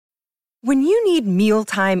When you need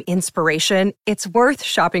mealtime inspiration, it's worth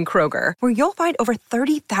shopping Kroger, where you'll find over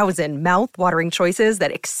 30,000 mouth-watering choices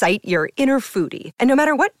that excite your inner foodie. And no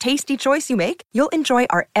matter what tasty choice you make, you'll enjoy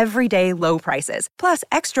our everyday low prices, plus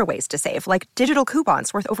extra ways to save, like digital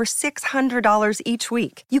coupons worth over $600 each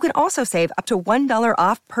week. You can also save up to $1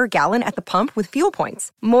 off per gallon at the pump with fuel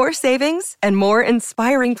points. More savings and more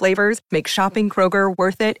inspiring flavors make shopping Kroger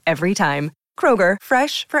worth it every time. Kroger,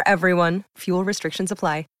 fresh for everyone. Fuel restrictions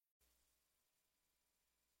apply.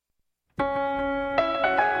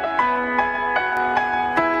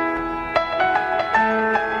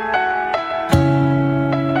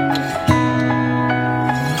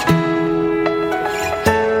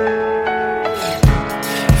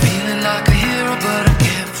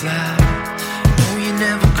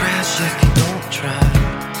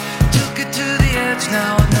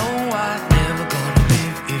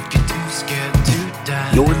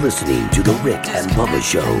 You're listening to The Rick and Bubba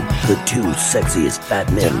Show, the two sexiest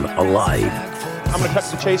fat men alive. I'm going to cut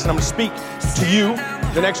to the chase and I'm going to speak to you,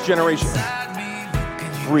 the next generation.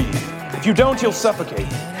 Breathe. If you don't, you'll suffocate.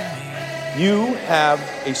 You have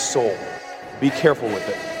a soul. Be careful with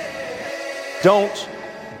it. Don't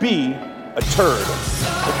be a turd.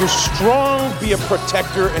 If you're strong, be a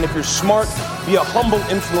protector, and if you're smart, be a humble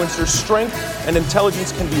influencer. Strength and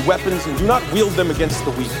intelligence can be weapons, and do not wield them against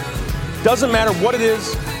the weak. Doesn't matter what it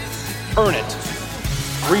is, earn it.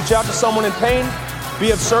 Reach out to someone in pain,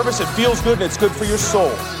 be of service, it feels good and it's good for your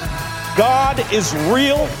soul. God is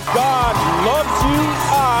real, God loves you,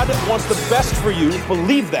 God wants the best for you,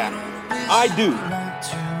 believe that. I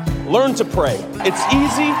do. Learn to pray. It's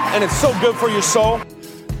easy and it's so good for your soul.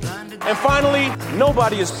 And finally,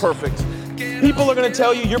 nobody is perfect. People are going to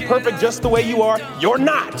tell you you're perfect just the way you are. You're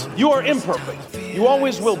not. You are imperfect. You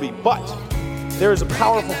always will be, but there is a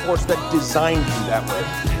powerful force that designed you that way.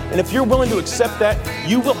 And if you're willing to accept that,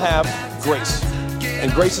 you will have grace.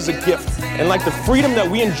 And grace is a gift. And like the freedom that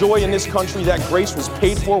we enjoy in this country, that grace was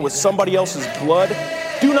paid for with somebody else's blood.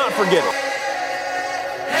 Do not forget it.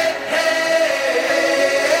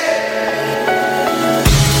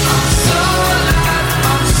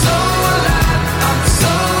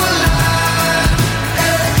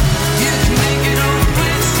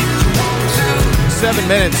 Seven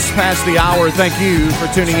minutes past the hour. Thank you for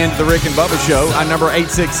tuning in to the Rick and Bubba Show. Our number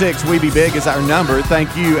 866-WE-BE-BIG is our number.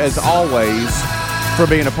 Thank you, as always, for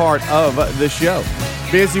being a part of the show.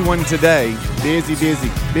 Busy one today. Busy.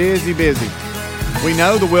 We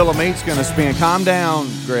know the Wheel of Meat's going to spin. Calm down,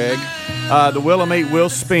 Greg. The Wheel of Meat will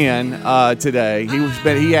spin today.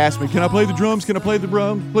 He asked me, can I play the drums? Can I play the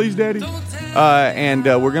drums? Please, Daddy. And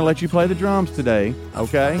we're going to let you play the drums today,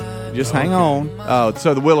 okay? Just hang on.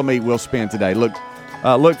 So the Wheel of Meat will spin today. Look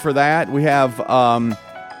for that. We have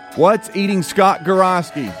What's Eating Scott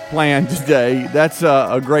Gorosky planned today. That's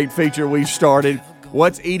a great feature we've started.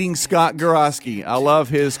 What's Eating Scott Gorosky? I love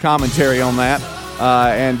his commentary on that.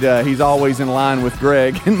 And he's always in line with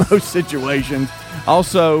Greg in most situations.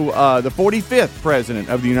 Also, the 45th President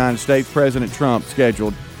of the United States, President Trump,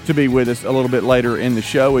 scheduled to be with us a little bit later in the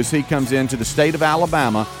show as he comes into the state of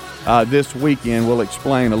Alabama this weekend. We'll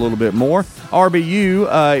explain a little bit more.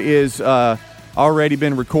 RBU is already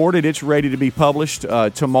been recorded. It's ready to be published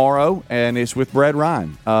tomorrow, and it's with Brad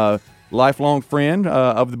Ryan, lifelong friend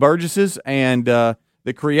of the Burgesses and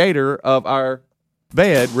the creator of our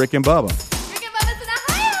bed, Rick and Bubba.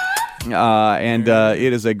 And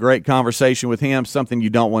it is a great conversation with him, something you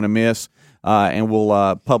don't want to miss. And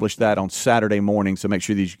we'll publish that on Saturday morning, so make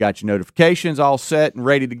sure that you got your notifications all set and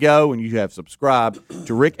ready to go, and you have subscribed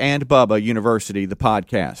to Rick and Bubba University, the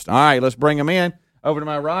podcast. All right, let's bring them in. Over to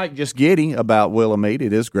my right, just giddy about Wheel of Meat,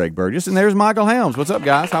 it is Greg Burgess, and there's Michael Helms. What's up,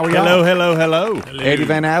 guys? How are y'all? Hello. Eddie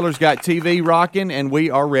Van Adler's got TV rocking, and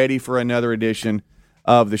we are ready for another edition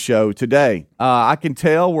of the show today. I can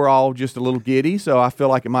tell we're all just a little giddy, so I feel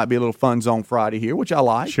like it might be a little Fun Zone Friday here, which I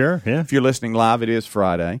like. Sure, yeah. If you're listening live, it is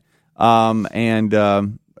Friday.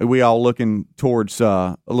 And we all looking towards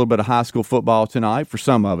a little bit of high school football tonight for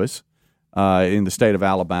some of us in the state of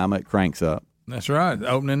Alabama. It cranks up. That's right,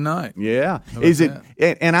 opening night. Yeah. Is it?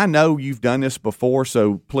 And I know you've done this before,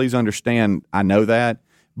 so please understand I know that.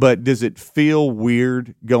 But does it feel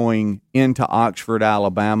weird going into Oxford,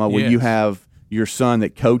 Alabama, where you have your son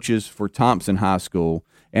that coaches for Thompson High School?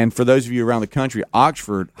 And for those of you around the country,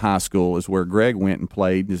 Oxford High School is where Greg went and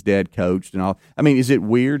played, and his dad coached and all. I mean, is it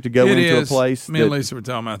weird to go into a place? Me and Lisa were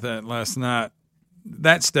talking about that last night.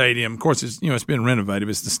 That stadium, of course, it's been renovated.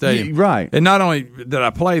 It's the stadium, right? And not only did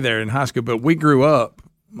I play there in high school, but we grew up.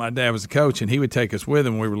 My dad was a coach, and he would take us with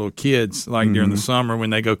him when we were little kids, like during the summer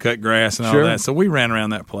when they go cut grass and all that. So we ran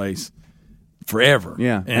around that place forever.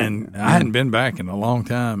 Yeah. And I hadn't been back in a long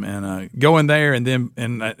time. And going there and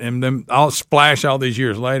then I'll splash all these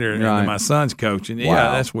years later and Right. my son's coaching. Wow.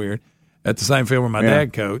 Yeah, that's weird. At the same field where my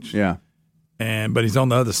dad coached. Yeah. But he's on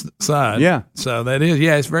the other side. Yeah. So that is,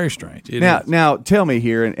 it's very strange. It is. Now tell me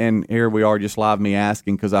here, and here we are, just live me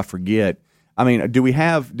asking because I forget. I mean, do we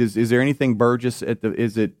have? Is there anything Burgess at the?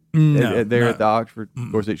 Is it at the Oxford?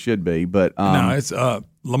 Of course, it should be, but no, it's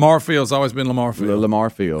Lamar Field's always been Lamar Field.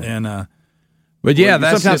 Lamar Field. And but yeah,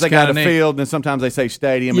 that's sometimes just they got a neat. field, and sometimes they say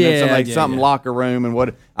stadium, and then something locker room, and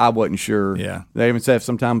what I wasn't sure. Yeah, they even say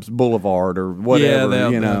sometimes boulevard or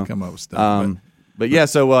whatever. Yeah, they'll come up with stuff. But yeah,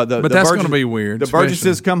 so but that's going to be weird. The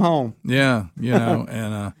Burgesses come home. Yeah,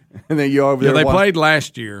 and and then you over there. They played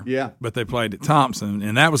last year. Yeah, but they played at Thompson,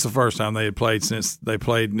 and that was the first time they had played since they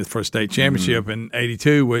played for a state championship in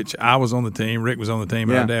 '82, which I was on the team, Rick was on the team,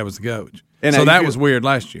 and our dad was the coach. And so that was weird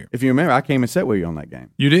last year. If you remember, I came and sat with you on that game.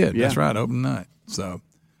 You did. Yeah. That's right, open night. So,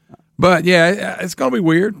 but yeah, it's going to be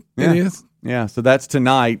weird. Yeah. It is. Yeah, so that's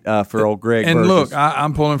tonight for old Greg. And Burgess. look,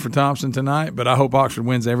 I'm pulling for Thompson tonight, but I hope Oxford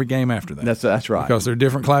wins every game after that. That's right, because they're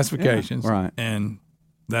different classifications, right? And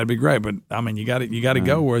that'd be great. But I mean, you got to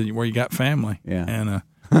go where you got family. Yeah, and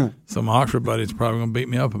some Oxford buddies are probably going to beat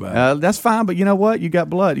me up about it. That's fine, but you know what? You got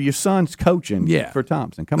blood. Your son's coaching. For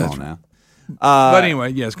Thompson. Come on now. But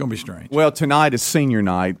anyway, it's going to be strange. Well, tonight is senior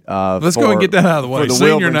night. Let's go and get that out of the way.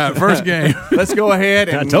 Senior night, first game. Let's go ahead.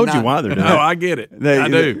 And I told you why they're doing it. No, I get it. I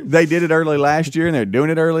do. They did it early last year, and they're doing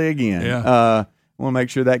it early again. Yeah. Want to make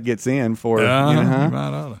sure that gets in for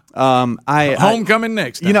homecoming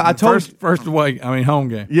next time. I told first away. I mean, home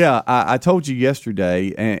game. Yeah, I told you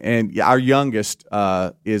yesterday, and our youngest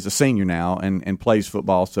is a senior now and plays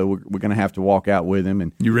football, so we're going to have to walk out with him.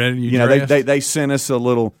 And you ready? They sent us a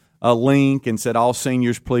link and said all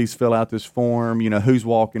seniors please fill out this form. Who's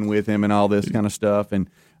walking with him and all this kind of stuff. And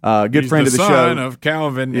good friend of the show, son of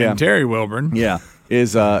Calvin and Terry Wilburn. Yeah.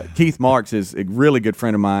 Is Keith Marks is a really good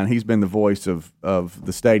friend of mine. He's been the voice of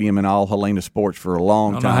the stadium and all Helena sports for a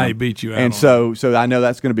long time. I don't know how he beat you out. And so I know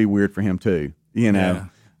that's going to be weird for him too.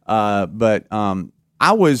 But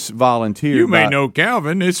I was volunteered. You may know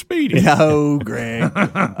Calvin is speedy. No, Greg.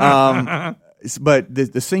 But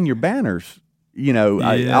the senior banners,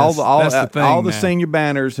 all the senior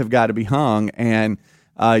banners have got to be hung, and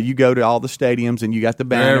you go to all the stadiums and you got the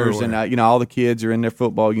banners, and all the kids are in their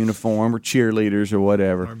football uniform or cheerleaders or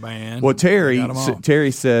whatever. Or band. Well,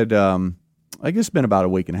 Terry said, I guess it's been about a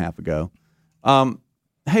week and a half ago.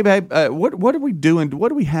 Hey, babe, what are we doing? What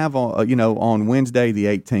do we have on on Wednesday the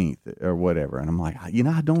 18th or whatever? And I'm like,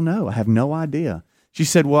 I don't know. I have no idea. She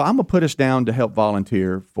said, well, I'm gonna put us down to help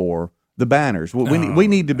volunteer for the banners. We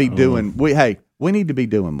need to be doing. We need to be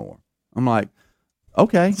doing more. I'm like,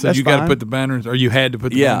 okay. So you got to put the banners, or you had to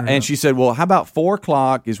put the banners. Yeah, and she said, well, how about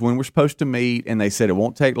 4:00 is when we're supposed to meet? And they said it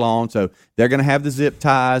won't take long, so they're going to have the zip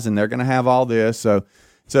ties and they're going to have all this. So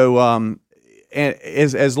and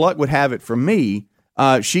as luck would have it for me,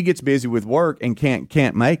 she gets busy with work and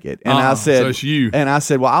can't make it. And I said, so it's you. And I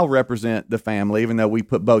said, well, I'll represent the family, even though we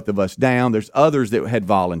put both of us down. There's others that had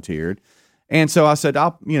volunteered. And so I said,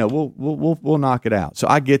 we'll knock it out. So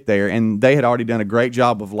I get there, and they had already done a great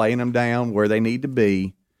job of laying them down where they need to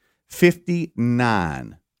be.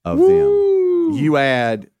 59 of them. You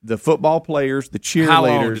add the football players, the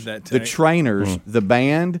cheerleaders, the trainers, the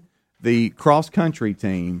band, the cross country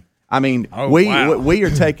team. I mean, we are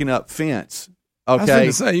taking up fence. Okay, I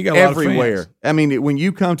was gonna say, you got a lot of everywhere. fence. I mean, when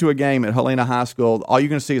you come to a game at Helena High School, all you're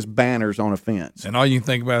going to see is banners on a fence, and all you can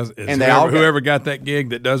think about is and whoever got that gig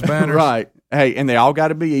that does banners, right? Hey, and they all got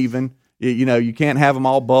to be even. You can't have them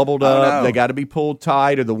all bubbled up. No. They got to be pulled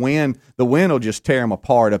tight, or the wind will just tear them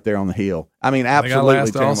apart up there on the hill. I mean, absolutely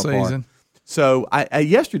last tear all them apart. season. So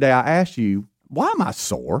yesterday I asked you, why am I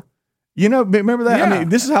sore? Remember that? Yeah. I mean,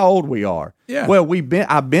 this is how old we are. Yeah. Well,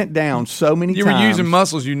 I bent down so many times. You were using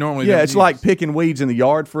muscles you normally don't it's use. like picking weeds in the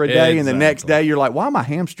yard for a day, and the next day you're like, why are my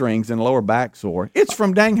hamstrings and lower back sore? It's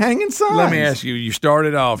from dang hanging signs. Let me ask you, you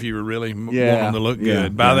started off, you were really wanting to look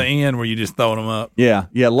good. By the end, were you just throwing them up? Yeah.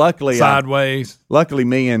 Luckily, sideways. Luckily,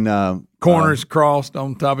 me and corners crossed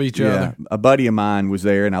on top of each other. A buddy of mine was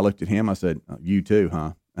there, and I looked at him. I said, you too,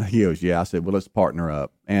 huh? He goes, yeah. I said, well, let's partner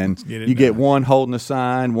up. And you get one holding the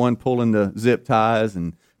sign, one pulling the zip ties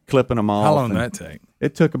and clipping them off. How long did that take?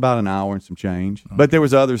 It took about an hour and some change. Okay. But there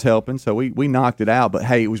was others helping, so we knocked it out. But,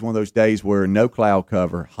 hey, it was one of those days where no cloud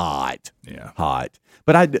cover, hot. Yeah. Hot.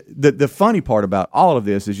 But the funny part about all of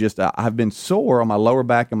this is just I've been sore on my lower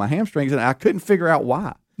back and my hamstrings, and I couldn't figure out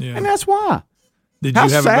why. Yeah. And that's why. Did you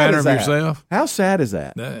have a banner of yourself? How sad is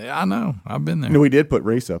that? I know. I've been there. No, we did put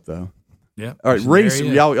Reese up, though. Yeah. All right, Reese,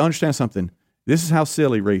 y'all understand something. This is how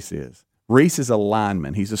silly Reese is. Reese is a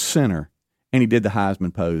lineman. He's a center. And he did the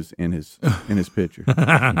Heisman pose in his picture.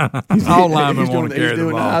 All linemen want to carry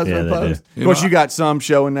the ball. The Heisman pose. Of course, you got some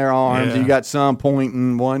showing their arms. You got some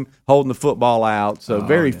pointing, one holding the football out. So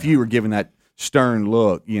very few are giving that stern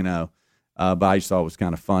look, But I just thought it was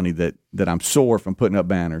kind of funny that I'm sore from putting up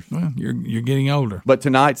banners. Well, you're getting older. But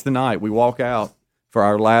tonight's the night. We walk out for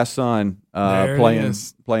our last son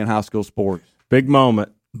playing high school sports. Big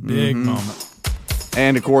moment. Big moment.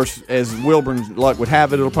 And, of course, as Wilburn's luck would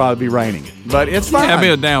have it, it'll probably be raining. But it's fine. That'll be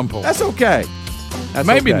a downpour. That's okay.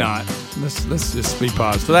 Maybe not. Let's just be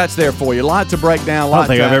positive. So that's there for you. A lot to break down. I don't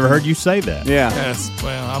think I've ever heard you say that. Yeah. Yes.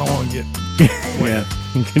 Well, I don't want to get wet.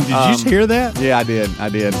 Did you just hear that? Yeah, I did.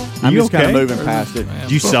 I'm just kind of moving past it.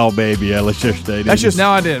 You saw Baby Ellis yesterday, didn't you?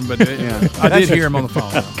 No, I didn't, but I did hear him on the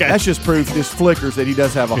phone. Okay. That's just proof, just flickers, that he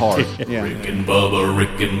does have a heart. Yeah. Rick and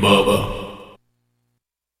Bubba.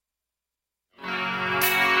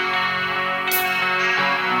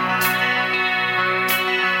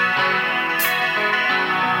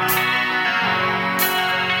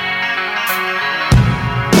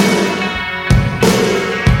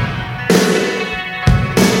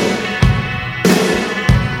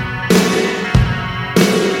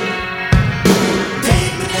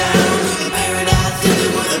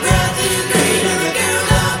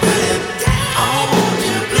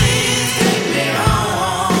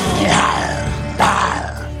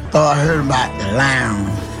 I heard about the lion.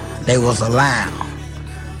 There was a lion.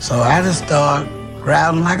 So I just started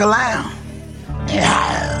growling like a lion.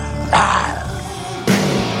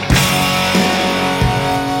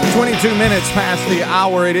 22 minutes past the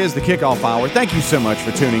hour. It is the kickoff hour. Thank you so much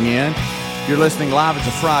for tuning in. If you're listening live, it's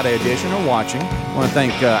a Friday edition, or watching. I want to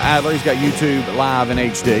thank Adler. He's got YouTube live in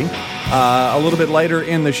HD. A little bit later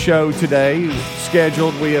in the show today,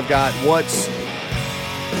 scheduled, we have got What's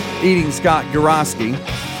Eating Scott Gorosky.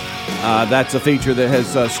 That's a feature that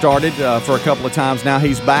has started for a couple of times now.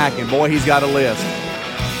 He's back, and boy, he's got a list.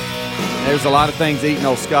 There's a lot of things eating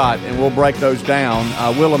old Scott, and we'll break those down.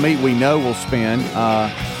 Willamette, we know, will spin.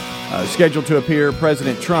 Scheduled to appear,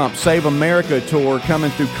 President Trump Save America tour coming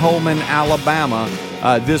through Coleman, Alabama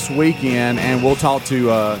this weekend, and we'll talk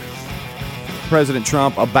to President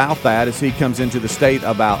Trump about that as he comes into the state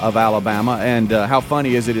of Alabama. And how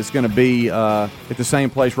funny is it? It's going to be at the same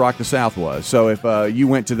place Rock the South was. So if you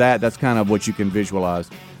went to that, that's kind of what you can visualize.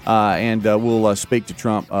 And we'll speak to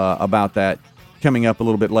Trump about that coming up a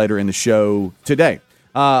little bit later in the show today.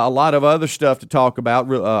 A lot of other stuff to talk about.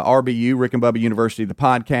 RBU, Rick and Bubba University, the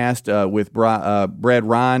podcast with Brad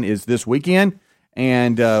Ryan is this weekend.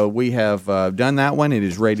 And we have done that one. It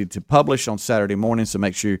is ready to publish on Saturday morning, so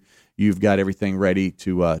make sure you've got everything ready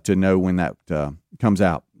to know when that comes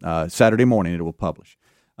out. Saturday morning it will publish.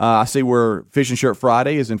 I see where Fishing Shirt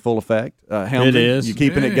Friday is in full effect. Helmsy, it is. You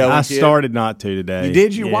keeping it going? I started not to today. You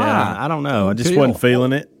did? Why? I don't know. I just wasn't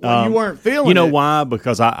feeling it. Well, you weren't feeling it. You know why?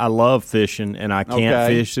 Because I love fishing, and I can't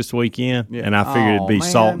fish this weekend, and I figured it'd be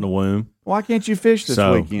salt in the womb. Why can't you fish this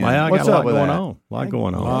weekend? Well, I got a lot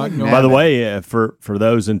going on. By the way, for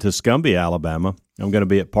those in Tuscumbia, Alabama, I'm going to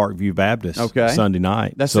be at Parkview Baptist Sunday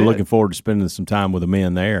night. Looking forward to spending some time with the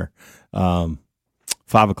men there. 5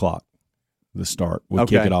 o'clock, the start. We'll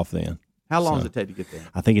kick it off then. How long does it take to get there?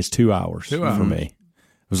 I think it's 2 hours for me.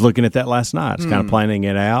 I was looking at that last night. It's kind of planning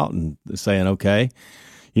it out and saying, okay.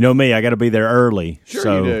 You know me, I got to be there early.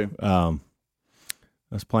 Sure, you do.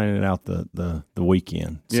 I was planning it out the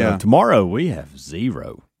weekend. So tomorrow we have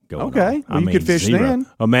zero going on. Okay. Well, you could fish zero. then.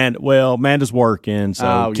 Amanda's working.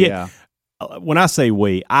 So when I say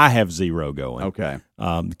we, I have zero going. Okay.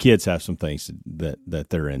 The kids have some things that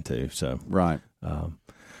they're into. So right.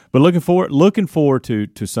 But looking forward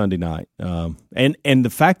to Sunday night, and the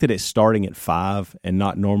fact that it's starting at 5 and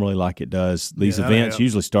not normally like it does. These events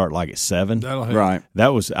usually start like at 7. Right. That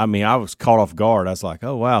was. I was caught off guard. I was like,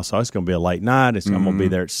 oh wow, so it's going to be a late night. I'm going to be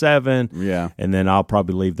there at 7. Yeah. And then I'll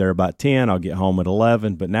probably leave there about 10. I'll get home at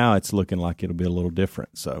 11. But now it's looking like it'll be a little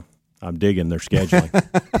different. So I'm digging their scheduling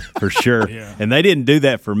for sure. Yeah. And they didn't do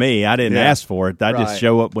that for me. I didn't ask for it. I just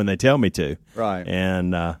show up when they tell me to. Right.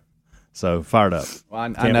 And. So fired up.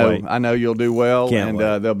 Well, I know you'll do well,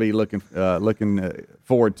 they'll be looking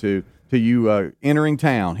forward to you entering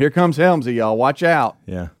town. Here comes Helmsy, y'all. Watch out.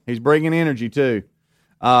 Yeah, he's bringing energy too.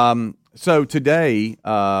 So today,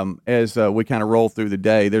 as we kind of roll through the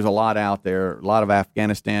day, there's a lot out there, a lot of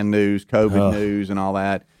Afghanistan news, COVID news, and all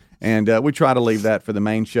that. And we try to leave that for the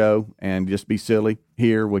main show and just be silly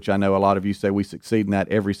here, which I know a lot of you say we succeed in that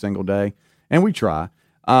every single day, and we try.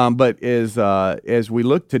 But as we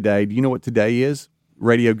look today, do you know what today is?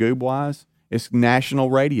 Radio Goob wise, it's National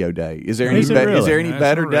Radio Day. Is there any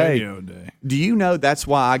better day? Do you know that's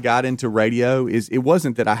why I got into radio? It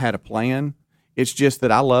wasn't that I had a plan. It's just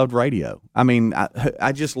that I loved radio. I mean,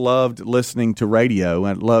 I just loved listening to radio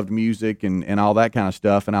and loved music and all that kind of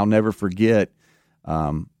stuff. And I'll never forget.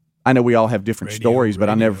 I know we all have different stories, but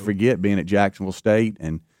I'll never forget being at Jacksonville State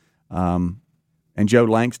and Joe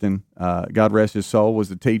Langston, God rest his soul, was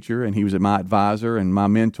the teacher, and he was my advisor and my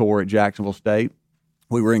mentor at Jacksonville State.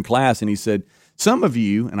 We were in class, and he said, "Some of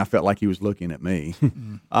you," and I felt like he was looking at me,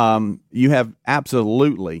 "you have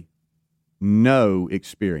absolutely no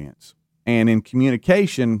experience. And in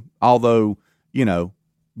communication, although,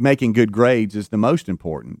 making good grades is the most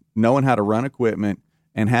important, knowing how to run equipment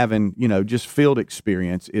and having, just field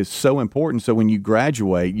experience is so important. So when you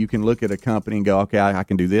graduate, you can look at a company and go, okay, I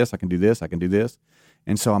can do this, I can do this, I can do this."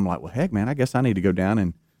 And so I'm like, well, heck, man, I guess I need to go down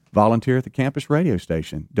and volunteer at the campus radio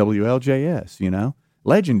station, WLJS,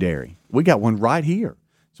 legendary. We got one right here.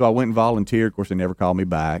 So I went and volunteered. Of course, they never called me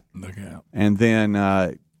back. Look out. And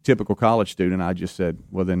then typical college student, I just said,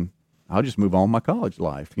 well, then I'll just move on with my college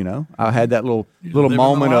life. I had that little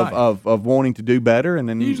moment of wanting to do better. And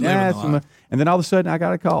then, and then all of a sudden I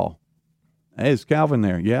got a call. Hey, is Calvin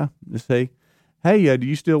there? Yeah. Let's see. Hey, do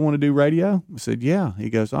you still want to do radio? I said, yeah. He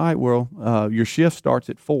goes, all right, well, your shift starts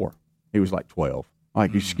at 4. He was like 12. I'm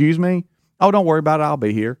like, excuse me? Oh, don't worry about it. I'll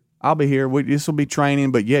be here. This will be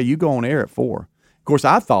training, but yeah, you go on air at 4. Of course,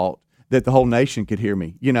 I thought that the whole nation could hear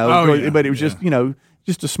me, but it was just,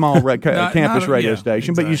 just a small campus radio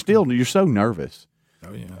station, exactly. But you're so nervous.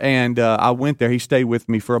 Oh, yeah. And I went there. He stayed with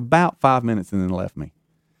me for about 5 minutes and then left me.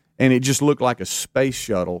 And it just looked like a space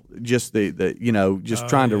shuttle, just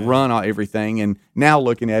trying to run everything. And now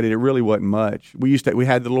looking at it, it really wasn't much. We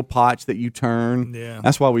had the little pots that you turn. Yeah.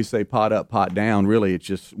 That's why we say pot up, pot down. Really, it's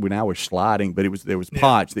just now we're sliding, but there was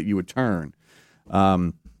pots that you would turn.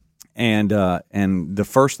 And the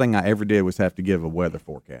first thing I ever did was have to give a weather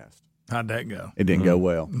forecast. How'd that go? It didn't go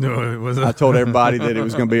well. No, it wasn't. I told everybody that it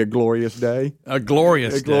was going to be a glorious day. A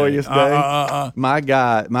glorious day.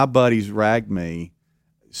 My buddies ragged me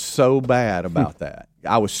so bad about that.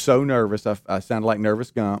 I was so nervous. I sounded like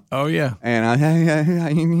Nervous Gump. Oh yeah. And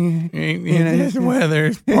this weather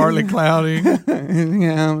is partly cloudy.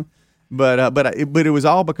 Yeah. But it was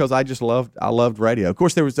all because I loved radio. Of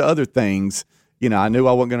course, there was the other things. I knew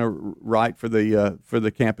I wasn't going to write for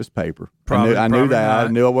the campus paper. I knew that. Not. I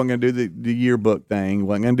knew I wasn't going to do the yearbook thing.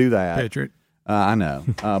 Wasn't going to do that. Picture it. I know.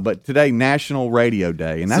 But today, National Radio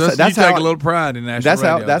Day, and that's you take a little pride in National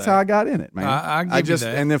Radio Day. That's how I got in it, man. I give you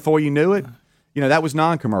that. And then before you knew it, that was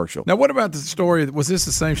non-commercial. Now, what about the story? Was this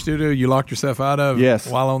the same studio you locked yourself out of? Yes.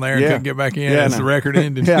 While on there and couldn't get back in as the record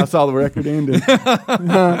ended? Yeah, I saw the record ended.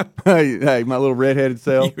 Hey, my little redheaded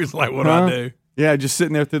self. He was like, "What do I do?" Yeah, just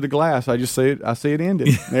sitting there through the glass. I just see it. I see it ended.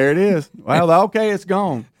 There it is. Well, okay, it's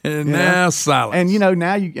gone. And now silence. And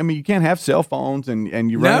now you can't have cell phones and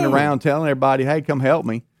you're running around telling everybody, "Hey, come help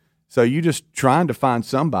me." So you just trying to find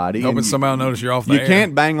somebody. Hoping somebody will notice you're off the air. You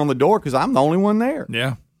can't bang on the door because I'm the only one there.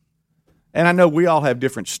 Yeah. And I know we all have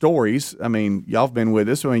different stories. I mean, y'all have been with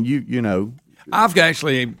us. I mean, you know. I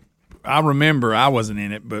remember I wasn't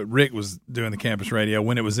in it, but Rick was doing the campus radio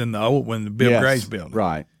when it was in when the Bill Gray's building.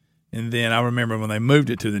 Right. And then I remember when they moved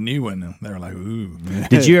it to the new one, they were like, ooh.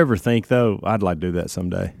 Did you ever think, though, I'd like to do that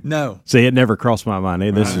someday? No. See, it never crossed my mind.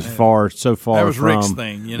 This is so far that was from Rick's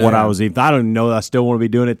thing, what I was even. I don't even know that I still want to be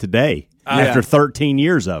doing it today after 13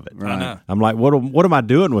 years of it. Right. I know. I'm like, what am I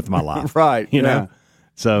doing with my life? Right. You know?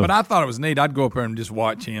 So, but I thought it was neat. I'd go up there and just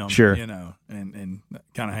watch him, sure. And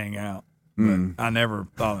kind of hang out. But I never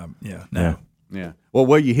thought Yeah.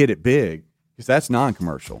 Well, you hit it big because that's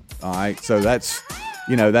non-commercial. All right. So that's,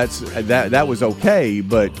 that was okay,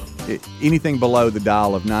 but anything below the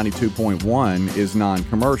dial of 92.1 is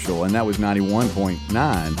non-commercial, and that was 91.9.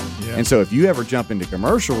 Yeah. And so if you ever jump into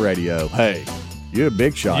commercial radio, hey, you're a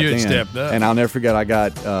big shot. You had stepped up. And I'll never forget, I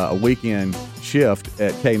got a weekend shift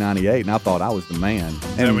at K98, and I thought I was the man.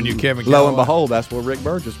 And when you Kevin lo and behold, that's where Rick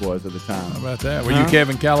Burgess was at the time. How about that? Were you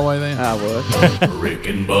Kevin Calloway then? I was. Rick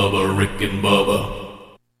and Bubba.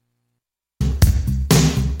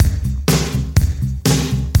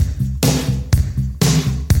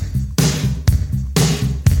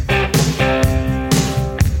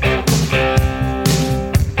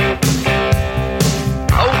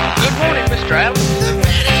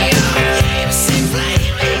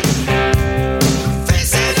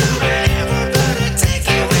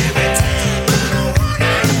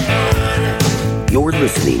 You're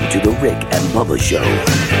listening to The Rick and Bubba Show.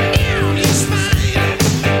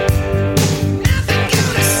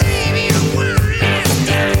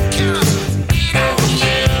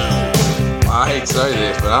 I hate to say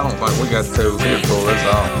this, but I don't think we got the tools here for this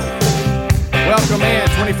all. Welcome in,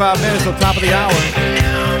 25 minutes on top of the hour.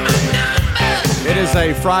 It is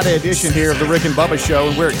a Friday edition here of the Rick and Bubba Show,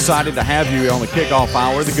 and we're excited to have you on the kickoff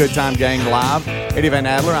hour, the Good Time Gang Live. Eddie Van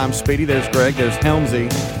Adler, I'm Speedy, there's Greg, there's Helmsy.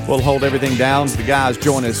 We'll hold everything down. The guys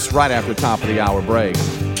join us right after the top of the hour break.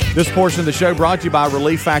 This portion of the show brought to you by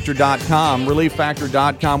ReliefFactor.com.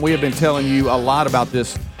 ReliefFactor.com, we have been telling you a lot about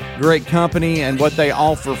this great company and what they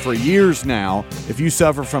offer for years now. If you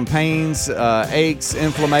suffer from pains, aches,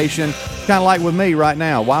 inflammation, kind of like with me right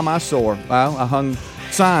now. Why am I sore? Well, I hung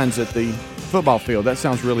signs at the football field. That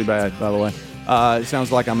sounds really bad, by the way. It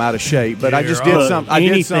sounds like I'm out of shape, but I just did something. I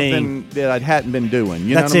did something that I hadn't been doing.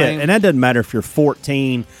 You know what I mean? And that doesn't matter if you're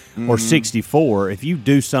 14 or 64. If you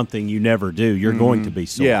do something you never do, you're going to be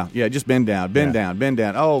sore. Yeah. Just bend down.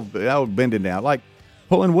 Oh, bending down, like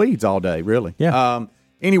pulling weeds all day. Really. Yeah.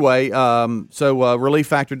 Anyway, so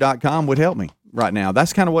ReliefFactor.com would help me right now.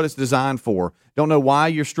 That's kind of what it's designed for. Don't know why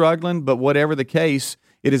you're struggling, but whatever the case,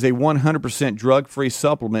 it is a 100% drug-free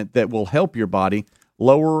supplement that will help your body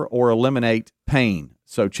lower or eliminate pain.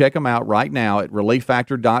 So check them out right now at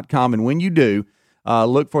ReliefFactor.com. And when you do,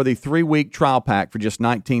 look for the 3-week trial pack for just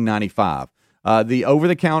 $19.95. The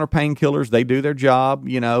over-the-counter painkillers, they do their job,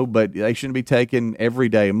 but they shouldn't be taken every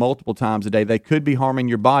day, multiple times a day. They could be harming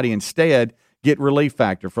your body. Instead, get Relief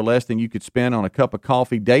Factor for less than you could spend on a cup of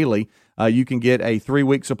coffee daily. You can get a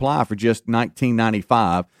 3-week supply for just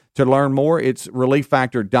 $19.95. To learn more, it's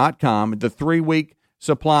ReliefFactor.com. The 3-week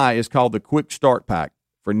supply is called the Quick Start Pack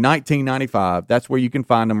for $19.95. That's where you can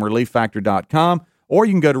find them, ReliefFactor.com. Or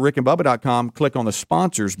you can go to rickandbubba.com, click on the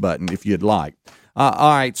sponsors button if you'd like.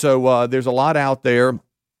 All right, so there's a lot out there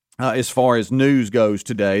as far as news goes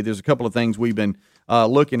today. There's a couple of things we've been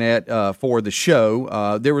looking at for the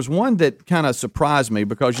show. There was one that kind of surprised me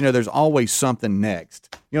because, there's always something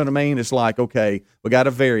next. You know what I mean? It's like, okay, we got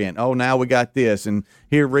a variant. Oh, now we got this. And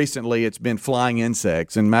here recently it's been flying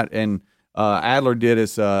insects. And Adler did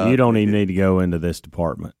us. You don't even need to go into this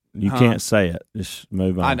department. You can't say it. Just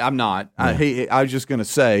move on. I'm not. Yeah. I was just going to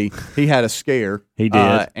say he had a scare. He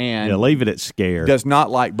did. And leave it at scare. Does not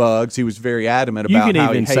like bugs. He was very adamant about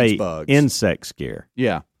how he hates bugs. Insect scare.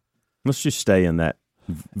 Yeah. Let's just stay in that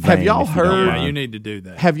vein. Have y'all heard? Yeah, you need to do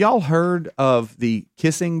that. Have y'all heard of the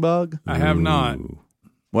kissing bug? I have not.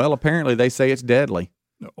 Well, apparently they say it's deadly.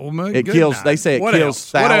 Oh my it kills. Night. They say it what kills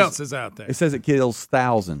else? thousands. What else is out there? It says it kills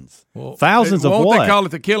thousands. Well, thousands of what? Won't they call it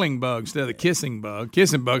the killing bug instead of the kissing bug?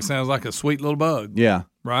 Kissing bug sounds like a sweet little bug. Yeah.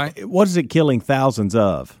 Right. What is it killing thousands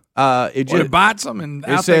of? It bites them and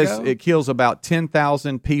it says it kills about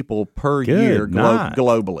 10,000 people per year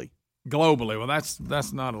globally. Globally. Well, that's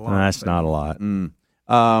not a lot. That's not a lot.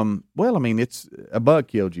 Well, I mean, it's a bug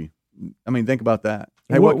killed you. I mean, think about that.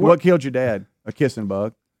 Hey, what killed your dad? A kissing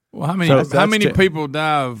bug. Well, how many people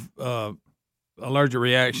die of allergic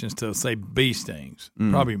reactions to, say, bee stings?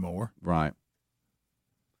 Probably more. Right.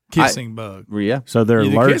 Kissing bug. Yeah. So they're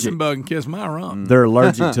allergic. Kissing bug and kiss my rump. They're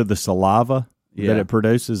allergic to the saliva that it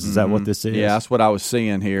produces. Is that what this is? Yeah, that's what I was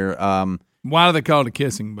seeing here. Why do they call it a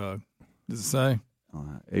kissing bug? Does it say?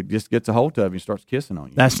 It just gets a hold of you and starts kissing on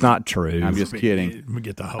you. That's not true. I'm just kidding. Let me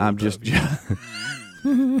get the hold I'm just. Just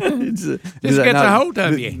gets a hold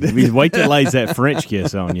of you. Wait till it lays that French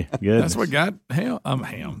kiss on you. Good. That's what got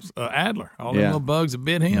Adler. All them little bugs that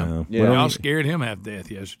bit him. Yeah. Y'all scared him half to death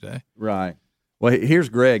yesterday. Right. Well, here's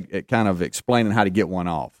Greg kind of explaining how to get one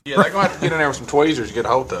off. Yeah, they're going to have to get in there with some tweezers to get a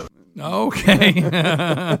hold of it. Okay.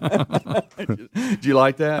 Did you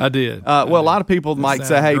like that? I did. A lot of people might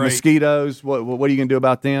say, hey, great. Mosquitoes, what are you going to do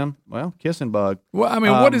about them? Well, kissing bug. Well, I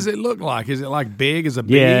mean, what does it look like? Is it like big as a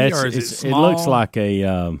bee or is it small? It looks like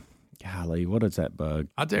a, golly, what is that bug?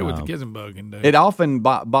 I'll tell you what the kissing bug can do. It often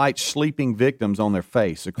bites sleeping victims on their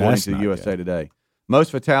face, according to USA Today.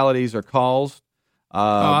 Most fatalities are caused.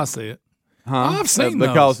 I see it. Huh? Oh, I've seen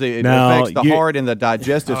because it affects the heart and the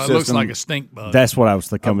digestive system. It looks like a stink bug. That's what I was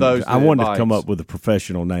thinking. I wanted to come up with a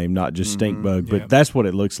professional name, not just stink bug, but that's what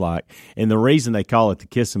it looks like. And the reason they call it the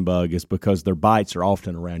kissing bug is because their bites are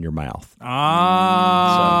often around your mouth.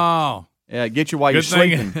 Oh. Yeah, get you while you're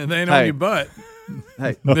sleeping. They ain't on your butt.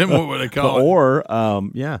 Hey. Then what would they call it? Or,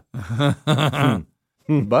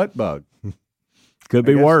 butt bug. Could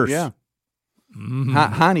be worse. Yeah.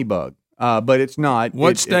 Honey bug. But it's not.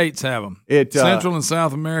 What states have them? Central and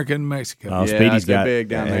South America and Mexico. Oh, Speedy's got big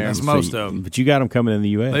down there. That's most of them. But you got them coming in the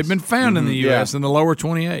U.S. They've been found in the U.S. in the lower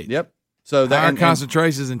 28. Yep. So higher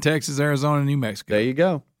concentrations in Texas, Arizona, and New Mexico. There you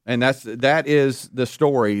go. And that is the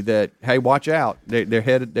story that, hey, watch out. They're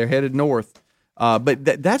headed north. But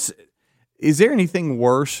is there anything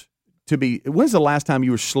worse when's the last time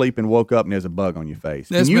you were sleeping, woke up, and there's a bug on your face?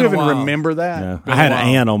 Can you even remember that? No. I had an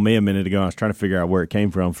ant on me a minute ago. I was trying to figure out where it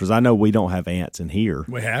came from because I know we don't have ants in here.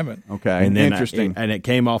 We haven't. Okay, and then interesting. And it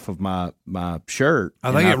came off of my shirt.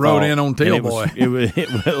 I think it rode in on Teal Boy.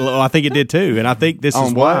 I think it did too. And I think this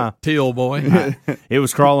is why. Teal Boy. It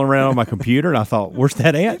was crawling around on my computer, and I thought, where's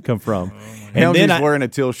that ant come from? And then wearing a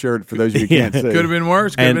teal shirt for those of you who can't see. Could have been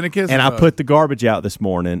worse. Could have been a kiss. And I put the garbage out this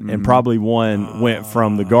morning, and probably one went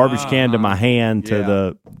from the garbage can to my hand to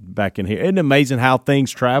the back in here. Isn't it amazing how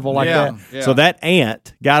things travel like that? Yeah. So that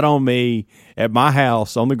ant got on me at my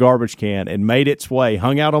house on the garbage can and made its way,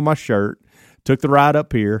 hung out on my shirt, took the ride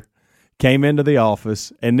up here, came into the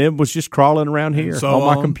office, and then was just crawling around here on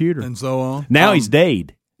my computer. And so on. Now he's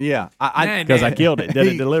dead. Yeah. Because I killed it. Did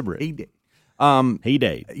it deliberate. He did. He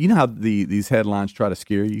did. You know how these headlines try to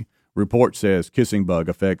scare you? Report says kissing bug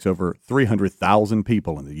affects over 300,000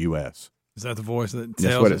 people in the U.S. Is that the voice that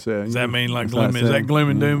tells That's what it says. Does that mean like gloom? Is that gloom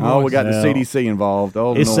and doom voice? Oh, we got the CDC involved.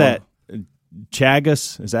 Oh, it's that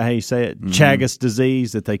Chagas. Is that how you say it? Chagas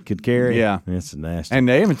disease that they could carry. Yeah, it's nasty. And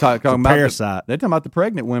they even talking about parasite. They're talking about the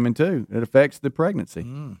pregnant women too. It affects the pregnancy.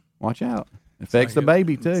 Watch out. Affects the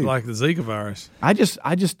baby too. It's like the Zika virus. I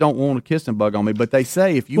just don't want a kissing bug on me. But they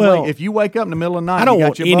say if you wake up in the middle of the night, I don't you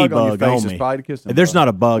want got your any bug on your face, on me. It's probably a kissing There's bug. not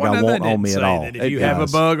a bug I want on me at all. If you have a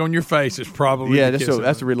bug on your face, it's probably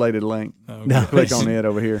that's a related link. No, click on it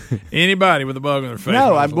over here. Anybody with a bug on their face.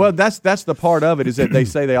 No, that's the part of it is that they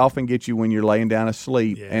say they often get you when you're laying down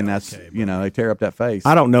asleep, and that's they tear up that face.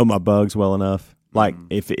 I don't know my bugs well enough. Like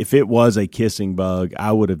if it was a kissing bug,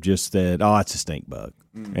 I would have just said, "Oh, it's a stink bug,"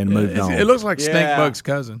 and moved on. It looks like stink bug's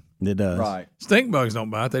cousin. It does. Right. Stink bugs don't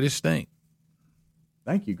bite; they just stink.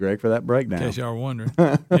 Thank you, Greg, for that breakdown. In case y'all were wondering, you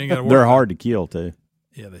ain't gotta worry. They're hard to kill too.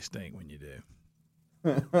 Yeah, they stink when you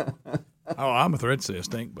do. I'm a thread say a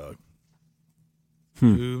stink bug. I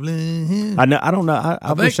know. I don't know.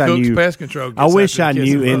 I wish I Cook's knew. Pest Control I wish I kissing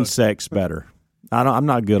knew bugs. insects better. I'm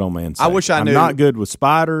not good on my insects. I wish I knew. I'm not good with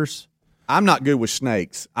spiders. I'm not good with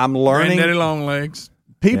snakes. I'm learning. Granddaddy long legs.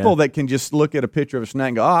 People that can just look at a picture of a snake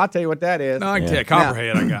and go, "Oh, I'll tell you what that is." No, I can tell you,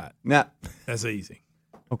 copperhead I got. Now, that's easy.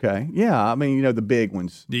 Okay. Yeah. I mean, the big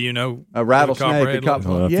ones. Do you know a rattlesnake?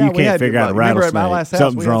 If you can't figure out a rattlesnake,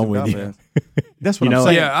 something's wrong with you. That's what I'm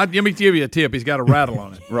saying. Yeah, let me give you a tip. He's got a rattle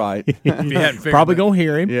on it. Right. If you hadn't figured Probably that. going to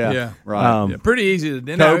hear him. Yeah. Right. Pretty easy.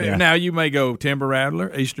 Now you may go timber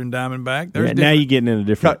rattler, eastern diamondback. Now you're getting into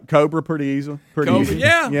different. Cobra, pretty easy. Easy.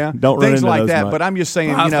 Yeah. Don't run things into like those that. much. But I'm just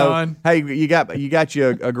saying, hey, you got you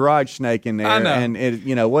a garage snake in there, I know.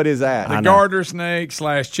 and what is that? The garter snake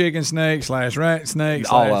 / chicken snake / rat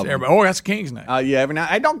snake. All of them. Oh, that's a king snake. Yeah. Every now,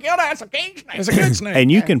 hey, don't kill that. It's a king snake. It's a good snake.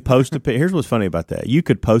 And you can post a picture. Here's what's funny about that. You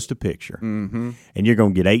could post a picture, and you're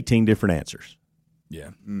going to get 18 different answers.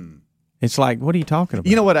 Yeah. It's like, what are you talking about?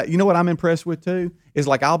 You know what I'm impressed with too is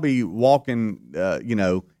like I'll be walking,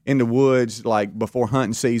 in the woods like before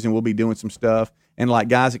hunting season. We'll be doing some stuff, and like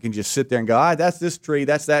guys that can just sit there and go, that's this tree,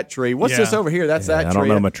 that's that tree. What's this over here? That's that tree. I don't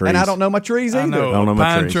know my trees, and I don't know my trees either. I don't know my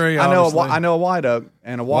pine trees. tree. I know a white oak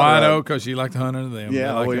and a white oak because you like to hunt under them.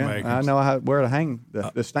 Yeah, I know where to hang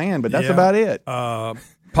the stand, but that's yeah. about it.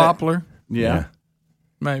 Poplar. Yeah.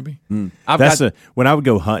 Maybe. When I would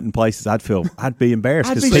go hunting places, I'd be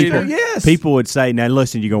embarrassed because people would say, "Now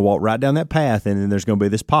listen, you're gonna walk right down that path, and then there's gonna be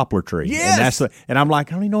this poplar tree." Yes. And I'm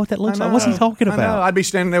like, I don't even know what that looks like. What's he talking about? I know. I'd be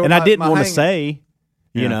standing there, with I didn't want to say,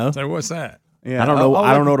 you know. So what's that? Yeah. I don't know.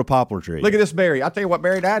 I don't know what a poplar tree. Look at this berry. I'll tell you what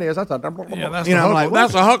berry that is. That's a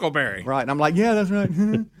that's a huckleberry. Right. And I'm like, yeah, that's right.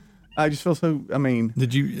 I just feel so. I mean,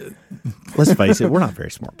 did you? Let's face it, we're not very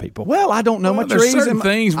smart people. Well, I don't know my there's trees. Certain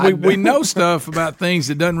things we know stuff about things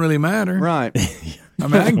that doesn't really matter. Right. I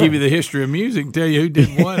mean, I can give you the history of music and tell you who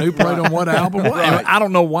did what, who played on what album. Right. I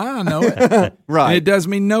don't know why I know it. Right. And it does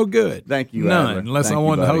me no good. Thank you. None, Adler. unless Thank I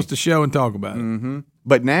wanted you, to host a show and talk about it. Mm-hmm.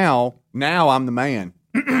 But now I'm the man.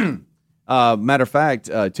 Matter of fact,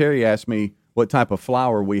 Terry asked me what type of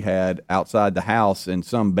flower we had outside the house in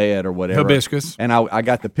some bed or whatever. Hibiscus. And I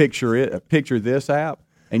got the picture this app,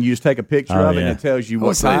 and you just take a picture of it and it tells you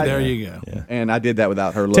what type. There you go. Yeah. And I did that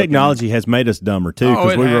without her looking. Technology has made us dumber too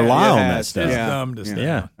because we rely on that stuff. It's dumb to stuff.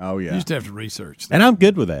 Yeah. Oh yeah. You just have to research that. And I'm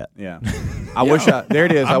good with that. Yeah. There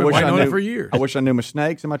it is. I've been waiting on it for years. I wish I knew my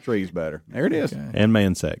snakes and my trees better. There it is. Okay. And my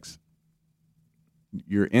insects.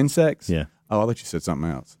 Your insects? Yeah. Oh, I thought you said something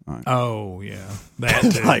else. All right. Oh, yeah. That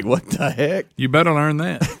too. Like, what the heck? You better learn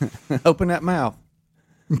that. Open that mouth.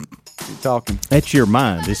 Keep talking. That's your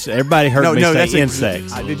mind. Everybody heard me say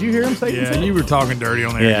insects. Did you hear him say insects? Yeah, you were talking dirty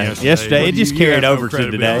on there yesterday. It just carried over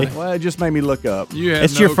to today. Well, it just made me look up.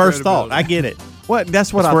 It's your first thought. I get it.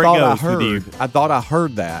 That's what I thought I heard. I thought I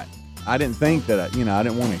heard that. I didn't think that, I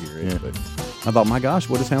didn't want to hear it. Yeah. But I thought, my gosh,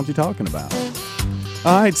 what is Helmsy talking about?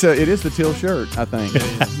 All right, so it is the teal shirt, I think.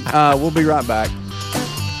 We'll be right back.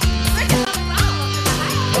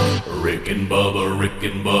 Rick and Bubba, Rick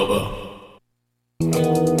and Bubba.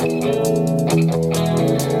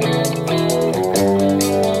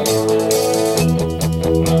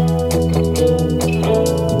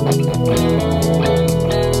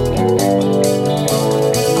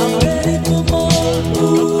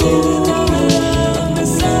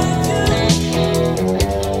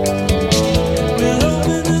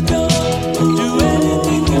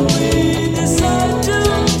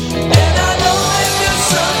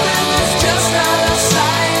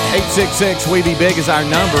 We Be Big is our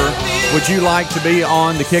number. Would you like to be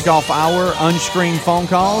on the kickoff hour unscreened phone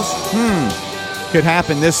calls? Could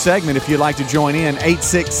happen this segment if you'd like to join in.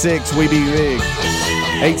 866 We Be Big.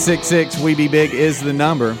 866 We Be Big is the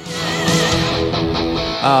number.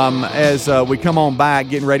 As we come on back,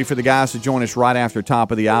 getting ready for the guys to join us right after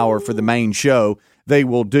top of the hour for the main show. They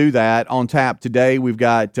will do that. On tap today, we've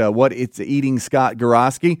got What It's Eating Scott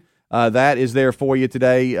Gorosky. That is there for you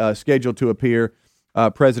today, scheduled to appear.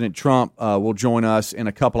 President Trump will join us in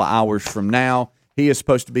a couple of hours from now. He is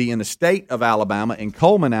supposed to be in the state of Alabama, in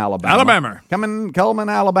Coleman, Alabama. Coleman,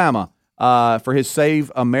 Alabama, for his Save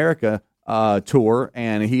America tour,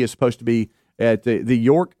 and he is supposed to be at the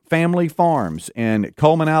York Family Farms in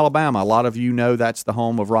Coleman, Alabama. A lot of you know that's the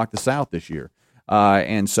home of Rock the South this year,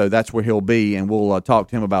 and so that's where he'll be, and we'll talk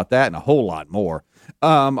to him about that and a whole lot more.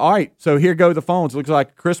 All right, so here go the phones. It looks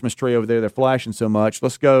like a Christmas tree over there. They're flashing so much.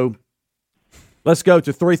 Let's go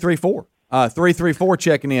to 334. 334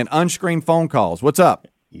 checking in. Unscreened phone calls. What's up?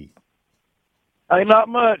 Hey, not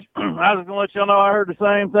much. I was going to let y'all know I heard the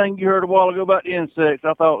same thing you heard a while ago about the insects.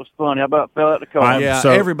 I thought it was funny. I about fell out the car.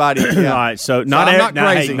 Everybody. Yeah. All right, so not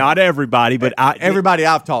crazy. Not everybody, but everybody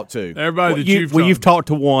I've talked to. Everybody you've talked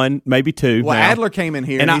to one, maybe two. Well, Adler came in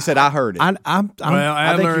here and he said, I heard it. I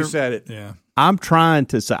think you said it. Yeah. I'm trying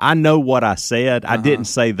to say, I know what I said. I didn't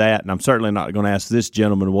say that, and I'm certainly not going to ask this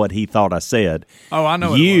gentleman what he thought I said. Oh, I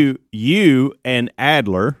know you and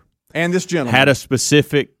Adler and this gentleman had a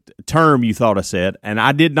specific term you thought I said, and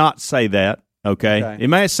I did not say that, okay? It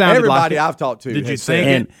may have sounded everybody like I've talked to. Did you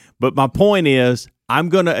think it? But my point is, I'm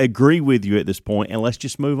going to agree with you at this point, and let's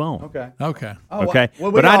just move on. Okay. Oh, okay?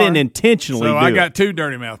 Well, I didn't intentionally do it. So I got two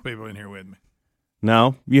dirty mouth people in here with me.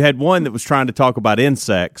 No, you had one that was trying to talk about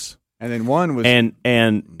insects. And then one was and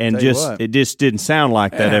it just didn't sound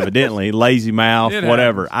like that. Evidently, lazy mouth,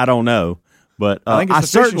 whatever. I don't know, but I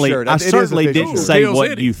certainly didn't say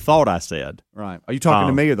what you thought I said. Right? Are you talking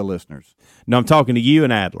to me or the listeners? No, I'm talking to you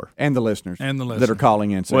and Adler and the listeners that are calling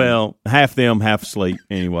in. Well, half them half asleep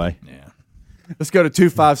anyway. Yeah. Let's go to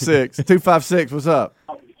 256. 256. What's up?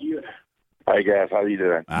 Hey guys, how you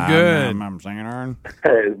doing? Good. I'm singing Aaron.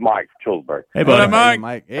 Hey, it's Mike Chilsbury. Hey, buddy.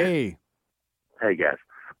 Mike. Hey. Hey guys.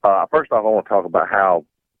 First off, I want to talk about how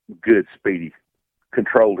good Speedy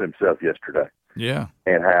controlled himself yesterday. Yeah.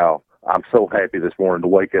 And how I'm so happy this morning to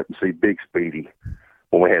wake up and see Big Speedy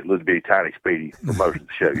when we had Little Bitty Tiny Speedy for most of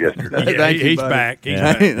the show yesterday. Yeah, he's back.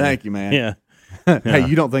 Thank you, man. Yeah. Hey,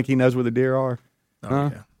 you don't think he knows where the deer are?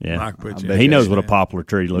 Yeah. He knows what a poplar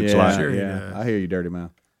tree looks like. Sure I hear you, dirty mouth.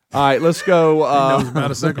 All right, let's go. He knows about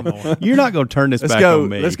a sycamore. You're not going to turn this back on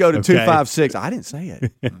me. Let's go to 256. I didn't say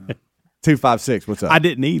it. 256, what's up? I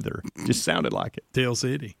didn't either. Just sounded like it. Teal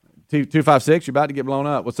City. 256, you're about to get blown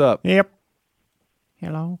up. What's up? Yep.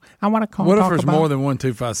 Hello. I want to call. What if there's more than one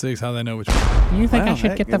 256? How do they know which one? You think I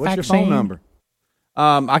should get the vaccine? What's your phone number?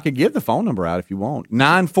 I could give the phone number out if you want.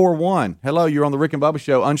 941. Hello, you're on the Rick and Bubba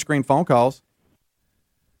Show. Unscreened phone calls.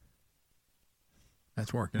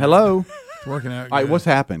 That's working. Hello. It's working out. All right, what's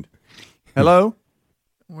happened? Hello.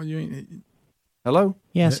 Well, Hello.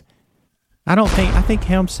 Yes. I think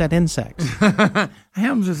Helms said insects.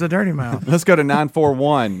 Helms is a dirty mouth. Let's go to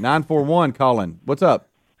 941. 941, Colin. What's up?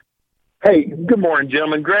 Hey, good morning,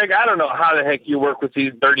 gentlemen. Greg, I don't know how the heck you work with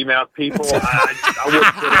these dirty mouth people. I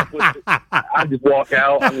wouldn't put up with it. I just walk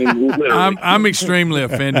out. I mean, literally. I'm extremely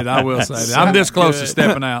offended. I will say that. I'm this close to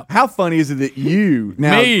stepping out. How funny is it that you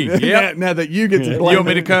now that you get to blame you want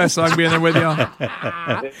me to cuss so I can be in there with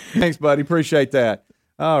y'all? Thanks, buddy. Appreciate that.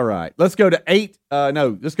 All right. Let's go to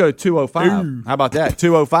let's go to 205. Ooh. How about that?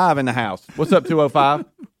 205 in the house. What's up, 205?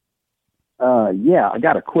 Yeah, I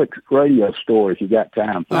got a quick radio story if you got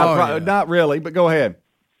time. Not really, but go ahead.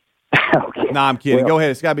 Okay. No, I'm kidding. Go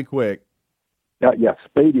ahead. It's got to be quick. Yeah,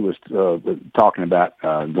 Speedy was talking about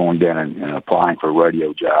going down and applying for a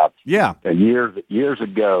radio job. Yeah. And years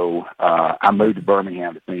ago, I moved to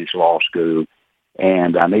Birmingham to finish law school,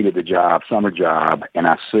 And I needed the job, summer job, and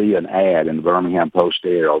I see an ad in the Birmingham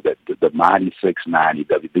Post-Herald that the mighty 690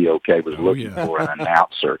 WBOK was looking for an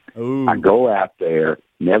announcer. Ooh. I go out there,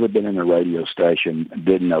 never been in a radio station,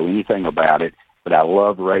 didn't know anything about it, but I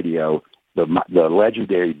love radio. The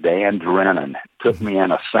legendary Dan Drennan took me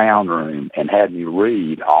in a sound room and had me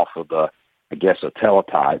read off of a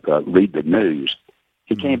teletype, read the news.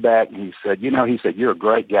 He came back and he said, you're a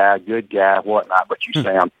great guy, good guy, whatnot, but you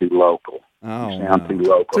sound too local. Oh, you sound too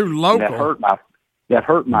local. Too local. And that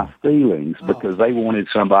hurt my feelings because they wanted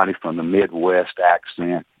somebody from the Midwest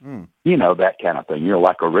accent, that kind of thing. You're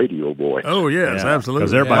like a radio voice. Oh, yes, absolutely.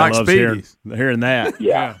 Because everybody loves hearing that.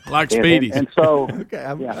 Yeah, like Speedies. And so,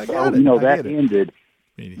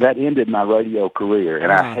 that ended my radio career,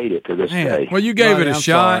 and I hate it to this day. Well, you gave it a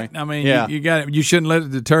shot. Sorry. I mean, you got it. You shouldn't let it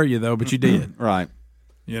deter you, though, but you did. Right.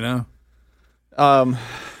 All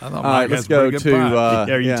right, let's go to.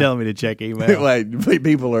 Are you telling me to check email? Wait,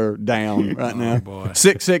 people are down right now. Boy.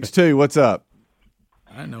 662, what's up?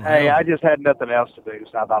 Hey, I just had nothing else to do,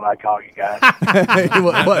 so I thought I'd call you guys.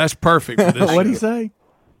 That's perfect for this What did he say?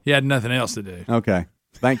 He had nothing else to do. Okay.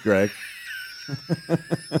 Thank Greg.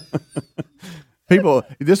 People,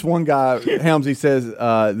 this one guy, Helmsy, says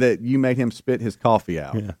that you made him spit his coffee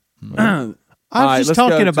out. Yeah. I was just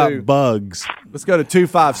talking about bugs. Let's go to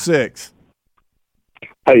 256.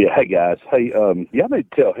 Hey guys. Hey, y'all need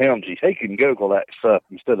to tell Helmsy he can Google that stuff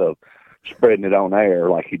instead of spreading it on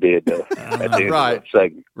air like he did at the end of the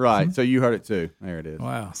segment. Right. So you heard it too. There it is.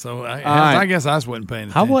 Wow. So I guess I wasn't paying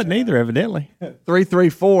attention. I wasn't either, evidently.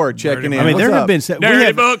 334 checking in. I mean, there have been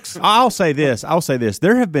dirty books. I'll say this.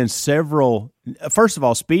 There have been several. First of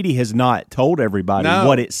all, Speedy has not told everybody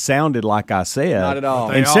what it sounded like I said. Not at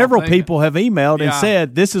all. And several people have emailed and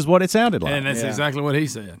said this is what it sounded like. And that's exactly what he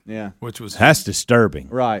said. Yeah. Which was that's disturbing.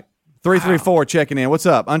 Right. 334 checking in. What's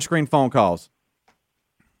up? Unscreened phone calls.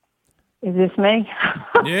 Is this me?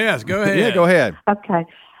 Yes, go ahead. Yeah, go ahead. Okay.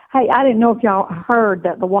 Hey, I didn't know if y'all heard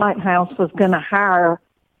that the White House was going to hire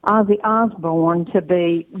Ozzy Osbourne to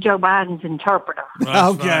be Joe Biden's interpreter.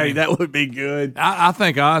 Okay, that would be good. I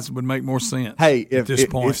think Oz would make more sense. Hey, at this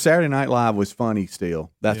point. If Saturday Night Live was funny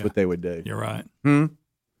still, that's what they would do. You're right.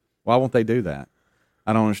 Why won't they do that?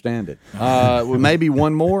 I don't understand it. Well, maybe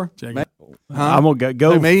one more. I'm gonna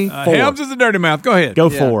go. Me? Helms is a dirty mouth. Go ahead.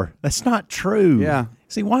 Go 4. That's not true. Yeah.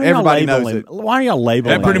 See, why are y'all labeling? Why are y'all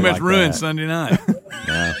labeling? That pretty much like ruined that? Sunday night.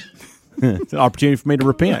 It's an opportunity for me to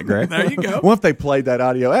repent, Greg. There you go. What if they played that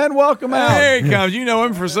audio? And welcome out. There he comes. You know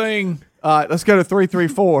him for saying. Let's go to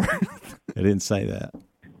 334. I didn't say that.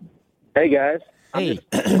 Hey guys. Hey,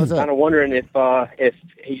 I'm just kind of wondering if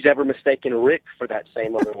he's ever mistaken Rick for that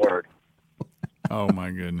same other word. Oh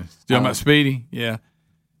my goodness! Talking about Speedy? Yeah,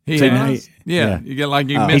 he See, has. Yeah, you got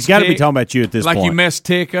he's got to be talking about you at this point. Like you messed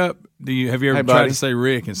Tick up. Have you ever tried to say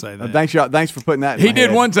Rick and say that? Thanks for putting that. He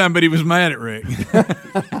did one time, but he was mad at Rick.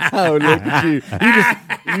 Oh, look at you!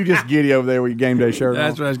 You just giddy over there with your game day shirt on.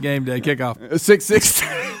 That's right. It's game day kickoff.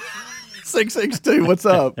 662. What's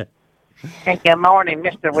up? Hey, good morning,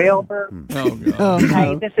 Mr. Wilbur. Oh God.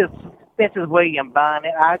 Hey, this is William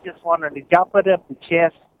Bonnet. I just wondered, did y'all put up the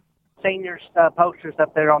chess seniors posters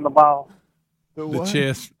up there on the wall? The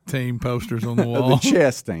chess team posters on the wall. The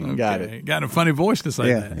chess team. Okay. Got it. Got a funny voice to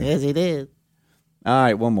say that. Yes, he did. All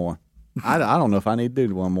right, one more. I don't know if I need to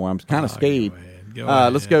do one more. I'm kind of scared. Go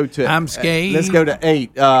ahead. Let's go to. I'm scared. Let's go to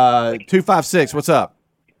 8. 256. What's up?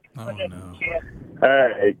 Oh no.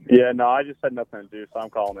 Hey, no, I just had nothing to do, so I'm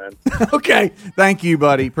calling in. Okay, thank you,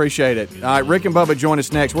 buddy. Appreciate it. All right, Rick and Bubba join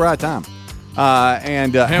us next. We're out of time.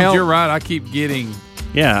 Helms, you're right. I keep getting.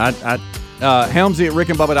 Yeah, Helmsy at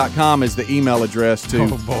rickandbubba.com is the email address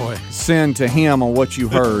to send to him on what you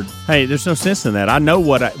heard. Hey, there's no sense in that. I know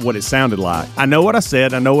what it sounded like. I know what I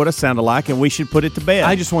said. I know what it sounded like, and we should put it to bed.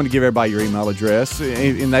 I just want to give everybody your email address,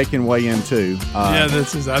 and they can weigh in too. I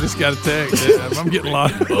just got a text. I'm getting a lot.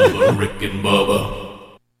 Bubba, Rick and Bubba.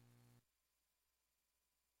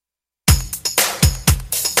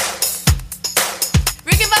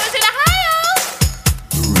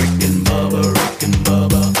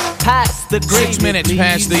 The 6 minutes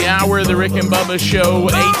past the hour of the Rick and Bubba Show.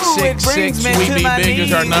 866-WE-BE-BIG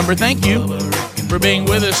is our number. Thank you for being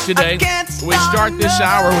with us today. We start this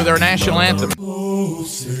hour with our national anthem. Oh,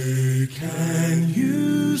 say, can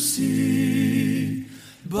you see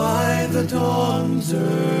by the dawn's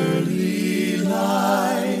early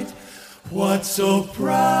light what so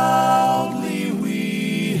proudly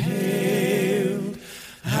we hailed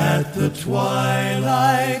at the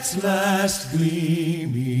twilight's last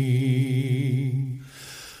gleaming,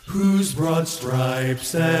 whose broad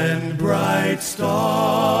stripes and bright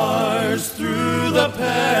stars through the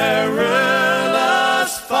perilous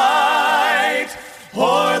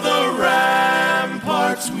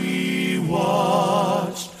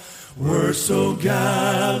so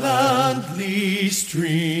gallantly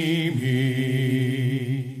streaming,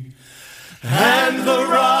 and the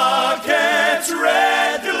rocket's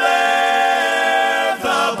red glare,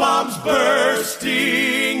 the bombs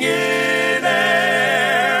bursting in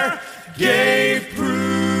air, gave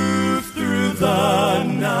proof through the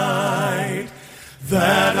night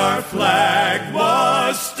that our flag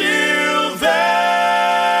was still there.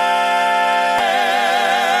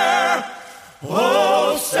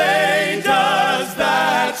 Oh, say does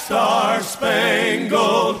that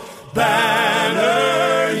star-spangled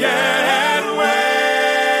banner yet wave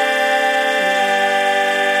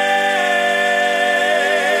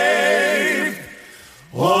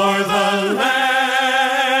o'er the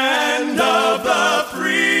land of the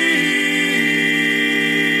free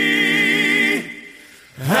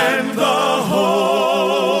and the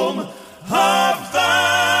home of the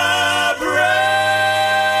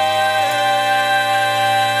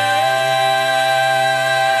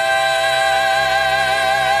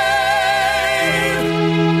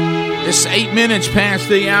It's 8 minutes past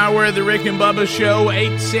the hour of the Rick and Bubba Show,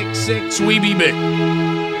 866-WE-BE-BIG.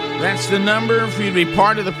 That's the number for you to be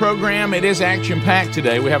part of the program. It is action-packed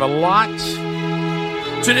today. We have a lot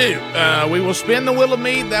to do. We will spin the wheel of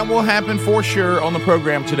meat. That will happen for sure on the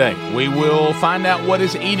program today. We will find out what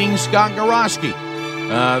is eating Scott Gorosky.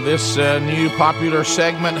 This new popular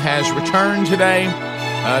segment has returned today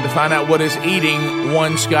to find out what is eating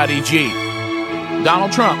one Scotty G.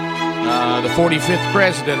 Donald Trump, the 45th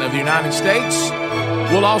President of the United States,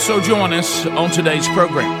 will also join us on today's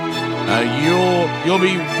program. You'll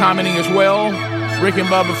be commenting as well, Rick and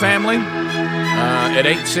Bubba family, at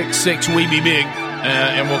 866-WE-BE-BIG,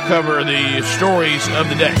 and we'll cover the stories of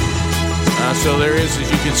the day. So there is, as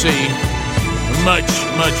you can see, much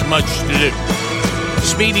to do.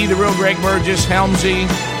 Speedy, the real Greg Burgess, Helmsy,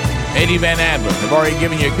 Eddie Van Adler have already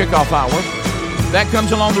given you a kickoff hour. That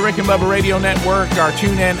comes along the Rick and Bubba Radio Network, our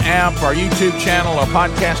TuneIn app, our YouTube channel, our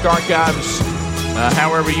podcast archives,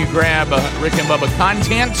 however you grab Rick and Bubba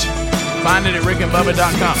content. Find it at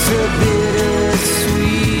rickandbubba.com.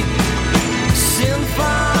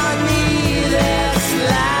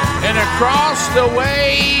 And across the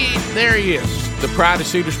way, there he is, the pride of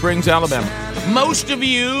Cedar Springs, Alabama. Most of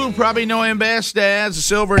you probably know him best as the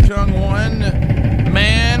Silver-Tongue One,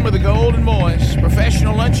 man with a golden voice,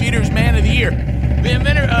 professional lunch eaters man of the year, the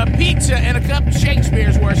inventor of pizza and a cup of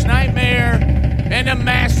Shakespeare's worst nightmare, and the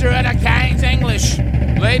master of the King's English.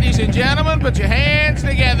 Ladies and gentlemen, put your hands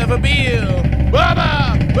together for Bill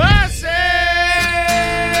Bubba Bussey!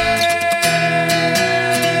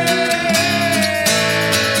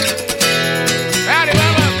 Howdy,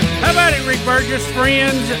 Bubba! How about it, Rick Burgess?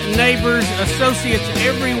 Friends, neighbors, associates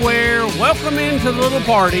everywhere, welcome into the little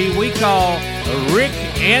party we call Rick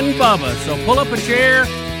and Bubba. So pull up a chair,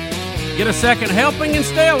 get a second helping, and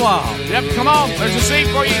stay a while. Yep, come on. There's a seat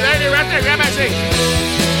for you. There, right there. Grab that seat.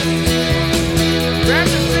 Grab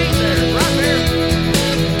the seat there, right there.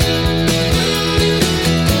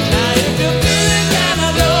 Now, if you're feeling kind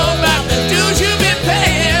of low about the dues you've been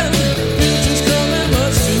paying, future's coming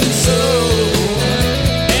much too soon.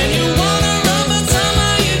 And you want to run, but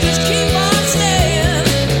somehow you just keep on staying.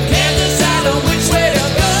 Can't decide on which way to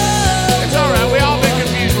go. It's all right. We all been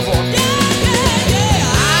confused before.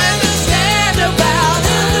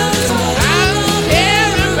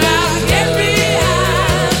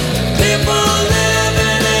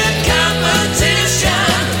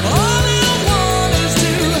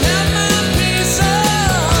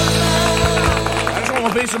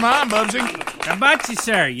 Peace of mind, Bubsy. How about you,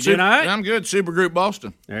 sir? You doing all right? I'm good. Supergroup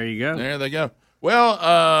Boston. There you go. There they go.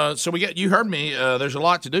 Well, so you heard me. There's a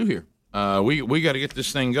lot to do here. We got to get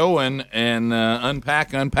this thing going and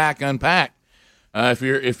unpack.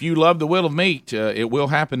 If you love the wheel of meat, it will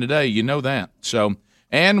happen today. You know that. So,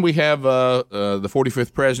 and we have the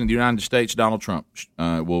 45th President of the United States, Donald Trump,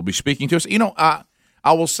 will be speaking to us. You know, I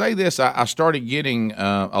will say this. I started getting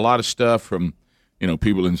a lot of stuff from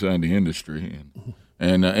people inside the industry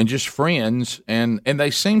and just friends, and they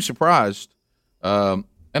seem surprised. And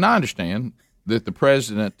I understand that the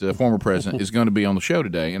president, former president, is going to be on the show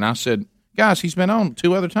today. And I said, guys, he's been on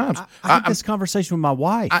 2 other times. I had this conversation with my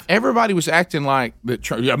wife. Everybody was acting like that.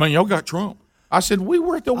 Y'all got Trump. I said, we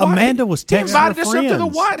were at the White House. Amanda was texting invited her us friends. up to the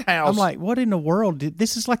White House. I'm like, what in the world?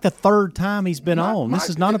 This is like the 3rd time he's been on. This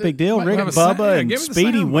is not a big deal. Rick and Bubba and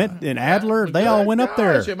Speedy went, and Adler, they all went up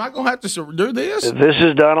there. Am I going to have to do this? This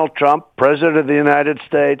is Donald Trump, President of the United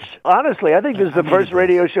States. Honestly, I think this is the first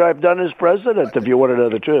radio show I've done as president, if you want to know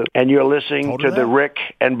the truth. And you're listening to the Rick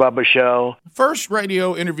and Bubba Show. First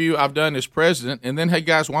radio interview I've done as president, and then, hey,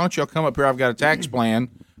 guys, why don't y'all come up here? I've got a tax plan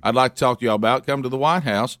I'd like to talk to y'all about. Come to the White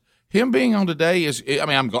House. him being on today is. I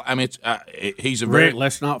mean, he's a very. Rick,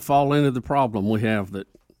 let's not fall into the problem we have that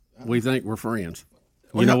we think we're friends.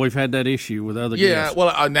 We've had that issue with other guests. Yeah,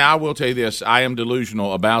 well, now I will tell you this. I am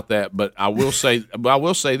delusional about that, but I will say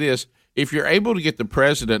this. If you're able to get the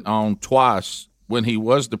president on twice when he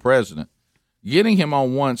was the president, getting him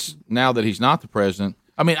on once now that he's not the president,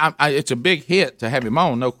 I mean, it's a big hit to have him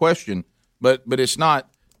on, no question, but it's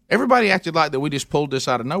not. Everybody acted like that we just pulled this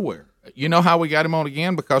out of nowhere. You know how we got him on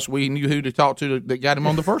again? Because we knew who to talk to that got him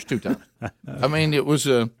on the first 2 times. I mean, it was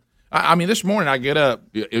I mean, this morning I get up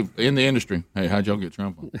in the industry. Hey, how'd y'all get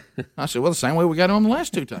Trump on? I said, well, the same way we got him on the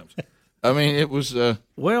last 2 times. I mean, it was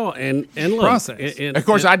well, and look, process. Of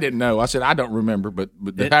course, I didn't know. I said I don't remember, but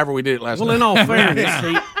however we did it last night. Well, in all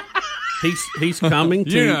fairness, he's coming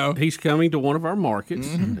to he's coming to one of our markets,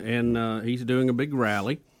 and he's doing a big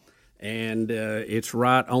rally, and it's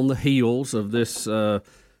right on the heels of this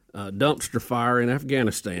dumpster fire in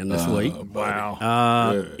Afghanistan this week.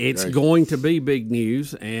 Wow. It's going to be big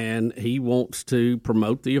news, and he wants to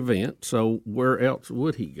promote the event. So where else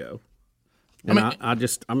would he go? And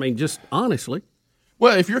I mean, just honestly.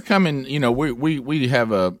 Well, if you're coming, we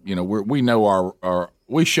have a, we know our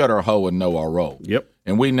we shut our hole and know our role. Yep.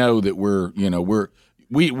 And we know that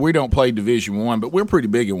we don't play Division I, but we're pretty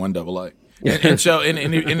big in 1AA. And so,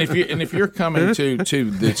 if you're coming to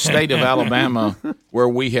the state of Alabama, where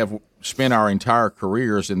we have spent our entire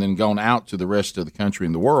careers and then gone out to the rest of the country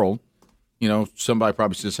and the world, somebody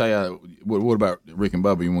probably says, "Hey, what about Rick and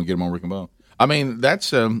Bubba? You want to get them on Rick and Bubba?" I mean,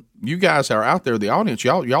 that's you guys are out there, the audience.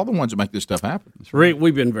 Y'all the ones that make this stuff happen. Rick,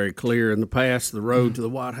 we've been very clear in the past. The road to the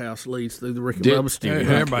White House leads through the Rick and Bubba studio.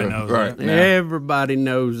 Everybody knows that. Now, everybody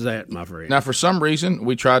knows that, my friend. Now, for some reason,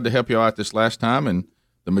 we tried to help you out this last time, and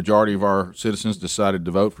the majority of our citizens decided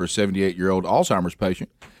to vote for a 78-year-old Alzheimer's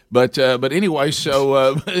patient. But anyway,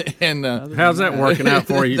 so and how's that working out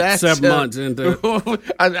for you? 7 months into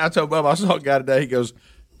it. I told Bubba, I saw a guy today. He goes,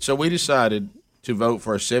 so we decided to vote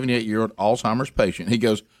for a 78-year-old Alzheimer's patient. He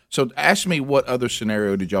goes, so ask me what other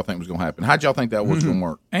scenario did y'all think was going to happen? How'd y'all think that was going to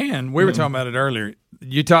work? And we were talking about it earlier.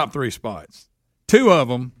 You top 3 spots. 2 of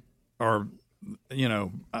them are,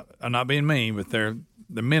 I'm not being mean, but they're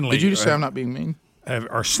mentally. Did you just say I'm not being mean?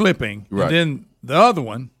 Are slipping. Right. And then the other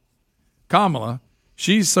one, Kamala,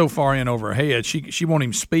 she's so far in over her head, she won't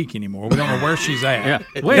even speak anymore. We don't know where she's at.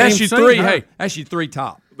 Yeah. That's your 3. Hey, that's your 3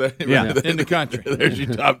 top. Yeah. In the country. There's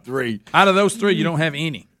your top 3. Out of those 3, you don't have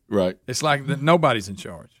any. Right. It's like nobody's in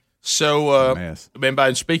charge. So,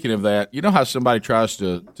 and speaking of that, you know how somebody tries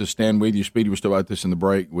to stand with you? Speedy was talking about this in the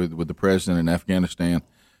break with the president in Afghanistan.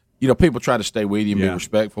 People try to stay with you and be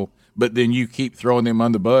respectful, but then you keep throwing them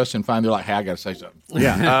on the bus and find they're like, hey, I got to say something.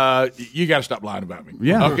 Yeah. You got to stop lying about me.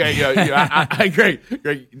 Yeah. Okay. I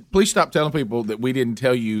great. Please stop telling people that we didn't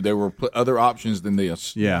tell you there were other options than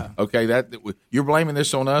this. Yeah. Okay. That you're blaming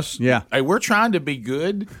this on us. Yeah. Hey, we're trying to be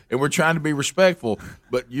good and we're trying to be respectful,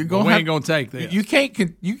 but you're going. We ain't going to take this. You can't.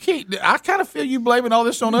 I kind of feel you blaming all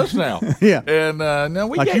this on us now. Yeah. And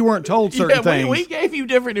no, you weren't told certain things. We gave you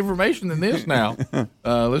different information than this. Now,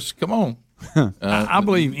 let's come on. I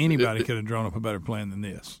believe anybody could have drawn up a better plan than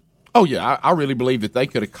this. Oh, yeah. I really believe that they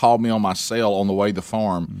could have called me on my cell on the way to the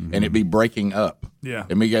farm, and it'd be breaking up. Yeah.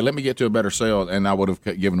 And let me get to a better cell, and I would have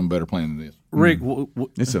given them a better plan than this. Rick,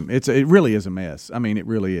 it really is a mess. I mean, it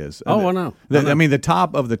really is. Oh, I know. I mean, the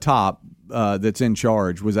top of the top that's in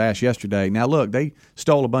charge was asked yesterday. Now, look, they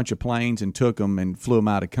stole a bunch of planes and took them and flew them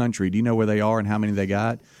out of country. Do you know where they are and how many they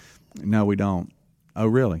got? No, we don't. Oh,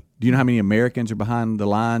 really? Do you know how many Americans are behind the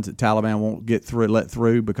lines that Taliban won't let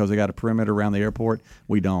through because they got a perimeter around the airport?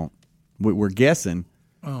 We don't. We're guessing,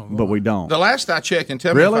 but we don't. The last I checked, and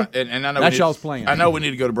tell really? me if and I know that's y'all's plan. I know we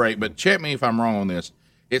need to go to break, but check me if I'm wrong on this.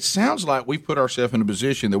 It sounds like we put ourselves in a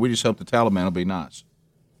position that we just hope the Taliban will be nice.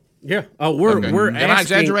 Yeah. Oh, we're Am I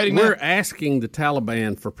exaggerating We're that? asking the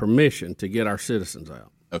Taliban for permission to get our citizens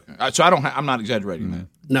out. Okay. So I'm not exaggerating that.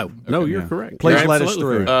 No, you're correct. Please you're let us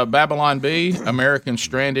through. Babylon B, Americans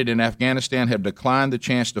stranded in Afghanistan have declined the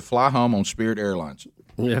chance to fly home on Spirit Airlines.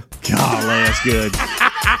 Yeah. God, that's good.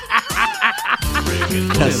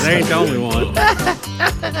 They ain't the only one.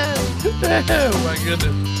 Oh, my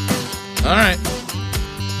goodness. All right.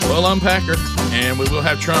 We'll unpack her, and we will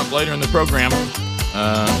have Trump later in the program.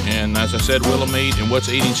 And as I said, Willa Mead and What's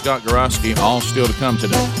Eating Scott Gorosky, all still to come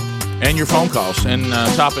today. And your phone calls and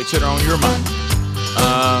topics that are on your mind.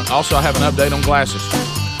 Also, I have an update on glasses.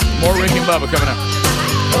 More Rick and Bubba coming up.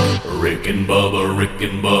 Rick and Bubba, Rick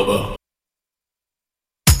and Bubba.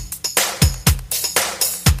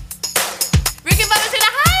 Rick and Bubba's in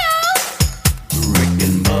Ohio. Rick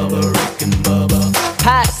and Bubba, Rick and Bubba.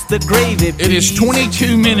 Pass the gravy. It is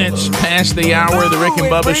 22 minutes past the hour of the Rick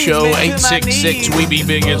and Bubba Show.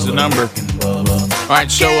 866-WE-BE-BIG is the number. All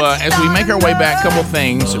right, so as we make our way back, a couple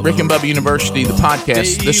things. Rick and Bubba University, the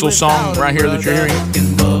podcast, this little song right here that you're hearing,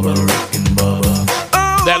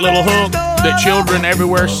 that little hook that children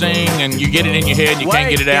everywhere sing, and you get it in your head and you can't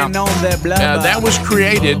get it out. That was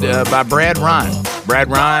created by Brad Ryan.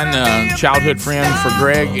 Brad Ryan, childhood friend for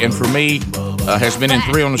Greg and for me, has been in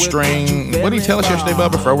 3 on the String. What did he tell us yesterday,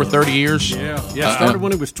 Bubba? For over 30 years? Yeah, started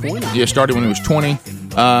when he was 20. Yeah, started when he was 20.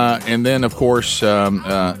 And then, of course,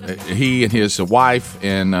 he and his wife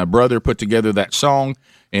and brother put together that song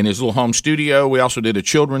in his little home studio. We also did a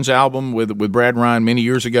children's album with Brad Ryan many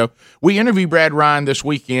years ago. We interviewed Brad Ryan this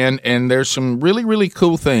weekend, and there's some really, really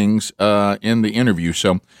cool things in the interview.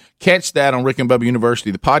 So catch that on Rick and Bubba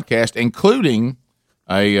University, the podcast, including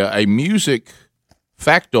a music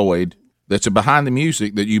factoid that's behind the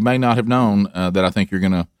music that you may not have known that I think you're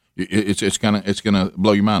gonna. It's gonna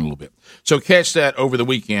blow your mind a little bit. So catch that over the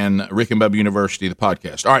weekend, Rick and Bubba University, the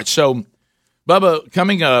podcast. All right, so Bubba,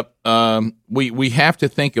 coming up, we have to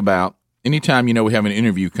think about anytime we have an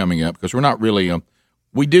interview coming up, because we're not really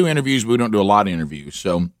we do interviews, but we don't do a lot of interviews.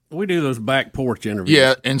 So we do those back porch interviews.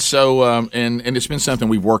 Yeah, and so and it's been something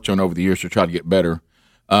we've worked on over the years to try to get better.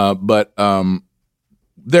 But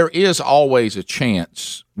there is always a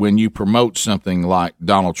chance when you promote something like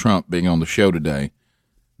Donald Trump being on the show today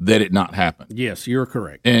that it not happen. Yes, you're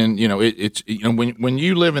correct. And it's when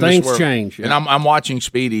you live in things this world, change. Yeah. And I'm watching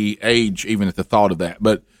Speedy age even at the thought of that.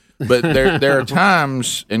 But there are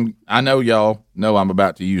times, and I know y'all know I'm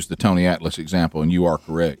about to use the Tony Atlas example, and you are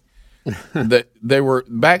correct. That they were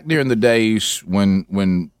back during the days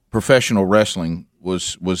when professional wrestling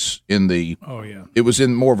was in the it was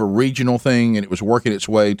in more of a regional thing, and it was working its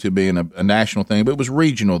way to being a national thing, but it was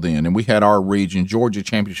regional then, and we had our region. Georgia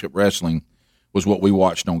Championship Wrestling was what we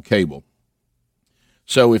watched on cable.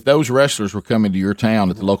 So if those wrestlers were coming to your town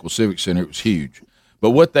at the local civic center, it was huge.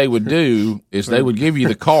 But what they would do is they would give you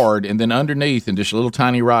the card, and then underneath in just a little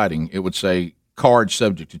tiny writing, it would say card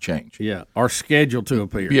subject to change. Yeah, or scheduled to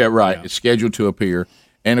appear. Yeah, right. Yeah. It's scheduled to appear.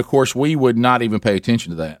 And, of course, we would not even pay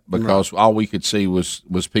attention to that because all we could see was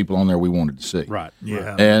people on there we wanted to see. Right.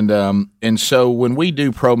 Yeah. And so when we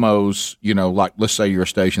do promos, like let's say you're a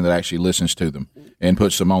station that actually listens to them and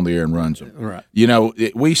puts them on the air and runs them. Right.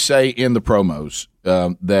 We say in the promos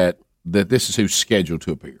that this is who's scheduled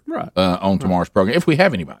to appear on tomorrow's program. If we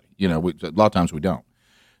have anybody, a lot of times we don't.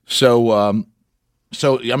 So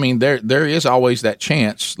I mean, there is always that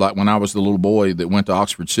chance, like when I was the little boy that went to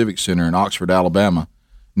Oxford Civic Center in Oxford, Alabama,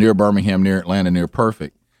 near Birmingham, near Atlanta, near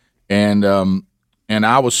Perfect, and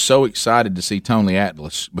I was so excited to see Tony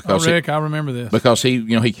Atlas because Rick, I remember this because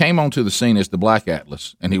he came onto the scene as the Black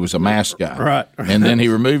Atlas, and he was a mask guy, right? And then he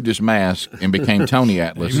removed his mask and became Tony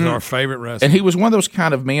Atlas. He was our favorite wrestler, and he was one of those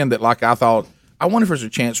kind of men that, like, I thought, I wonder if there's a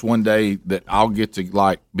chance one day that I'll get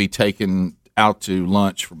to be taken out to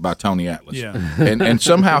lunch by Tony Atlas, and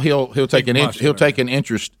somehow he'll take an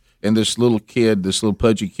interest in this little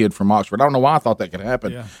pudgy kid from Oxford. I don't know why I thought that could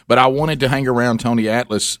happen, but I wanted to hang around Tony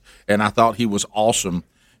Atlas, and I thought he was awesome.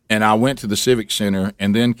 And I went to the Civic Center,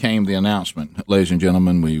 and then came the announcement, ladies and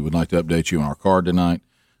gentlemen, we would like to update you on our card tonight.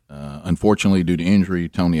 Unfortunately, due to injury,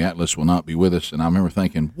 Tony Atlas will not be with us. And I remember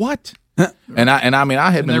thinking, what? And I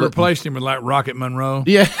had been. They replaced him with like Rocket Monroe.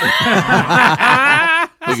 Yeah.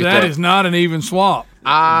 That is not an even swap.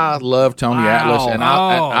 I love Tony Atlas, and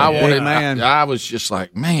I wanted. I was just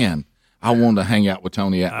like, man, I wanted to hang out with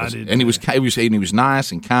Tony Atlas, and he was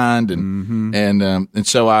nice and kind, and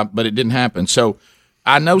so but it didn't happen. So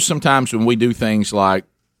I know sometimes when we do things like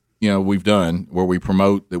we've done where we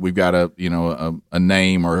promote that we've got a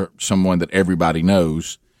name or someone that everybody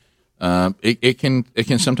knows, it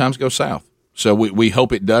can sometimes go south. So we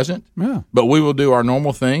hope it doesn't. Yeah. But we will do our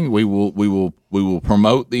normal thing. We will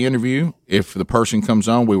promote the interview. If the person comes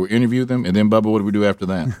on, we will interview them, and then Bubba, what do we do after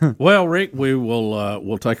that? Well, Rick, we will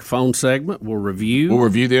we'll take a phone segment. We'll review. We'll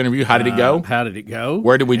review the interview. How did it go? How did it go?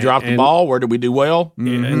 Where did we drop the ball? Where did we do well?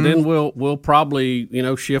 And then we'll probably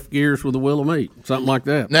shift gears with a wheel of meat, something like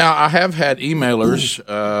that. Now I have had emailers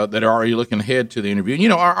that are already looking ahead to the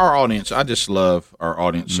interview. Our audience. I just love our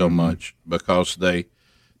audience so much because they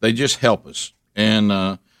just help us.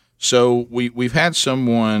 And so we've had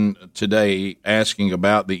someone today asking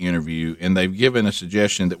about the interview, and they've given a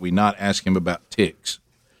suggestion that we not ask him about ticks.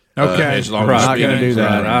 Okay, as long We're as not going to do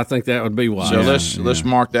that. I think that would be wise. So let's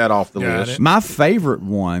mark that off the list. My favorite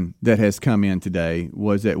one that has come in today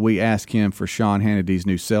was that we asked him for Sean Hannity's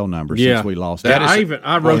new cell number since we lost it.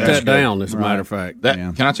 I wrote that down, as a matter of fact.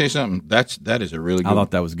 Can I tell you something? That is a really good I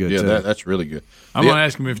thought that was good, Yeah, too. that's really good. I'm The- going to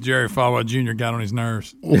ask him if Jerry Falwell Jr. got on his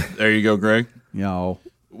nerves. There you go, Greg. No.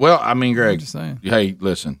 Well, I mean, Greg, just saying. Mm-hmm. Hey,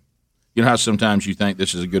 listen. You know how sometimes you think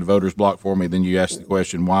this is a good voter's block for me, then you ask the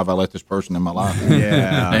question, why have I let this person in my life?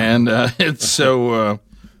 Yeah. And it's so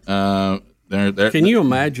Can you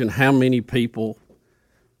imagine how many people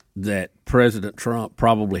that President Trump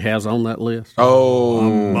probably has on that list?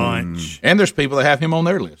 Oh, A bunch. And there's people that have him on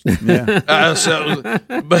their list. Yeah.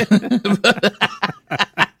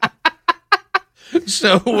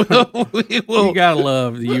 So You gotta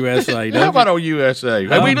love the USA. Don't How you? about old USA?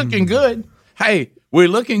 Hey, we looking good. Hey, we're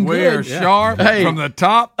looking good. We're sharp from the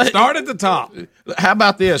top. Start at the top. How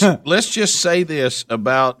about this? Let's just say this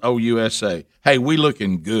about USA. Hey, we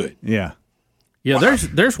looking good. Yeah. Yeah,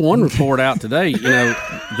 there's one report out today. You know,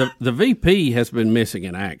 the VP has been missing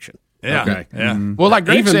in action. Yeah, Okay. yeah. Well, like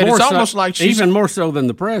Greg Even said, more it's so- almost like she's even more so than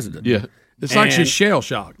the president. Yeah. It's like she's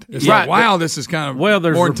shell-shocked. It's like, wow, this is kind of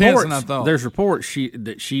there's more reports, intense than I thought. There's reports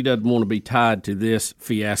that she doesn't want to be tied to this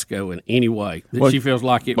fiasco in any way. That she feels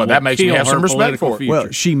like it. Well, will that makes me kill have her some respect political for it. future. Well,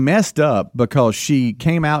 she messed up because she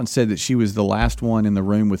came out and said that she was the last one in the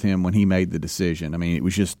room with him when he made the decision. I mean, it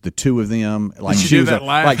was just the two of them. Like Did she she do was that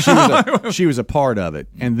live? she was a part of it.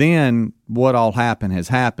 And then what all happened has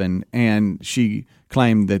happened, and she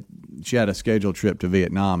claimed that she had a scheduled trip to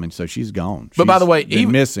Vietnam, and so she's gone. But by She's the way, been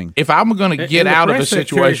even missing. if I'm going to get And the out of a press secretary's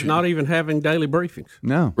situation, not even having daily briefings.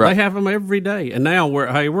 No, They have them every day, and now we're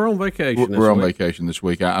on vacation. we're on vacation this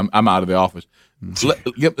week. I'm out of the office.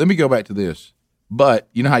 Let me go back to this. But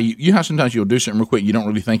you know how you know how sometimes you'll do something real quick, you don't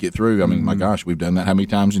really think it through. I mean, my gosh, we've done that how many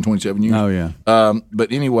times in 27 years? Oh yeah.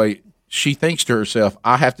 But anyway, she thinks to herself,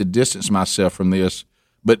 I have to distance myself from this,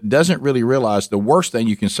 but doesn't really realize the worst thing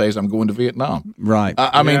you can say is I'm going to Vietnam. Right.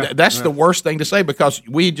 I mean, that's the worst thing to say because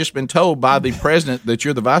we had just been told by the president that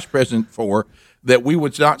you're the vice president for that we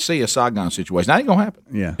would not see a Saigon situation. That ain't going to happen.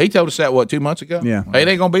 Yeah. He told us that, 2 months ago? Yeah. Hey, it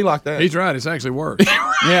ain't going to be like that. He's right. It's actually worse.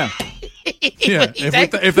 Yeah. Yeah,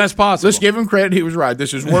 if that's possible. Let's give him credit. He was right.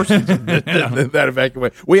 This is worse than that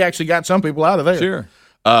evacuation. We actually got some people out of there. Sure.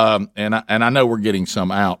 And I know we're getting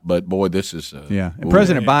some out, but boy, this is Yeah. And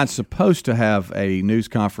President Biden's supposed to have a news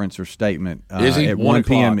conference or statement Is he? at 1 1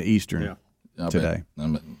 p.m. o'clock. Eastern today.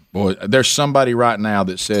 Boy, there's somebody right now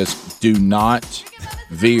that says, do not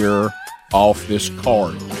veer off this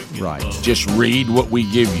card. Right. Just read what we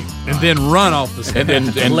give you. And then run off the And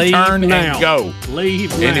then Leave turn now. and go.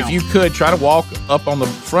 Leave And now. if you could, try to walk up on the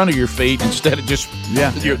front of your feet instead of just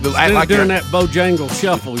Instead of doing that Bojangle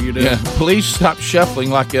shuffle you do. Yeah, please stop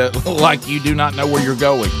shuffling like you do not know where you're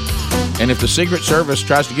going. And if the Secret Service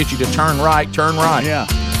tries to get you to turn right, turn right. Yeah.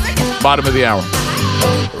 Bottom of the hour.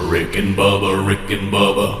 Rick and Bubba, Rick and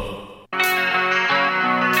Bubba.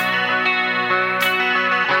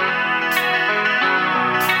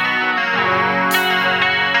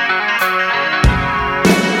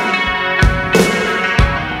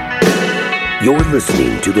 You're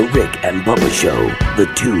listening to The Rick and Bubba Show, the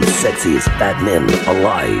two sexiest fat men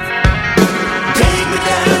alive.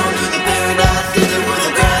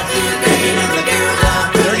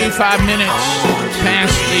 35 minutes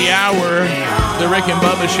past the hour, the Rick and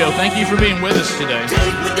Bubba Show. Thank you for being with us today.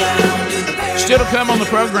 Still to come on the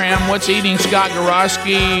program, what's eating Scott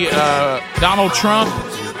Gorosky, Donald Trump,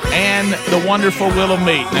 and the wonderful Will of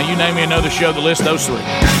Meat. Now, you name me another show that lists those three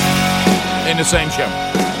in the same show.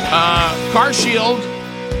 Car Shield,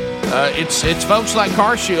 it's folks like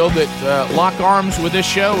Car Shield that lock arms with this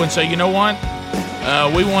show and say, you know what?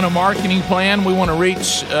 We want a marketing plan. We want to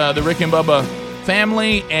reach the Rick and Bubba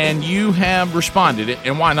family, and you have responded.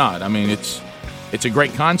 And why not? I mean, it's a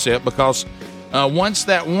great concept because once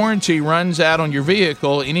that warranty runs out on your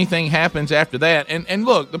vehicle, anything happens after that. And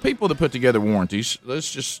look, the people that put together warranties,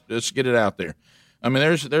 let's get it out there. I mean,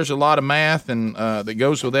 there's a lot of math and that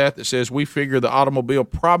goes with that says we figure the automobile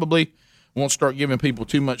probably won't start giving people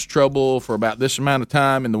too much trouble for about this amount of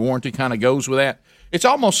time, and the warranty kind of goes with that. It's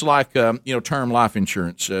almost like term life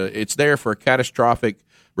insurance. It's there for a catastrophic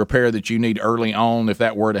repair that you need early on if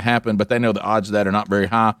that were to happen, but they know the odds of that are not very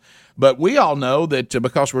high. But we all know that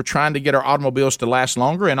because we're trying to get our automobiles to last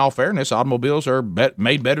longer, in all fairness, automobiles are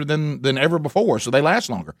made better than ever before, so they last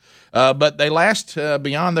longer. But they last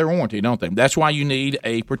beyond their warranty, don't they? That's why you need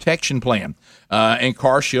a protection plan, and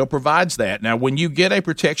CarShield provides that. Now, when you get a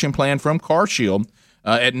protection plan from CarShield,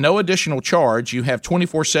 at no additional charge, you have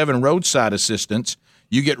 24/7 roadside assistance,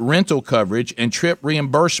 you get rental coverage, and trip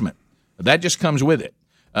reimbursement. That just comes with it.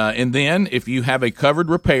 And then if you have a covered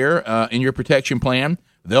repair in your protection plan,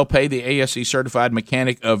 they'll pay the ASE certified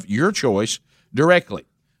mechanic of your choice directly.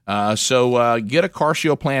 So get a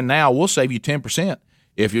CarShield plan now. We'll save you 10%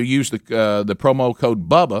 if you use the promo code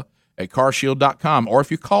BUBBA at carshield.com, or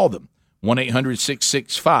if you call them,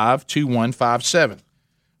 1-800-665-2157.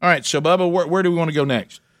 All right, so Bubba, where do we want to go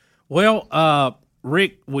next? Well,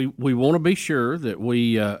 Rick, we want to be sure that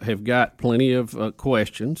we have got plenty of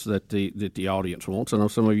questions that the audience wants. I know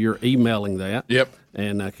some of you are emailing that. Yep.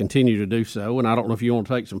 And continue to do so. And I don't know if you want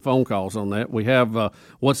to take some phone calls on that. We have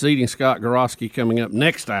What's Eating Scott Gorosky coming up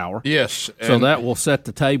next hour. Yes. So that will set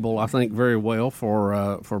the table, I think, very well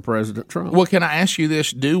for President Trump. Well, can I ask you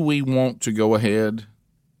this? Do we want to go ahead?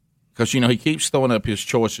 Because, he keeps throwing up his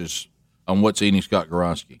choices on What's Eating Scott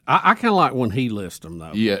Gorosky. I kind of like when he lists them,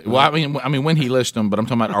 though. Yeah, well, I mean when he lists them, but I'm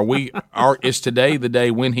talking about is today the day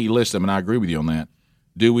when he lists them? And I agree with you on that.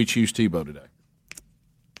 Do we choose Tebow today?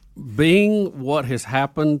 Being what has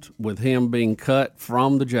happened with him being cut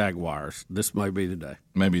from the Jaguars, this may be the day.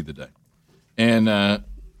 Maybe the day. And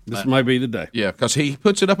this may be the day. Yeah, because he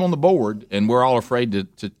puts it up on the board, and we're all afraid to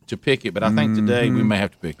pick it. But I think today we may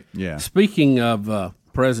have to pick it. Yeah. Speaking of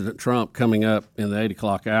President Trump coming up in the 8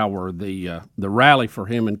 o'clock hour, the rally for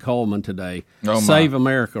him in Coleman today, Save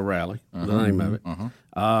America Rally, the name of it.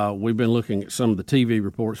 We've been looking at some of the TV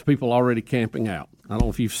reports. People already camping out. I don't know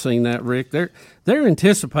if you've seen that, Rick. They're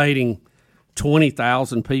anticipating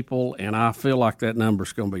 20,000 people, and I feel like that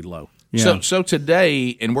number's going to be low. Yeah. So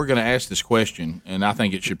today, and we're going to ask this question, and I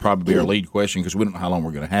think it should probably be our lead question because we don't know how long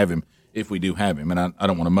we're going to have him, if we do have him, and I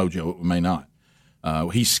don't want to mojo it, we may not.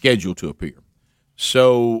 He's scheduled to appear.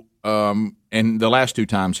 So, and the last 2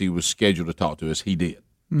 times he was scheduled to talk to us, he did.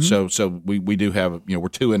 Mm-hmm. So we do have, we're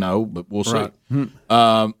 2-0, but we'll see.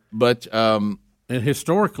 Right. It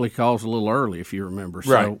historically calls a little early, if you remember.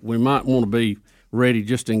 So right. We might want to be ready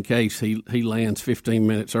just in case he lands 15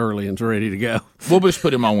 minutes early and's ready to go. We'll just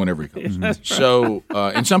put him on whenever he comes. Right. So,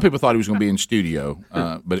 and some people thought he was going to be in studio,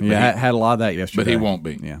 but he had a lot of that yesterday. But he won't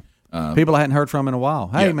be. Yeah. People I hadn't heard from in a while.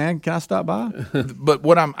 Hey, man, can I stop by?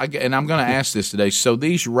 But I'm going to ask this today. So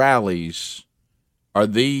these rallies, are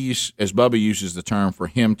these, as Bubba uses the term, for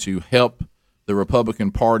him to help the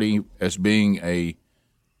Republican Party as being a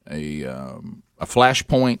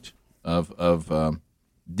flashpoint of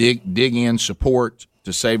dig in support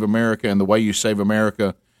to save America, and the way you save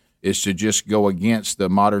America is to just go against the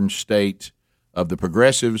modern state of the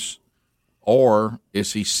progressives, or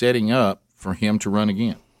is he setting up for him to run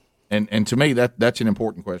again? And to me, that's an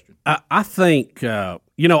important question. I think, I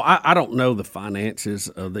don't know the finances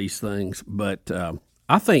of these things, but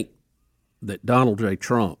I think that Donald J.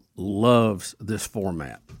 Trump loves this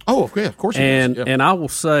format. Oh, okay, of course he does. Yeah. And I will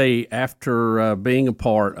say, after being a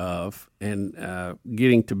part of and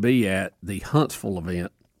getting to be at the Huntsville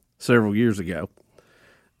event several years ago,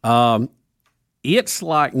 it's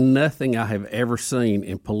like nothing I have ever seen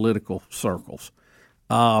in political circles.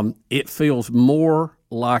 It feels more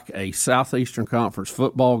like a Southeastern Conference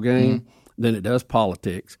football game than it does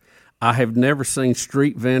politics. I have never seen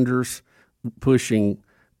street vendors pushing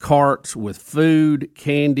carts with food,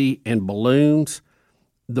 candy, and balloons.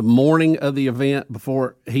 The morning of the event,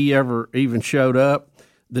 before he ever even showed up,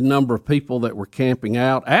 the number of people that were camping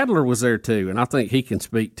out. Adler was there too, and I think he can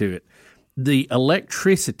speak to it. The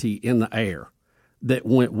electricity in the air that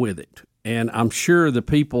went with it. And I'm sure the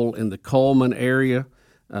people in the Coleman area,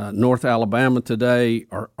 North Alabama today,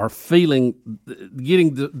 are feeling,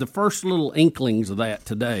 getting the first little inklings of that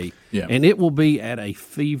today. Yeah. And it will be at a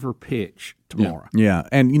fever pitch tomorrow. Yeah.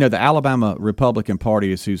 And, the Alabama Republican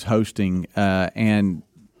Party is who's hosting, and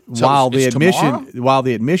so while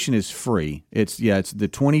the admission is free, it's the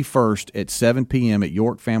 21st at 7 p.m. at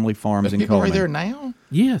York Family Farms in Coleman. Are there now?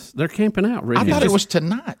 Yes, they're camping out. Rick. I thought it was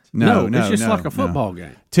tonight. No, it's just like a football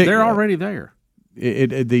game. They're already there.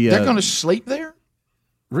 They're going to sleep there?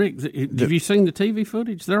 Rick, have you seen the TV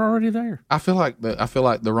footage? They're already there. I feel like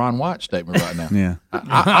the Ron White statement right now. Yeah,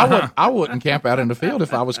 I wouldn't camp out in the field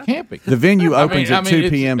if I was camping. The venue opens at 2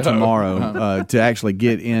 p.m. tomorrow to actually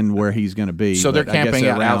get in where he's going to be. So they're camping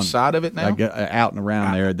outside of it now, out and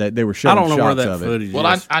around there. They were showing shots of it. I don't know where that footage is. Well,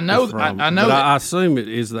 I know. But I assume it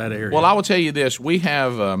is that area. Well, I will tell you this: we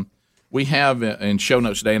have in show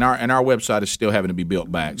notes today, and our website is still having to be built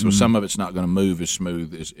back, so some of it's not going to move as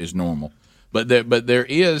smooth as normal. But there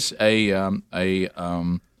is a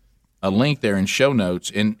link there in show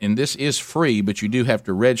notes, and this is free, but you do have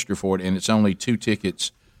to register for it, and it's only 2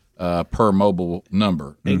 tickets per mobile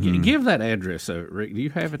number. And give that address, Rick. Do you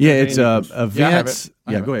have it? Yeah, it's events.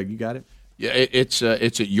 Yeah, go ahead. You got it. Yeah, it's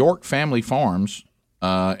at York Family Farms,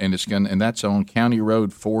 and that's on County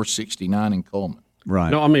Road 469 in Coleman.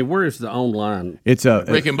 Right. No, I mean, where is the online? It's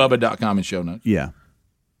rickandbubba.com in show notes. Yeah.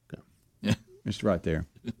 Yeah. It's right there.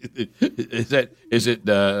 Is it?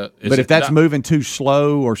 But if that's moving too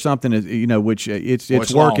slow or something, which it's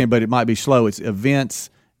working, long. but it might be slow. It's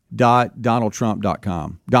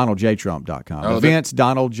events.donaldtrump.com, donaldjtrump.com,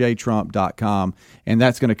 events.donaldjtrump.com, and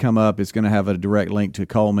that's going to come up. It's going to have a direct link to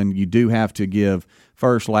Coleman. You do have to give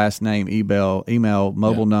first, last name, email,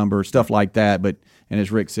 mobile number, stuff like that. But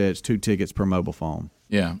as Rick said, it's 2 tickets per mobile phone.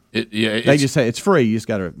 Yeah, they just say it's free. You just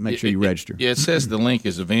got to make sure you register. It says the link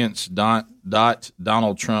is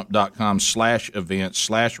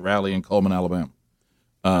events.donaldtrump.com/events/rally in Coleman, Alabama.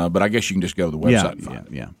 But I guess you can just go to the website and find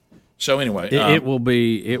it. Yeah. So anyway, it will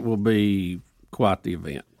be quite the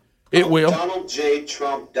event. It will.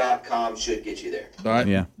 DonaldJTrump.com should get you there. All right.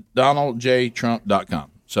 Yeah.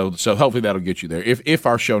 DonaldJTrump.com. So hopefully that'll get you there. If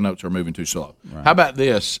our show notes are moving too slow. Right. How about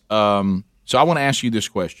this? So I want to ask you this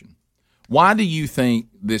question. Why do you think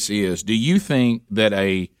this is? Do you think that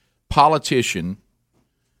a politician,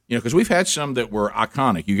 because we've had some that were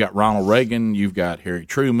iconic. You got Ronald Reagan, you've got Harry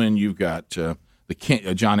Truman, you've got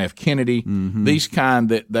John F. Kennedy. Mm-hmm. These kind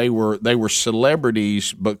that they were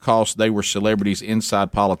celebrities because they were celebrities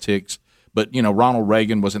inside politics. But Ronald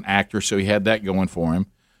Reagan was an actor, so he had that going for him.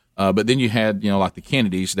 But then you had like the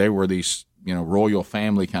Kennedys. They were these royal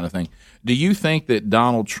family kind of thing. Do you think that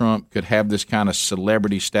Donald Trump could have this kind of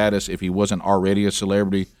celebrity status if he wasn't already a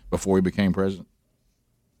celebrity before he became president?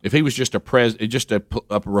 If he was just a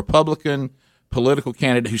Republican political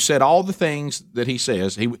candidate who said all the things that he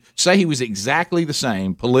says, he was exactly the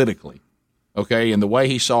same politically, okay, in the way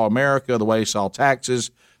he saw America, the way he saw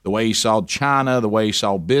taxes, the way he saw China, the way he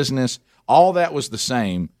saw business, all that was the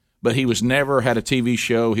same, but he was never had a TV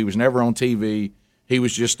show. He was never on TV. He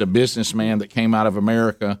was just a businessman that came out of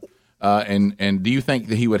America. And do you think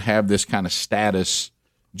that he would have this kind of status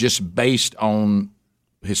just based on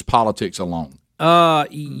his politics alone?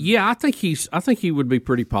 Yeah, I think he would be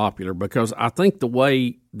pretty popular because I think the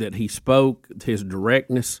way that he spoke, his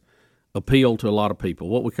directness, appealed to a lot of people.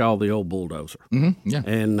 What we call the old bulldozer. Mm-hmm.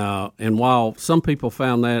 Yeah. And while some people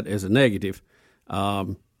found that as a negative,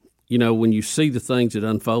 when you see the things that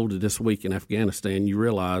unfolded this week in Afghanistan, you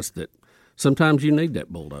realize that sometimes you need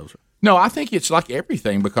that bulldozer. No, I think it's like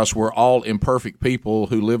everything because we're all imperfect people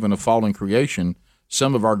who live in a fallen creation.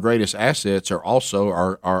 Some of our greatest assets are also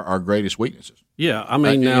our greatest weaknesses. Yeah, I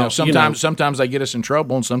mean, sometimes they get us in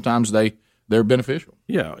trouble, and sometimes they're beneficial.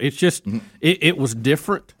 Yeah, it's just it was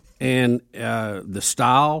different, and the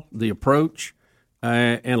style, the approach,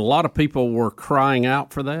 and a lot of people were crying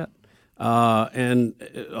out for that, and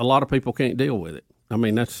a lot of people can't deal with it. I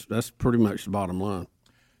mean, that's pretty much the bottom line.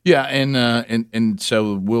 Yeah, and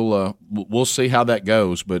so we'll see how that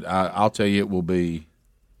goes, but I'll tell you it will be.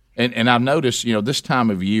 And I've noticed, this time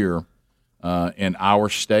of year in our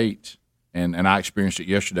state, and I experienced it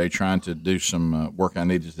yesterday trying to do some work I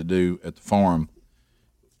needed to do at the farm.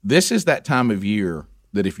 This is that time of year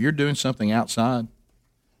that if you're doing something outside,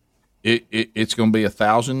 it's going to be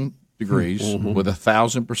 1,000 degrees with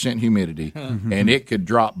 1,000% humidity, and it could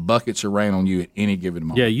drop buckets of rain on you at any given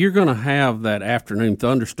moment. Yeah, you're going to have that afternoon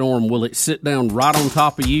thunderstorm. Will it sit down right on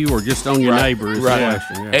top of you or just on your neighbor? Is the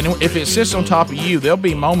question. Yeah. And if it sits on top of you, there'll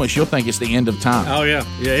be moments you'll think it's the end of time. Oh, yeah.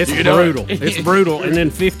 Yeah, it's brutal. It's brutal. And then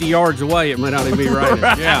 50 yards away, it may not even be raining.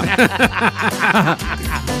 Yeah.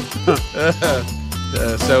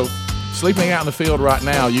 So sleeping out in the field right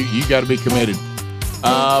now, you got to be committed.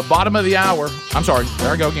 Bottom of the hour. I'm sorry.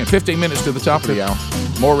 There I go again. 15 minutes to the top of the hour.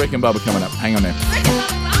 More Rick and Bubba coming up. Hang on there.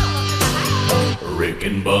 Rick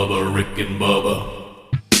and Bubba, Rick and Bubba.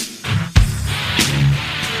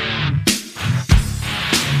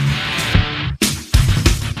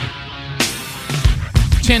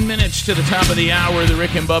 Ten minutes to the top of the hour. The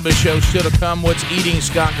Rick and Bubba show still to come. What's eating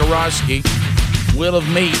Scott Gorosky, Will of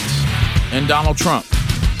Meat, and Donald Trump.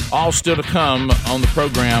 All still to come on the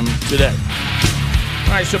program today.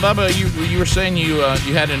 All right, so Bubba, you were saying you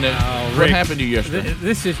had what happened to you yesterday?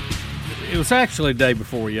 It was actually the day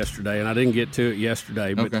before yesterday, and I didn't get to it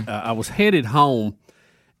yesterday. But I was headed home,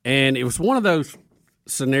 and it was one of those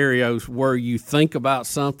scenarios where you think about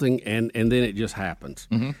something, and then it just happens.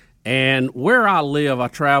 Mm-hmm. And where I live, I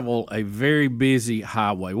travel a very busy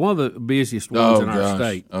highway, one of the busiest ones in our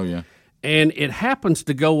state. Oh yeah, and it happens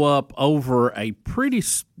to go up over a pretty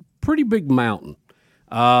big mountain.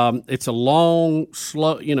 It's a long,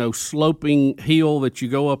 sloping hill that you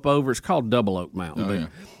go up over. It's called Double Oak Mountain. Oh, yeah.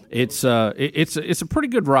 It's a pretty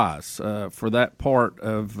good rise for that part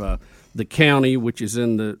of the county, which is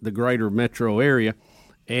in the greater metro area.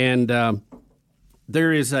 And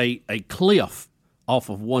there is a cliff off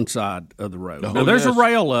of one side of the road. Now, there's a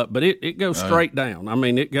rail up, but it goes straight down. I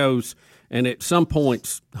mean, it goes, and at some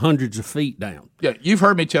points, hundreds of feet down. Yeah, you've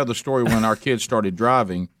heard me tell the story when our kids started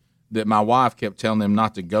driving that my wife kept telling them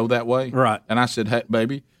not to go that way. Right. And I said, hey,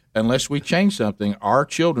 baby, unless we change something, our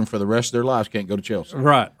children for the rest of their lives can't go to Chelsea.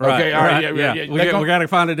 Right. Okay. All right. Yeah. We got to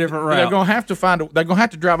find a different route. They're going to have to they're going to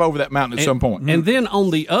have to drive over that mountain at some point. And then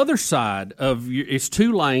on the other side it's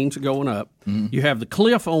 2 lanes going up. Mm-hmm. You have the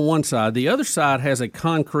cliff on one side. The other side has a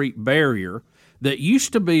concrete barrier that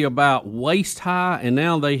used to be about waist high, and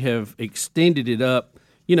now they have extended it up.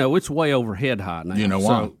 It's way over head high now. You know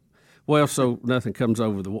why? So nothing comes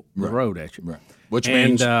over the road at you. Right. Which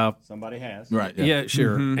means somebody has. Right. Yeah,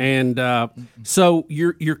 sure. Mm-hmm. And so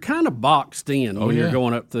you're kind of boxed in when you're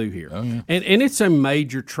going up through here. Oh, yeah. And it's a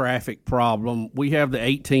major traffic problem. We have the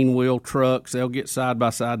 18-wheel trucks. They'll get side by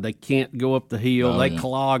side. They can't go up the hill. They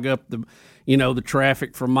clog up the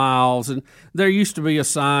traffic for miles. And there used to be a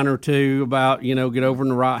sign or two about, get over in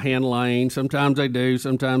the right-hand lane. Sometimes they do,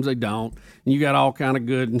 sometimes they don't. And you got all kind of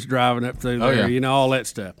good ones driving up through there, all that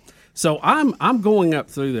stuff. So I'm going up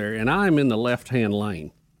through there, and I'm in the left-hand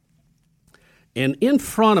lane. And in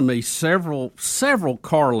front of me, several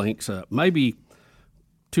car lengths up, maybe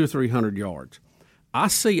 200 or 300 yards, I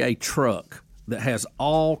see a truck that has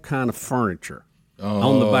all kind of furniture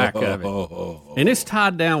on the back of it. And it's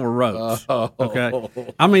tied down with ropes, okay?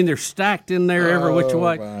 I mean, they're stacked in there every which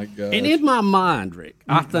way. My gosh. And in my mind, Rick,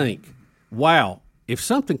 I think, wow, if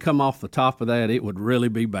something come off the top of that, it would really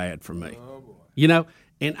be bad for me.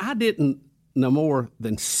 And I didn't no more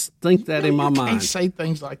than think that in my mind. You can't say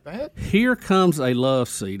things like that. Here comes a love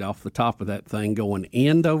seat off the top of that thing going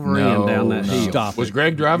end over end down that hill. Stop. Was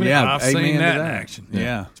Greg driving it? Yeah, I've seen that in action.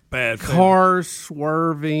 Yeah. It's bad. Cars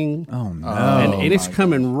swerving. Oh, no. And it's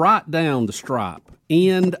coming right down the stripe,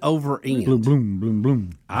 end over end. Bloom, bloom, bloom,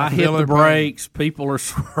 bloom. I hit the brakes. People are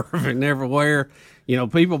swerving everywhere.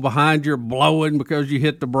 People behind you are blowing because you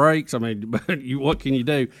hit the brakes. I mean, what can you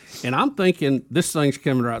do? And I'm thinking this thing's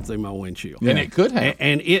coming right through my windshield. And it could have.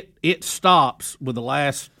 And it stops with the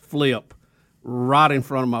last flip right in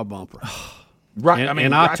front of my bumper. Right.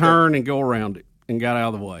 And I turn and go around it and got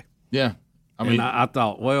out of the way. Yeah. I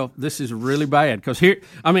thought, well, this is really bad because here,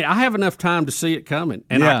 I have enough time to see it coming.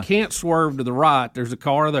 And I can't swerve to the right. There's a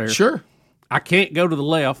car there. Sure. I can't go to the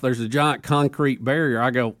left. There's a giant concrete barrier.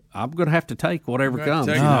 I go, I'm going to have to take whatever comes.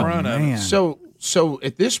 Man. So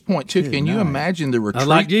at this point, too, can you imagine the retrieve? I was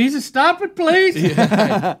like, Jesus, stop it, please.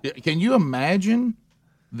 Can you imagine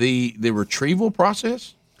the retrieval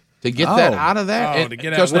process to get that out of that? To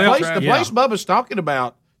get out of the place Bubba's talking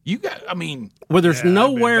about, there's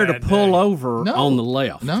nowhere to pull over on the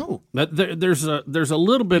left. No. But there's a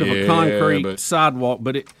little bit of a concrete sidewalk,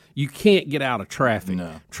 but you can't get out of traffic.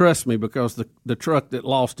 No. Trust me, because the truck that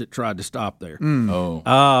lost it tried to stop there.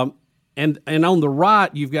 Oh. And on the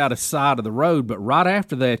right, you've got a side of the road, but right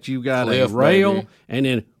after that, you've got a rail, baby. And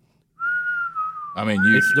then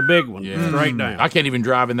it's the big one, straight down. I can't even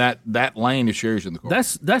drive in that lane if Sherry's in the car.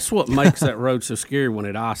 That's what makes that road so scary when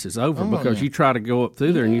it ices over, because you try to go up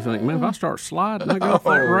through there and you think, man, if I start sliding, I go off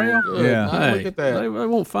that rail, look at that. They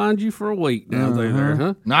won't find you for a week down through there,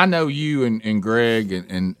 huh? Now, I know you and Greg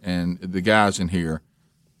and the guys in here.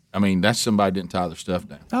 I mean, that's somebody didn't tie their stuff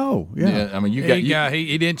down. Oh, yeah. I mean,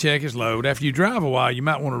 he didn't check his load. After you drive a while, you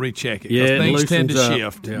might want to recheck it. Yeah, things tend to up.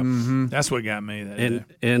 shift. Yeah. Mm-hmm. That's what got me.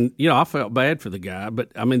 And I felt bad for the guy,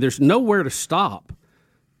 but I mean, there's nowhere to stop,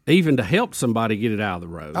 even to help somebody get it out of the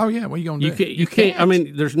road. Oh yeah, what are you gonna do? You can't. I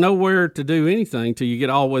mean, there's nowhere to do anything till you get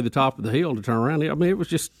all the way to the top of the hill to turn around. I mean,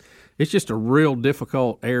 it's just a real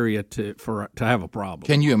difficult area to have a problem.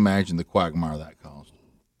 Can you imagine the quagmire that caused?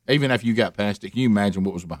 Even after you got past it, can you imagine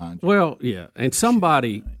what was behind you? Well, yeah, and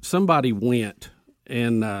somebody went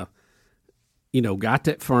and got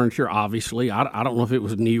that furniture. Obviously, I don't know if it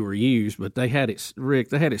was new or used, but they had it, Rick.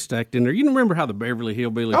 They had it stacked in there. You remember how the Beverly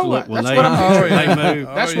Hillbillies look when they move?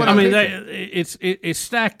 That's what I mean. It's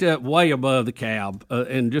stacked up way above the cab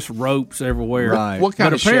and just ropes everywhere. Right. What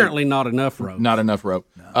kind but of apparently shape? not enough rope. Not enough rope.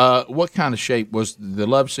 What kind of shape was the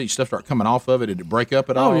love seat stuff? Start coming off of it? Did it break up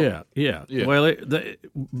at all? Oh yeah. Well,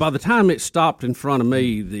 by the time it stopped in front of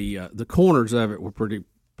me, the corners of it were pretty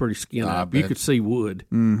skinned up. You could see wood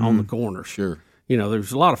on the corners. Sure. There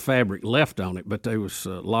was a lot of fabric left on it, but there was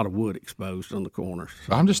a lot of wood exposed on the corners.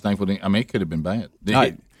 I'm just thankful. I mean, it could have been bad.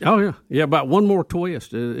 Oh yeah. About one more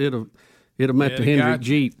twist, it'd Hit him at the Hendrick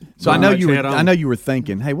Jeep. So I know you were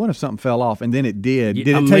thinking, hey, what if something fell off? And then it did. Did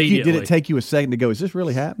it take you a second to go, is this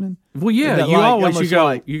really happening? Well, yeah, you always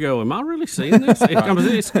you go, am I really seeing this?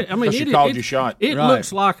 It called your shot. It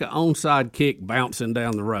looks like an onside kick bouncing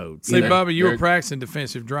down the road. See, Bubba, you were practicing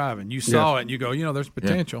defensive driving. You saw it, and you go, there's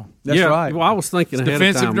potential. That's right. Well, I was thinking ahead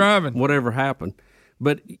defensive of time, driving. Whatever happened.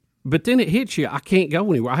 But then it hits you. I can't go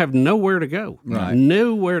anywhere. I have nowhere to go. Right.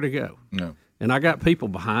 Nowhere to go. No. And I got people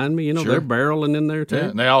behind me, they're barreling in there too. Yeah,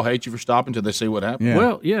 and they all hate you for stopping until they see what happens. Yeah.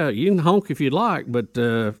 Well, yeah, you can honk if you'd like, but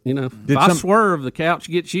if I swerve, the couch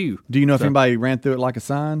gets you. Do you know if anybody ran through it like a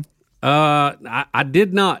sign? I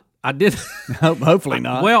did not. I did. Hopefully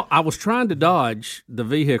not. Well, I was trying to dodge the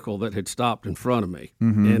vehicle that had stopped in front of me,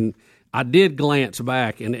 and I did glance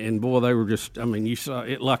back, and boy, they were just. You saw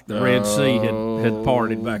it like the Red Sea had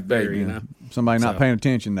parted back there. Somebody not paying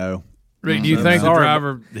attention though. Rick, do you think the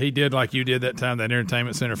driver, he did like you did that time, that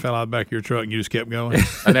entertainment center fell out of the back of your truck and you just kept going?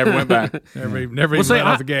 I never went back. Never even went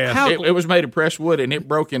off the gas. It was made of pressed wood, and it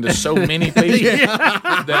broke into so many pieces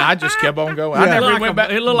that I just kept on going. I never went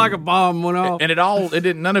back. It looked like a bomb went off.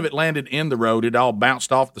 And none of it landed in the road. It all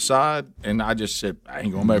bounced off the side, and I just said, I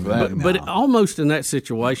ain't going back for that. But almost in that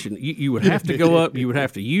situation, you would have to go up, you would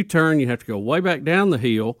have to U-turn, you'd have to go way back down the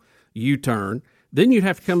hill, U-turn. Then you'd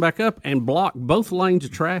have to come back up and block both lanes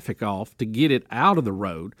of traffic off to get it out of the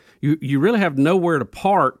road. You really have nowhere to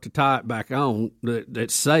park to tie it back on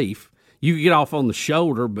that's safe. You can get off on the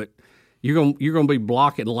shoulder, but you're going to be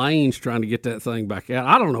blocking lanes trying to get that thing back out.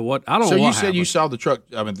 I don't know what. So you said you saw the truck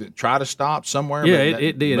try to stop somewhere? Yeah,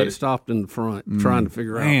 it did. It stopped in the front trying to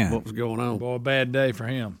figure out what was going on. Boy, a bad day for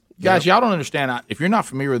him. Guys, y'all don't understand. If you're not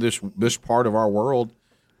familiar with this part of our world,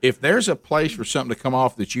 if there's a place for something to come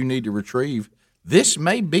off that you need to retrieve, this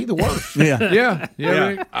may be the worst. Yeah.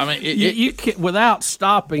 You can, without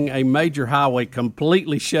stopping a major highway,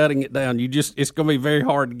 completely shutting it down, it's going to be very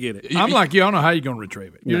hard to get it. I'm like you. I don't know how you're going to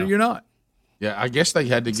retrieve it. You're not. Yeah, I guess they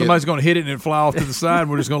had to. Somebody's going to hit it and it fly off to the side.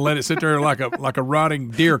 And we're just going to let it sit there like a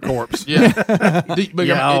rotting deer corpse. Yeah.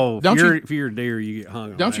 If you're a deer, you get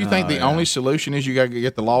hung. Don't you think the only solution is you got to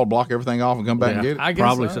get the law to block everything off and come back and get it? I guess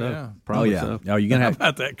Probably so. Yeah. Probably so. Oh, you're gonna have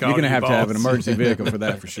to have an emergency vehicle for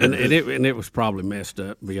that for sure. And it was probably messed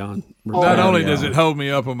up beyond. Not only does it hold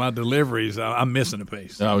me up on my deliveries, I'm missing a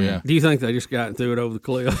piece. Oh yeah. Do you think they just got and threw it over the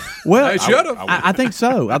cliff? Well, they should have. I think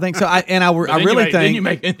so. I really think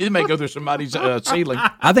it may go through somebody's ceiling.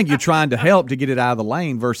 I think you're trying to help to get it out of the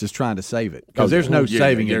lane versus trying to save it, because there's no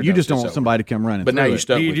saving it. You just don't want somebody to come running. But now you're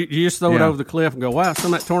stuck. You just throw it over the cliff and go, wow,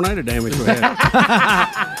 some of that tornado damage we had.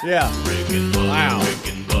 Yeah. Wow.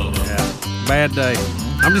 Yeah. Bad day.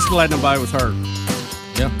 I'm just glad nobody was hurt.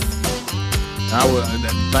 Yeah. I would.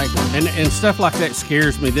 Thank you. And stuff like that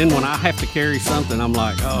scares me. Then when I have to carry something, I'm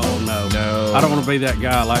like, oh no. I don't want to be that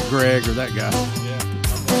guy like Greg or that guy. Yeah.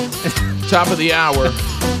 Top of the hour.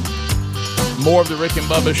 More of the Rick and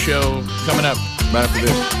Bubba show coming up right after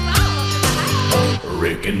this.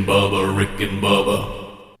 Rick and Bubba, Rick and Bubba.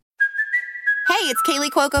 Hey, it's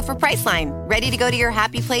Kaylee Cuoco for Priceline. Ready to go to your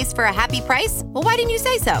happy place for a happy price? Well, why didn't you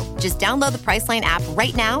say so? Just download the Priceline app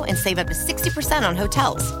right now and save up to 60% on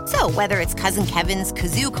hotels. So whether it's Cousin Kevin's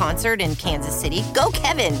Kazoo Concert in Kansas City, go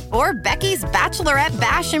Kevin, or Becky's Bachelorette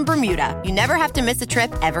Bash in Bermuda, you never have to miss a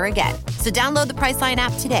trip ever again. So download the Priceline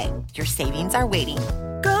app today. Your savings are waiting.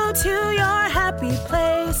 Go to your happy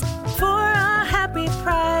place for a happy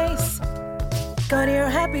price. Go to your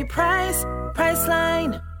happy price,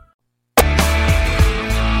 Priceline.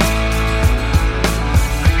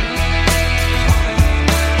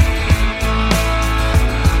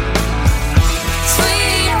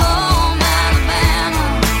 Sweet home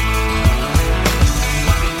Alabama,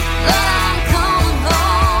 I'm coming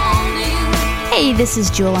home to you. Hey, this is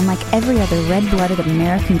Jewel. Unlike every other red-blooded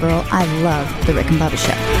American girl, I love The Rick and Bubba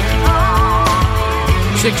Show.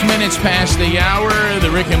 6 minutes past the hour,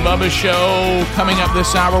 the Rick and Bubba show. Coming up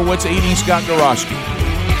this hour, what's eating Scott Gorosky?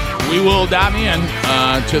 We will dive in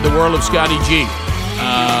to the world of Scotty G.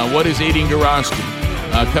 What is eating Gorosky?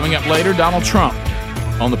 Coming up later, Donald Trump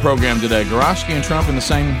on the program today. Gorosky and Trump in the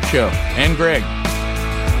same show. And Greg.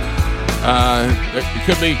 It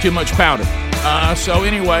could be too much powder. So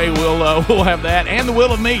anyway, we'll have that. And the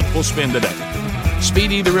Wheel of Meat we'll spin today.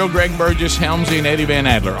 Speedy, the real Greg Burgess, Helmsy, and Eddie Van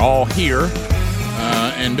Adler all here.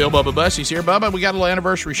 And Bill Bubba Bussey's here. Bubba, we got a little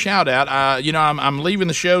anniversary shout-out. I'm leaving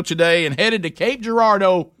the show today and headed to Cape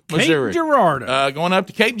Girardeau, Missouri. Cape Girardeau. Going up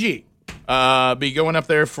to Cape G. Be going up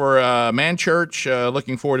there for Man Church.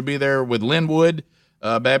 Looking forward to be there with Linwood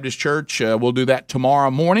Baptist Church. We'll do that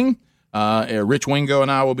tomorrow morning. Rich Wingo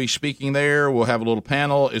and I will be speaking there. We'll have a little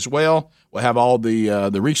panel as well. We'll have all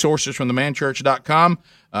the resources from themanchurch.com.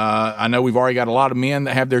 I know we've already got a lot of men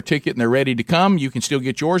that have their ticket and they're ready to come. You can still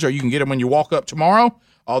get yours, or you can get them when you walk up tomorrow.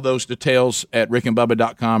 All those details at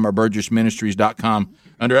rickandbubba.com or burgessministries.com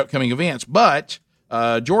under upcoming events. But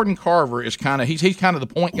Jordan Carver is kind of he's kind of the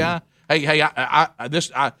point guy. Hey,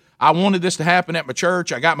 I wanted this to happen at my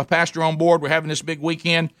church. I got my pastor on board. We're having this big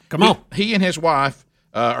weekend. Come on. He and his wife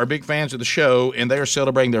are big fans of the show, and they are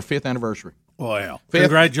celebrating their 5th anniversary. Well,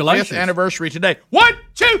 congratulations. 5th anniversary today. 1,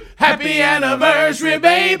 2, happy anniversary,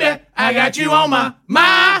 baby. I got you on my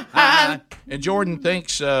mind. And Jordan,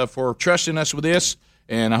 thanks for trusting us with this,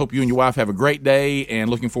 and I hope you and your wife have a great day, and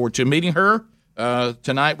looking forward to meeting her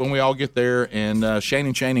tonight when we all get there, and Shane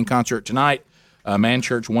and Shane in concert tonight, Man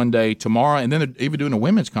Church one day tomorrow, and then they're even doing a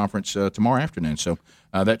women's conference tomorrow afternoon. So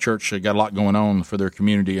that church got a lot going on for their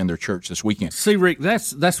community and their church this weekend. See, Rick,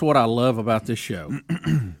 that's what I love about this show.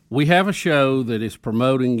 We have a show that is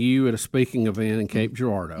promoting you at a speaking event in Cape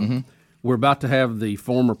Girardeau. Mm-hmm. We're about to have the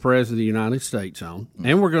former president of the United States on,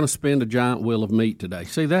 and we're going to spin a giant wheel of meat today.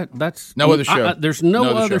 See, that's no other show. There's no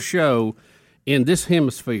other show in this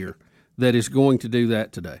hemisphere that is going to do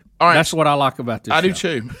that today. All right. That's what I like about this show. I do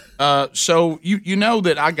too. So you know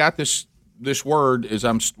that I got this word as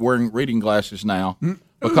I'm wearing reading glasses now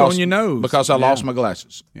because I lost my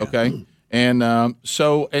glasses. Yeah. Okay, and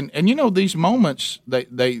so you know these moments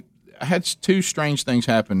they had 2 strange things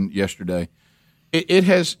happen yesterday. It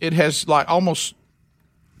has like almost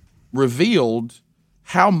revealed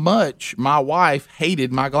how much my wife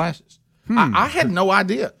hated my glasses. I had no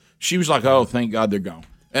idea. She was like, "Oh, thank God they're gone."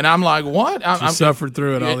 And I'm like, what? She suffered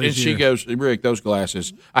through it all these years. And she goes, Rick, those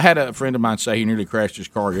glasses. I had a friend of mine say he nearly crashed his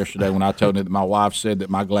car yesterday when I told him that my wife said that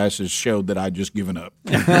my glasses showed that I'd just given up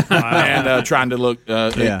and trying to look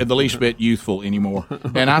the least bit youthful anymore.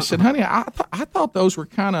 And I said, honey, I thought those were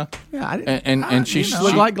kind of and she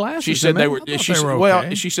looked like glasses. She said they were.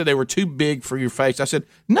 She said they were too big for your face. I said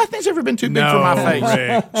nothing's ever been too big for my face.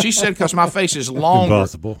 Rick. She said because my face is longer.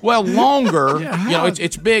 Impossible. Well, longer.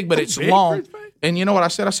 It's big, but it's long. And you know what I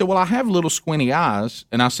said? I said, well, I have little squinty eyes.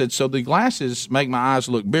 And I said, so the glasses make my eyes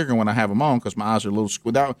look bigger when I have them on because my eyes are a little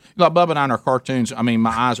squinty. Like Bubba and I in our cartoons, I mean, my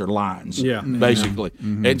eyes are lines, basically.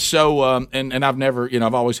 Mm-hmm. And so, and I've never,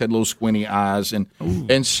 I've always had little squinty eyes. And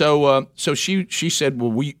so she said,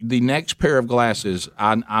 well, the next pair of glasses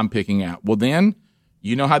I'm picking out. Well, then,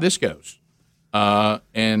 you know how this goes. And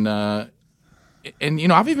I've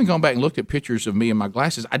even gone back and looked at pictures of me and my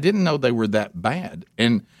glasses. I didn't know they were that bad.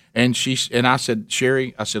 And I said,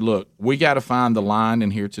 Sherry, I said, look, we got to find the line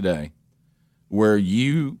in here today where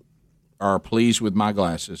you are pleased with my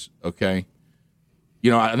glasses, okay?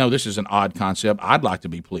 I know this is an odd concept. I'd like to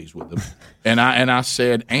be pleased with them. And I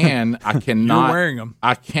said, and I cannot. You're wearing them.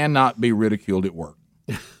 I cannot be ridiculed at work.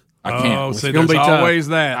 I can't. Oh, so there's always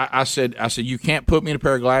that. I said, you can't put me in a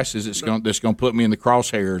pair of glasses that's going to put me in the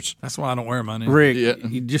crosshairs. That's why I don't wear mine. Rick,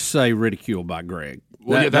 you just say ridiculed by Greg.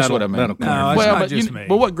 Well, that's what I meant. No, it's not just me.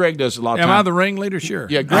 But what Greg does a lot of times. Am I the ringleader? Sure.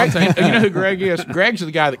 Yeah, Greg. You know who Greg is? Greg's the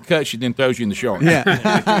guy that cuts you then throws you in the shark. Yeah.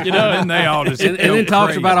 And they all just and then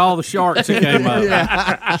talks about all the sharks that came up.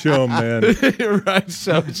 Yeah. Show 'em, man. Right.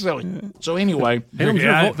 So anyway.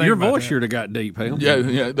 Your voice sure got deep, Helm.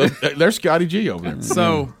 Yeah. There's Scotty G over there.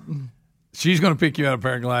 So she's going to pick you out a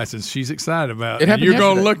pair of glasses. She's excited about it. You're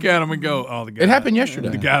going to look at them and go, "Oh, the guys." It happened yesterday.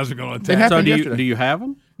 The guys are going to attack. So do you have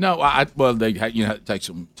them? No, they it takes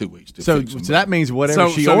them 2 weeks to so fix them. So that means whatever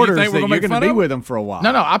she orders, that you're going to be with them for a while.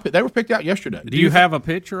 No, they were picked out yesterday. Do you have a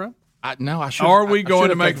picture of? No, I should. Are we going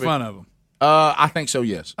to make fun of them? I think so.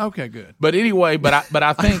 Yes. Okay. Good. But anyway, but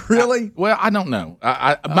I think really. I don't know.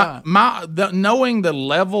 Knowing the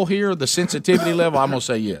level here, the sensitivity level, I'm gonna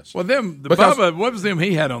say yes. Well, Bubba, what was them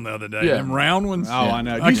he had on the other day? Yeah. Them round ones. Oh, yeah. I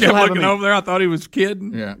know. I kept looking over there. I thought he was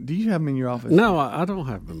kidding. Yeah. Do you have them in your office? No, I don't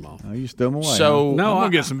have them in my office. Oh, you throw them away. So no, I'm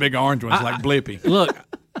gonna get some big orange ones like Blippy. Look,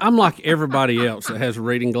 I'm like everybody else that has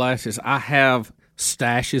reading glasses. I have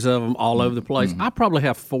stashes of them all over the place. Mm-hmm. I probably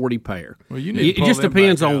have 40 pair. Well, you need it just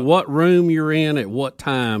depends on what room you're in at what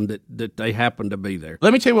time that they happen to be there.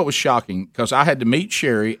 Let me tell you what was shocking, because I had to meet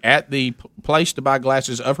Sherry at the place to buy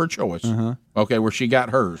glasses of her choice, okay, where she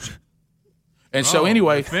got hers. And so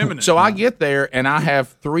anyway, so I get there, and I have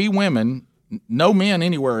 3 women, no men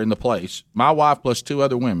anywhere in the place, my wife plus 2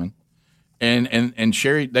 other women. And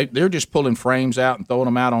Sherry, they're just pulling frames out and throwing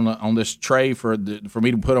them out on this tray for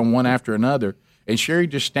me to put on one after another. And Sherry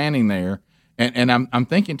just standing there, and I'm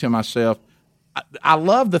thinking to myself, I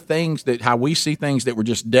love the things how we see things that were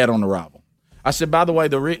just dead on arrival. I said, by the way,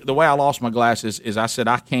 the way I lost my glasses is I said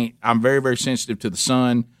I'm very, very sensitive to the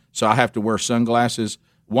sun, so I have to wear sunglasses.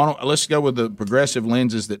 Let's go with the progressive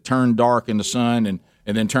lenses that turn dark in the sun and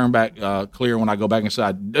then turn back clear when I go back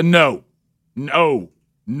inside. No.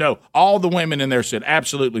 No. All the women in there said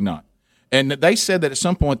absolutely not. And they said that at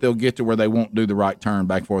some point they'll get to where they won't do the right turn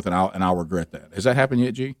back and forth, and I'll regret that. Has that happened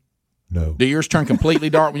yet, G? No. Do yours turn completely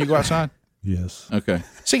dark when you go outside? Yes. Okay.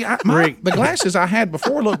 See, the glasses I had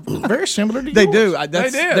before look very similar to yours. They do.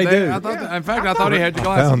 They do. In fact, I thought he had your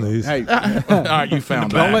glasses. Found these. Hey, all right, you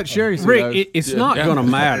found that. Don't let Sherry see Rick, those. it's not going to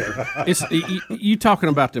matter. It's you talking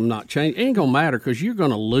about them not changing. It ain't going to matter because you're going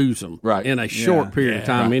to lose them in a short period of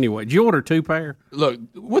time anyway. Did you order 2 pair? Look,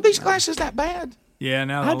 were these glasses that bad? Yeah,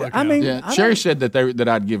 now they look. I mean, Sherry said that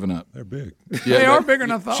I'd given up. They're big. Yeah, they are bigger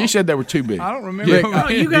than I thought. She said they were too big. I don't remember. Oh,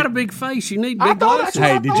 you got a big face. You need big glasses.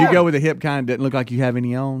 Hey, did you go with the hip kind? Didn't look like you have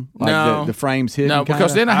any on. Like No. the frames hidden. No,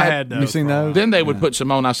 because then I had you seen those? Then they would put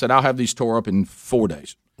some on. I said I'll have these tore up in 4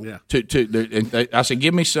 days. Yeah. I said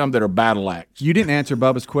give me some that are battle axe. You didn't answer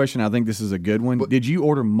Bubba's question. I think this is a good one. Did you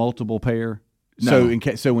order multiple pair? No.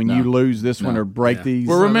 So when you lose this one or break these,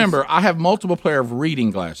 Well, remember I have multiple pair of reading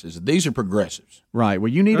glasses. These are progressives. Right.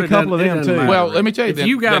 Well, you need a couple of them too. Well, let me tell you, if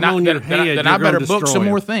you got them on your head, then I better book some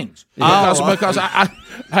more things. Because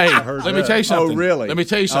let me tell you something. Oh, really? Let me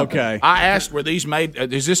tell you something. Okay. I asked, were these made?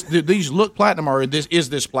 Do these look platinum or is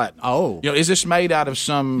this platinum? Oh. Is this made out of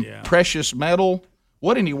some precious metal?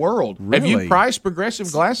 What in the world? Really? Have you priced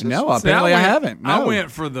progressive glasses? No, apparently I haven't. No. I went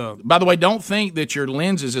for the. By the way, don't think that your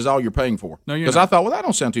lenses is all you're paying for. No, because I thought, well, that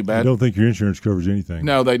don't sound too I bad. don't think your insurance covers anything.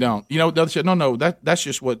 No, they don't. They said, no, that's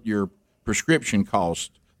just what your prescription costs.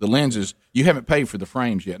 The lenses, you haven't paid for the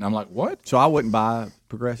frames yet. And I'm like, what? So I wouldn't buy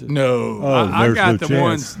progressive? No. I got the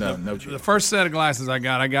chance. ones. No the first set of glasses I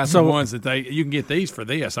got the ones that you can get these for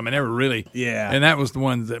this. I mean, they were really. Yeah. And that was the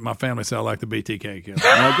ones that my family said like the BTK killed.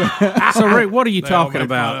 So, Rick, what are you They all talking make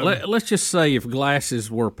about? fun of Let's just say if glasses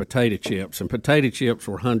were potato chips and potato chips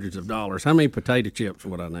were hundreds of dollars, how many potato chips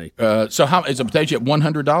would I need? So how is a potato chip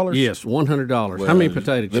 $100? Yes, $100. How many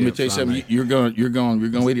potato chips? Let me tell you something. You're going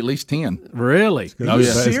to eat at least 10. Really? It's going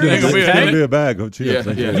to be a bag of chips.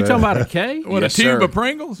 Yeah. You talking about a K? What, Yes, a tube sir. of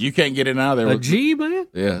Pringles? You can't get it out of there. A G, man?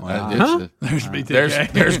 Yeah. Huh? There's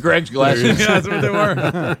BTK. There's Greg's glasses. Yeah, that's what they were.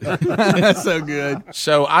 That's so good.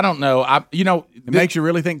 So I don't know. It makes you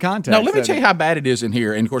really think context. No, let me tell you how bad it is in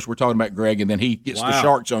here. And of course, we're talking about Greg, and then he gets the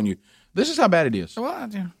sharks on you. This is how bad it is.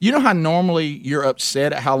 You know how normally you're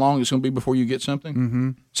upset at how long it's going to be before you get something? Mm-hmm.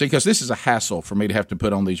 See, because this is a hassle for me to have to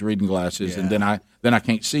put on these reading glasses, and then I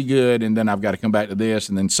can't see good, and then I've got to come back to this,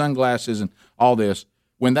 and then sunglasses and all this.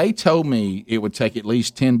 When they told me it would take at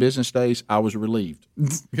least 10 business days, I was relieved.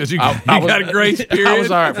 Because you got a grace period. I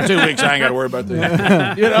was all right for 2 weeks. I ain't got to worry about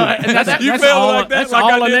that. You felt like that, like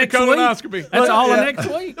I did the colonoscopy. That's all next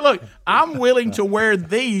week. Look, I'm willing to wear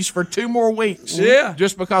these for 2 more weeks. Yeah.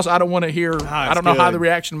 Just because I don't want to hear. I don't know how the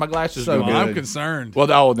reaction of my glasses So will be. I'm concerned.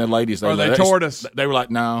 Well, and the ladies. Are they tortoise? They were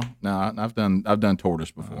like, no, I've done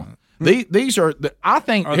tortoise before. These are. I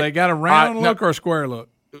think. Are they got a round look or a square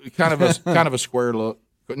look? Kind of a square look.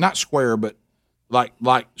 Not square, but like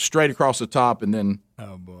straight across the top, and then.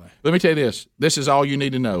 Oh boy! Let me tell you this. This is all you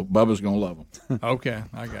need to know. Bubba's gonna love them. Okay,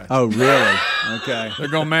 I got you. Oh, really? Okay. They're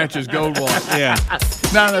gonna match his gold watch. Yeah.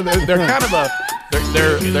 No, they're kind of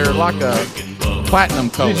they're like a platinum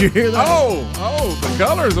color. Did you hear that? Oh, the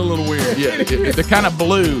color's a little weird. Yeah, they're kind of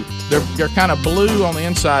blue. They're kind of blue on the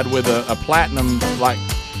inside with a platinum like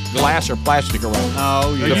glass or plastic around.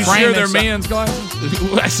 Oh, yeah. Are you sure they're men's glasses?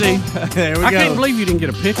 I see. There we go. I can't believe you didn't get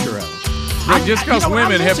a picture of them. Just because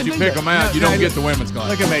women help you pick them out, you don't get the women's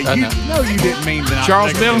glasses. Look at me. You didn't mean that.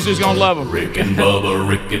 Charles Billings is gonna love them. Rick and Bubba,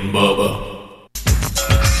 Rick and Bubba.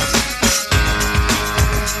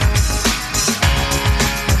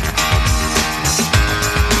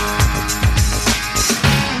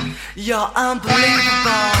 You're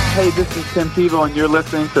unbelievable. Hey, this is Tim Tebow, and you're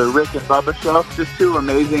listening to Rick and Bubba Show. Just 2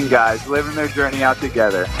 amazing guys living their journey out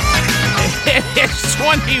together. It's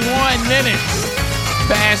 21 minutes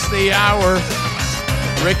past the hour.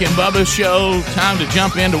 Rick and Bubba Show. Time to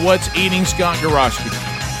jump into what's eating Scott Gorosky.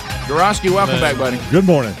 Gorosky, welcome back, buddy. Good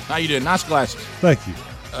morning. How you doing? Nice glasses. Thank you.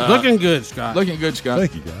 Looking good, Scott. Looking good, Scott.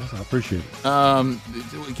 Thank you, guys. I appreciate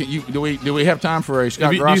it. Do we have time for a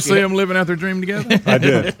Scott Gorosky? Do you see them living out their dream together? I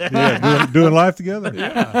did. Yeah, doing life together.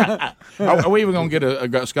 Yeah. Are we even going to get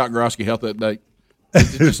a Scott Gorosky health update?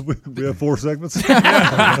 We have 4 segments. We're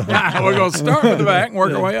going to start with the back and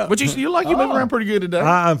work our way up. But you look like you move around pretty good today.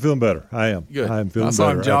 I'm feeling better. I am. Good. I am feeling I saw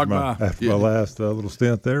better him jog after my last little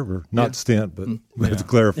stint there. Or not stint, but we have to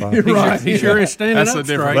clarify. He sure is standing That's up a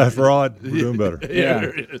different. Last rod, we're doing better. Yeah.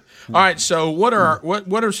 All right. So what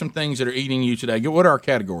are some things that are eating you today? What are our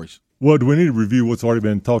categories? Well, do we need to review what's already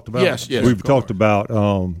been talked about? Yes. We've talked about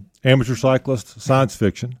amateur cyclists, science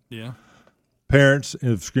fiction. Yeah. parents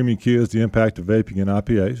of screaming kids, the impact of vaping and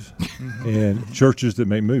IPAs, and churches that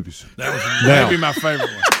make movies. That would be my favorite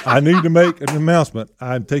one. I need to make an announcement.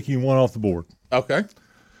 I'm taking one off the board. Okay.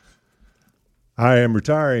 I am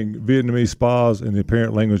retiring Vietnamese spas and the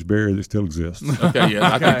apparent language barrier that still exists. Okay, yeah,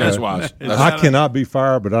 I think that's wise. I cannot be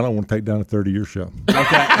fired, but I don't want to take down a 30-year show. Okay.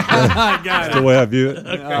 That's the way I view it.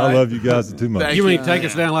 Okay. I love you guys too much. You mean take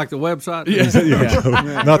us down like the website? Yeah.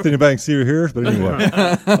 Not that anybody can see or hear us, but anyway.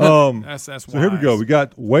 That's wise. So here we go. We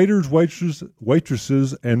got waiters,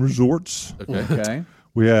 waitresses, and resorts. Okay.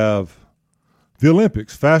 We have the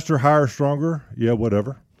Olympics. Faster, higher, stronger. Yeah,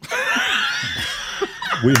 whatever.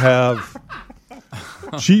 We have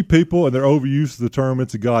cheap people and their overuse of the term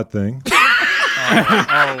 "it's a God thing."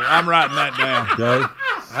 I'm writing that down. Okay.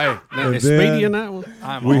 Hey, is Speedy in that one?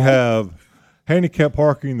 We have handicap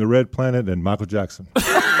parking, the Red Planet, and Michael Jackson.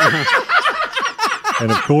 And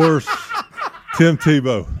of course, Tim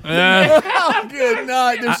Tebow. Good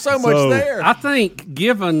night. There's so much there. I think,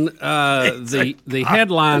 given the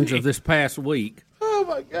headlines of this past week. Oh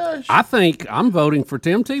my gosh! I think I'm voting for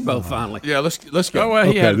Tim Tebow finally. Yeah, let's go. Oh, well,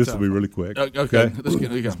 okay, this will be really quick. Okay.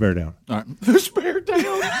 Let's bear down. All right, let's bear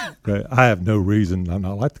down. Okay, I have no reason I'm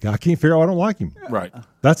not like the guy. I can't figure out why I don't like him. Right.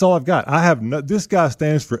 That's all I've got. I have no. This guy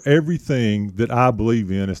stands for everything that I believe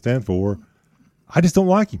in and stand for. I just don't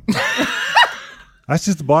like him. That's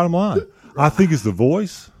just the bottom line. I think it's the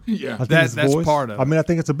voice. Yeah, that's part of it. I mean, I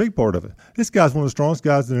think it's a big part of it. This guy's one of the strongest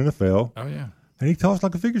guys in the NFL. Oh yeah. And he talks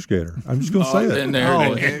like a figure skater. I'm just going to say that.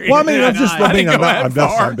 There. Well, I mean, I'm being honest.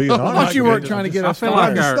 Why don't you weren't trying to get us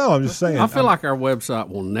fired? I'm just saying. I feel like our website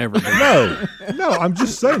will never be. No, I'm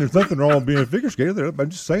just saying there's nothing wrong with being a figure skater. I'm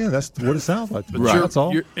just saying that's what it sounds like. Right. That's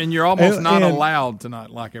all. You're almost not allowed to not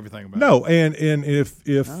like everything about it. No, and if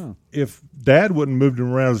Dad wouldn't moved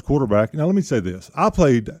him around as a quarterback. Now, let me say this. I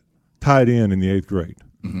played tight end in the 8th grade.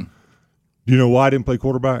 Mm-hmm. Do you know why I didn't play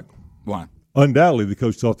quarterback? Why? Undoubtedly, the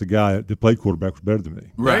coach thought the guy that played quarterback was better than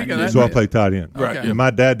me. Right. So I played tight end. Right. And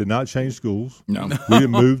my dad did not change schools. No. We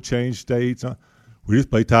didn't move, change states. We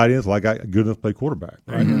just played tight ends like I got good enough to play quarterback.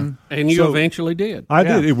 Right? Mm-hmm. And you eventually did. I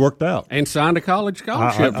did. It worked out. And signed a college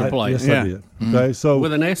scholarship to play. Yes, I did. Okay, so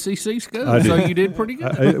with an SEC school, so you did pretty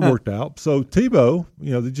good. It worked out. So Tebow,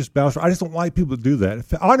 they just bounced. I just don't like people that do that.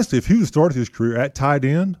 Honestly, if he would have started his career at tight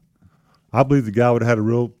end, I believe the guy would have had a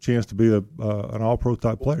real chance to be an all-pro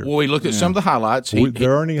type player. Well, we looked at some of the highlights.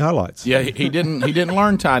 There aren't any highlights. Yeah, he didn't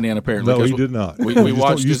learn tight end apparently. No, he did not. We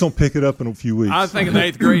watched. You just don't pick it up in a few weeks. I think in the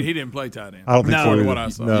 8th grade he didn't play tight end. I don't think so either. What I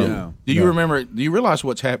saw. No. Do you remember? Do you realize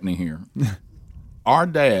what's happening here? Our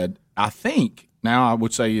dad, I think now I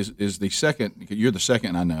would say is the second. You're the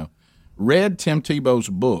second I know. Read Tim Tebow's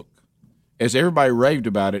book. As everybody raved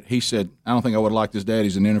about it, he said, "I don't think I would have liked his dad.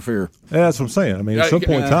 He's an interferer." Yeah, that's what I'm saying. I mean, at some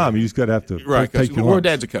point in time, you just got to have to take your Our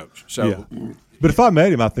dad's a coach, so. Yeah. But if I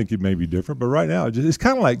met him, I think it may be different. But right now, it's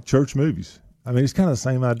kind of like church movies. I mean, it's kind of the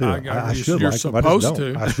same idea. I should like him. I just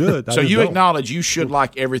don't. I should. So you acknowledge you should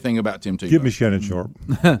like everything about Tim Tebow. Give me Shannon Sharp.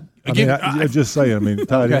 I'm just saying. I mean,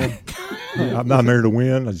 tight end. I'm not married to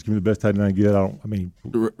win. I just give me the best tight end I can get.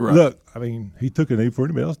 Look. I mean, he took a knee before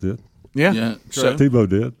anybody else did. Yeah. So Tebow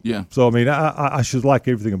did. Yeah. So I mean, I should like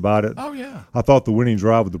everything about it. Oh yeah. I thought the winning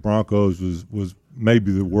drive with the Broncos was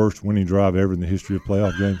maybe the worst winning drive ever in the history of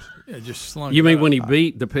playoff games. Yeah, just slung. You mean when he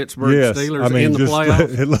beat the Pittsburgh Steelers in the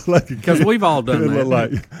playoffs? It looked like because we've all done that.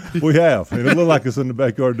 Like we have, and it looked like us in the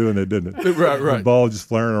backyard doing that, didn't it? Right. The ball just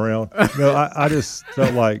flaring around. No, I just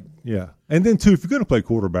felt like And then too, if you're going to play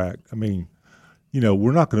quarterback, I mean,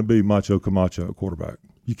 we're not going to be Macho Camacho at quarterback.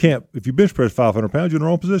 You can't if you bench press 500 pounds, you're in the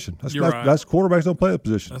wrong position. That's quarterbacks don't play that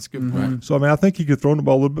position. That's a good point. Mm-hmm. So I mean, I think he could throw the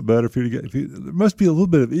ball a little bit better there must be a little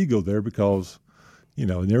bit of ego there because he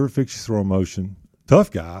never fixes throw motion.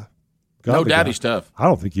 Tough guy. No doubt he's tough. I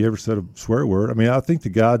don't think he ever said a swear word. I mean, I think the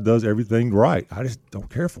guy does everything right. I just don't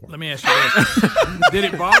care for him. Let me ask you this: Did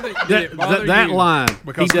it bother that you? line?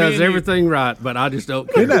 Because he does everything right, but I just don't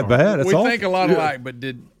care. Isn't that bad? That's we awful. think a lot alike, but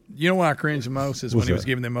did you know why I cringe the most is when he was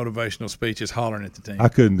giving them motivational speeches, hollering at the team. I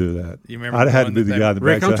couldn't do that. You remember? I'd had to be the guy in the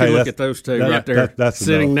Rick, back. don't you look at those two right there, that's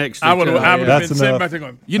sitting next to each other. I would have been sitting back there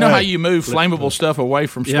going. You know how you move flammable stuff away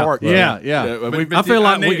from Spark? Yeah. I feel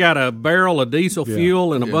like we got a barrel of diesel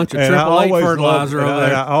fuel and a bunch of AAA fertilizer over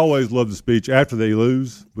there. I always love the speech after they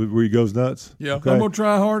lose, where he goes nuts. Yeah, I'm gonna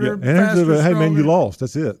try harder. And faster, hey man, you lost.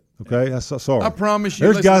 That's it. Okay, that's sorry. I promise you.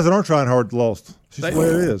 There's guys that aren't trying hard, lost. It's just the way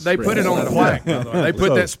it is. They put it on the plaque. By the way. They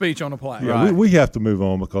put that speech on the plaque. Yeah, right. we have to move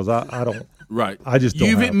on because I don't. Right. I just don't.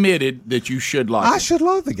 You've admitted that you should like him. I should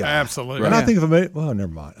love the guy. Absolutely. And I think if I made it, well,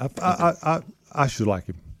 never mind. I should like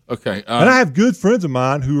him. Okay. And I have good friends of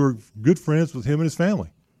mine who are good friends with him and his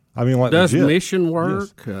family. I mean, like does mission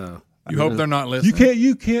work? Yes. You hope they're not listening.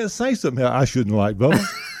 You can't say something I shouldn't like, Bubba.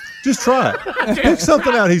 Just try it. Pick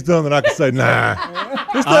something out he's done that I can say, nah.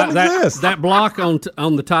 This doesn't exist. That block on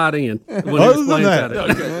the tight end. When Other than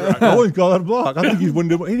that, I wouldn't call that a block. I think he didn't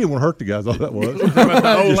want to hurt the guys. All that was.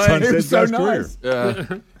 He was so nice.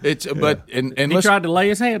 He tried to lay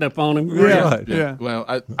his hand up on him. Yeah. Well,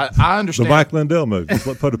 I understand. The Mike Lindell move.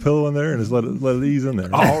 Just put a pillow in there and just let it ease in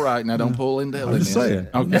there. All right, now don't pull Lindell. I'm just saying.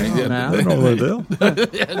 Okay. Lindell.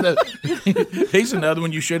 He's another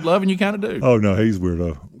one you should love, and you kind of do. Oh no, he's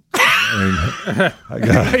weirdo.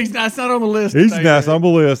 That's not on the list. He's nice on the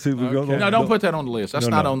list. Okay. No, don't put that on the list. That's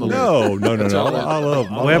not on the list. No. I love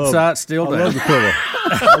website still down. I love the pillow.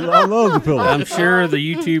 I love the pillow. I'm sure the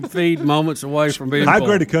YouTube feed moments away from being. How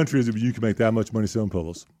great a country is it if you can make that much money selling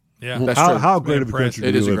pillows? Yeah, that's true. How great of a country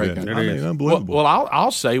it do is we a live great in? country. I mean, unbelievable. Well,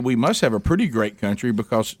 I'll say we must have a pretty great country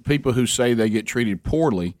because people who say they get treated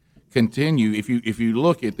poorly continue. If you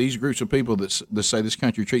look at these groups of people that say this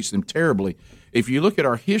country treats them terribly, if you look at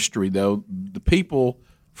our history, though, the people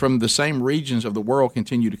from the same regions of the world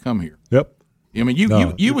continue to come here. Yep. I mean,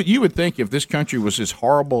 you would think if this country was as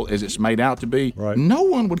horrible as it's made out to be, no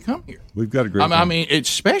one would come here. We've got a great. I mean,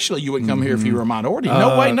 especially you would come here if you were a minority.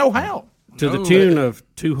 No way, no how. To the tune of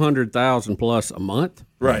 200,000 plus a month.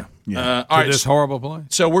 Right. All right. This horrible place.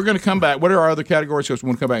 So we're going to come back. What are our other categories? Because we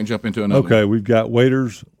want to come back and jump into another. Okay, we've got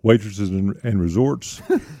waiters, waitresses, and resorts.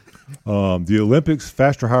 The Olympics,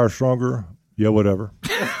 faster, higher, stronger. Yeah, whatever.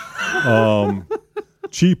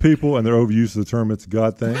 Cheap people and their overuse of the term "it's a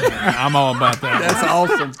God thing." I'm all about that. That's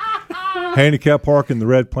awesome. Handicap parking, the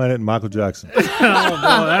Red Planet, and Michael Jackson. Oh,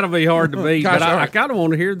 boy, that'll be hard to beat. But I kind of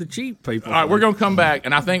want to hear the cheap people. All right, we're going to come back,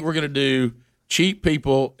 and I think we're going to do cheap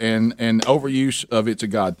people and overuse of "it's a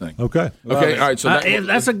God thing." Okay. All right. So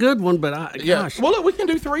that's a good one, but gosh. Well, look, we can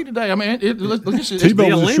do 3 today. I mean,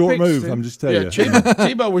 Tebow was a short move. I'm just telling you.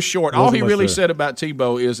 Tebow was short. All he really said about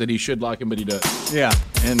Tebow is that he should like him, but he doesn't. Yeah.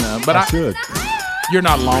 And but I should. You're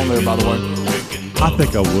not alone there, by the way. I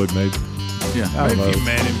think I would, maybe. Yeah. I don't know. If you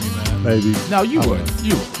met him, maybe. No, you would.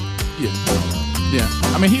 You would. Yeah.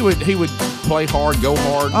 I mean, he would play hard, go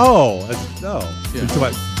hard. Oh, no. Yeah. You're talking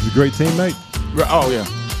about he's a great teammate? Oh, yeah.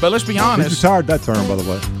 But let's be honest. He's retired that term, by the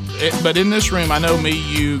way. But in this room, I know me,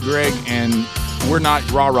 you, Greg, and we're not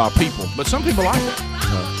rah-rah people. But some people like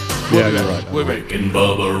that. Yeah, you're right. Rick and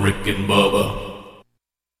Bubba, Rick and Bubba.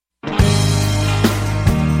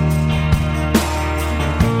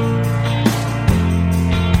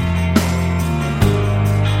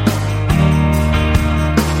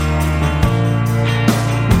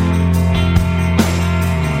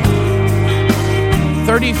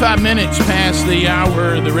 $35 minutes past the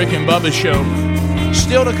hour of the Rick and Bubba Show.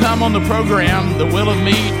 Still to come on the program, the Will of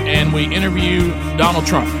Meat, and we interview Donald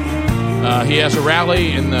Trump. He has a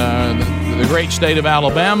rally in the great state of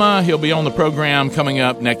Alabama. He'll be on the program coming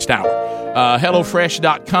up next hour.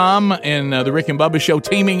 HelloFresh.com and the Rick and Bubba Show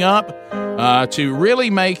teaming up to really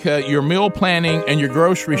make your meal planning and your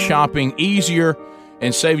grocery shopping easier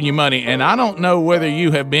and saving you money. And I don't know whether you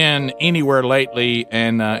have been anywhere lately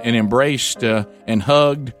and embraced and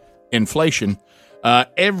hugged inflation.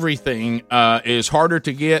 Everything is harder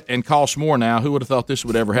to get and costs more now. Who would have thought this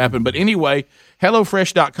would ever happen? But anyway,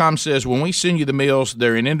 HelloFresh.com says when we send you the meals,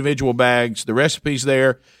 they're in individual bags. The recipe's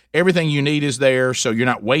there. Everything you need is there, so you're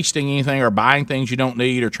not wasting anything or buying things you don't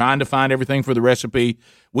need or trying to find everything for the recipe.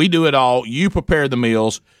 We do it all. You prepare the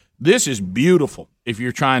meals. This is beautiful if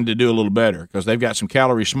you're trying to do a little better because they've got some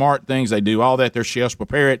calorie smart things. They do all that. Their chefs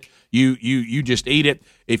prepare it. You just eat it.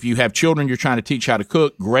 If you have children you're trying to teach how to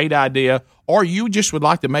cook, great idea. Or you just would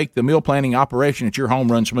like to make the meal planning operation at your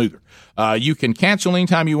home run smoother. You can cancel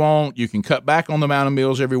anytime you want. You can cut back on the amount of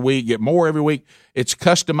meals every week, get more every week. It's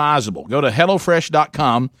customizable. Go to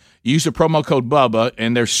HelloFresh.com, use the promo code BUBBA,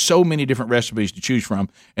 and there's so many different recipes to choose from,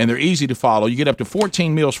 and they're easy to follow. You get up to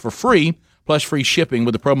 14 meals for free, plus free shipping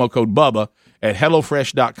with the promo code BUBBA at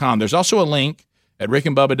HelloFresh.com. There's also a link at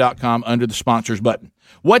RickandBubba.com under the sponsors button.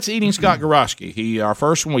 What's eating Scott Gorosky? Our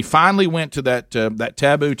first one, we finally went to that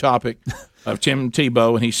taboo topic of Tim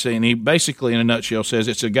Tebow, and he basically, in a nutshell, says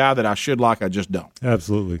it's a guy that I should like, I just don't.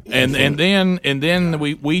 Absolutely. And then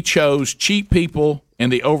we chose cheap people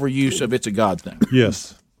and the overuse of it's a God thing.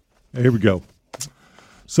 Yes. Here we go.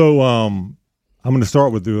 So I'm going to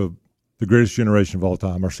start with the greatest generation of all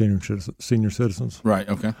time, our senior citizens. Right.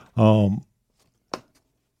 Okay.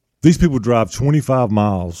 These people drive 25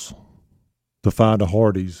 miles to find a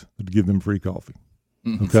Hardee's to give them free coffee.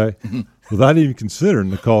 Okay, without even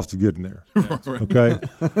considering the cost of getting there. Okay,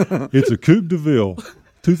 it's a Coupe de Ville,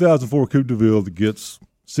 2004 Coupe de Ville that gets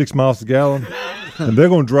 6 miles a gallon, and they're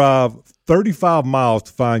going to drive 35 miles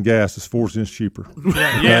to find gas is 4 cents cheaper.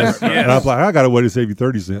 Yeah, yes. And I'm like, I got a way to save you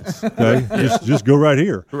 30 cents. Okay, just go right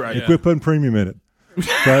here. Right. And quit putting premium in it.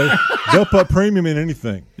 Okay, they'll put premium in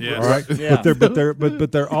anything. Yes. All right, Yeah.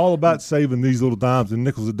 but they're all about saving these little dimes and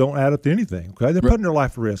nickels that don't add up to anything. Okay, they're putting their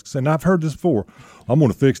life at risk. And I've heard this before. I'm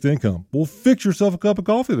going to fixed income. Well, fix yourself a cup of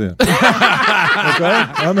coffee then. Okay,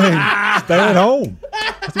 I mean, stay at home.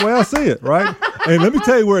 That's the way I see it. Right, and let me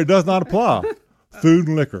tell you where it does not apply: food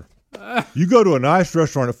and liquor. You go to a nice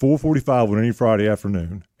restaurant at 4:45 on any Friday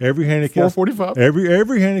afternoon. Every handicap 4:45?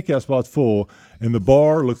 Every handicap spot's full, and the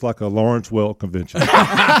bar looks like a Lawrence Welk convention. Okay,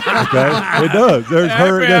 it does.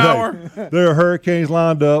 There are hurricanes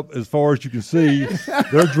lined up as far as you can see.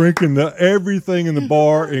 They're drinking everything in the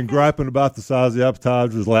bar and griping about the size of the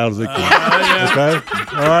appetizer as loud as they can. Okay,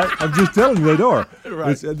 all right. I'm just telling you, they are.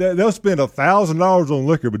 Right. They'll spend $1,000 on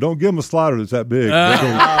liquor, but don't give them a slider that's that big. They're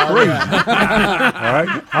going crazy. All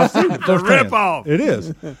right, I've seen it firsthand. Rip off. It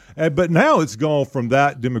is, but now it's gone from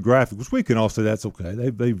that demographic, which we can all say that's okay.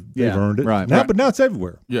 They've earned it. Right. Now, but now it's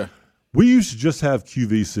everywhere. Yeah. We used to just have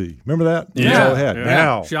QVC. Remember that? Yeah. That's all it had. Yeah.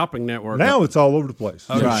 Now, Shopping network. Now it's all over the place.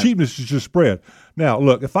 Okay. So cheapness is just spread. Now,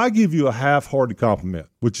 look, if I give you a half-hearted compliment,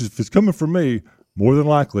 which is, if it's coming from me, more than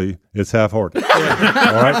likely it's half-hearted. All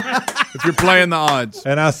right? If you're playing the odds.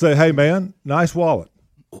 And I say, hey, man, nice wallet.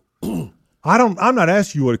 I'm not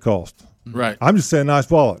asking you what it cost. Right. I'm just saying nice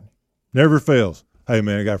wallet. Never fails. Hey,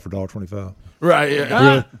 man, I got it for $1.25. Right. Yeah.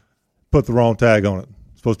 Really? Put the wrong tag on it.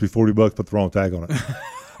 It's supposed to be $40. Put the wrong tag on it.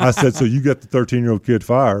 I said, so you got the 13-year-old kid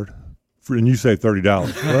fired, and you say $30.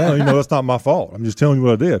 Well, that's not my fault. I'm just telling you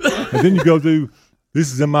what I did. And then you go do,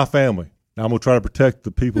 this is in my family. Now I'm going to try to protect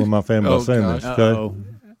the people in my family by saying this. Okay. Uh-oh.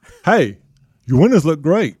 Hey, your windows look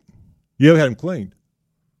great. You haven't had them cleaned.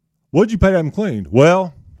 What'd you pay to have them cleaned?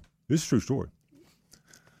 Well, this is a true story.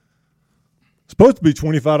 It's supposed to be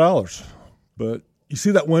 $25, but you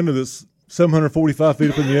see that window that's 745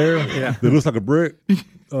 feet up in the air that looks like a brick? It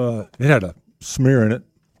had a smear in it,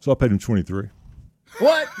 so I paid him $23.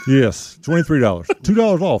 What? Yes, $23.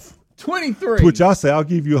 $2 off. 23. To which I say, I'll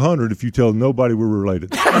give you $100 if you tell nobody we're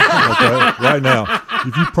related. Okay, right now.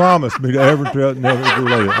 If you promise me to ever tell never we're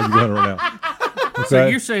related, I'll give you $100 right now. Okay. So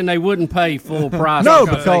you're saying they wouldn't pay full price? No,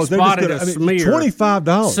 because they spotted a smear. $25.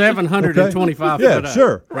 $725. Yeah,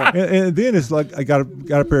 sure. Right. And then it's like, I got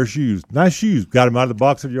a pair of shoes, nice shoes. Got them out of the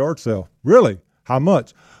box at the yard sale. Really? How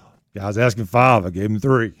much? Guy's asking $5. I gave him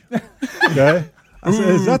 $3. Okay. I said,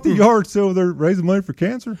 is that the yard sale they're raising money for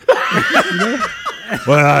cancer?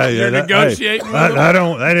 Well, you're negotiating.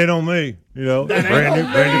 That ain't on me. Brand new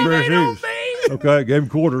pair of shoes. Okay, gave him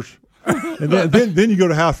quarters. And then you go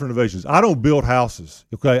to house renovations. I don't build houses.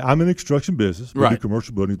 Okay, I'm in the construction business, we do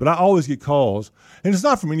commercial buildings, but I always get calls, and it's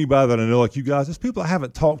not from anybody that I know like you guys. It's people I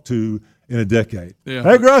haven't talked to in a decade. Yeah.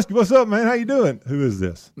 Hey, Grusky, what's up, man? How you doing? Who is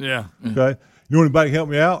this? Yeah. Okay, you want anybody to help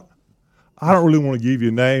me out? I don't really want to give you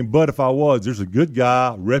a name, but if I was, there's a good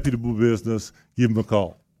guy, reputable business. Give him a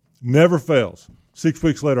call. Never fails. 6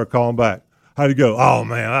 weeks later, I call him back. How'd it go? Oh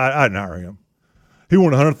man, I didn't hire him. He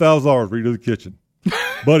wanted $100,000 to redo the kitchen.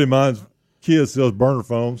 Buddy of mine's kid sells burner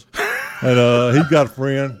phones, and he's got a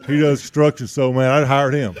friend. He does construction, so, man, I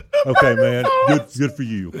hired him. Okay, man, good for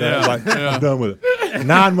you. Okay? I'm done with it.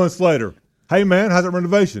 9 months later, hey, man, how's that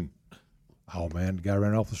renovation? Oh, man, the guy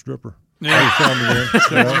ran off the stripper. Yeah.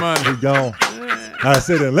 He's gone. I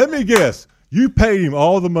said, and let me guess, you paid him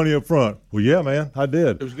all the money up front. Well, yeah, man, I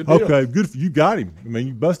did. It was a good deal. Okay, good for you. Got him. I mean,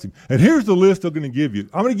 you busted him. And here's the list I'm going to give you.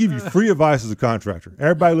 I'm going to give you free advice as a contractor.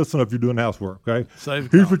 Everybody listen up if you're doing housework, okay?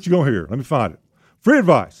 Here's what you're going to hear. Let me find it. Free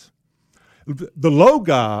advice. The low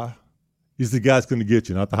guy is the guy that's going to get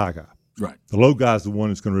you, not the high guy. Right. The low guy is the one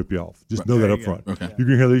that's going to rip you off. Just know that up front. Okay. You're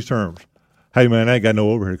going to hear these terms. Hey, man, I ain't got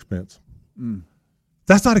no overhead expense.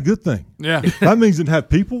 That's not a good thing. Yeah. That means doesn't have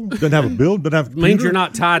people, doesn't have a build, doesn't have a computer. Means you're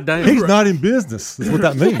not tied down. He's not in business. That's what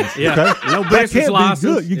that means. Yeah. Okay? No that business can't license. be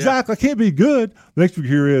good. Exactly. I can't be good. The next week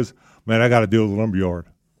here is, man, I got to deal with the lumberyard.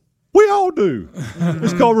 We all do.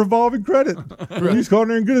 It's called revolving credit. He's calling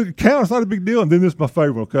there and good account. It's not a big deal. And then this is my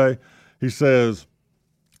favorite, okay? He says,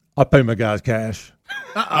 I pay my guys cash.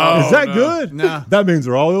 Is that good? No. That means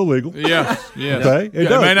they're all illegal. Yes. Okay? They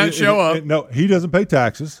may not show up. No, he doesn't pay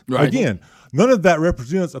taxes. Right. Again, none of that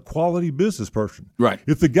represents a quality business person. Right.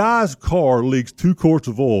 If the guy's car leaks 2 quarts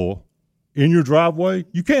of oil in your driveway,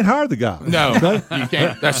 you can't hire the guy. No, okay? you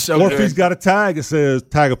can't. That's so Or good. if he's got a tag that says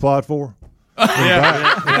tag applied for.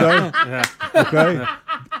 Okay.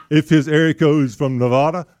 If his area code is from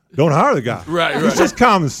Nevada, don't hire the guy. Right. It's just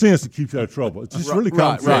common sense to keep you out of trouble. It's just really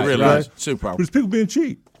common sense. Right. Really okay? is. Super powerful. But it's people being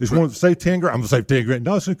cheap. They just want to save 10 grand. I'm going to save 10 grand.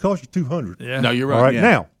 No, it's going to cost you 200. Yeah. No, you're right. All right. Yeah.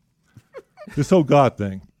 Now, this whole God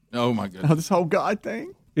thing. Oh, my goodness. This whole God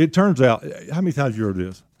thing? It turns out, how many times you heard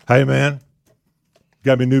this? Hey, man,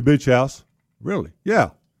 got me a new beach house. Really? Yeah.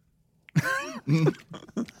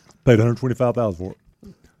 Paid $125,000 for it.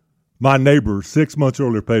 My neighbor 6 months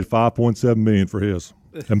earlier paid $5.7 million for his,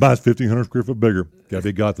 and mine's 1,500 square foot bigger. Got to be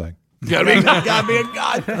a God thing. Got to be a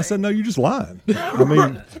God thing. I said, no, you're just lying. I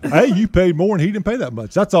mean, hey, you paid more and he didn't pay that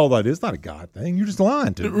much. That's all that is. It's not a God thing. You're just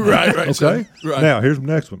lying to me. Right. Okay. So, right. Now here's the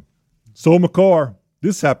next one. Sold my car.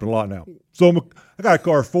 This happened a lot now. I got a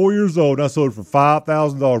car 4 years old, and I sold it for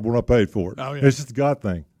 $5,000 when I paid for it. Oh, yeah. It's just a God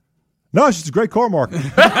thing. No, it's just a great car market.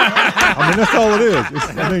 I mean, that's all it is.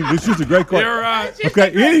 It's just a great car. You're right.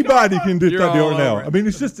 Okay, anybody can do You're that deal all right now. over it. I mean,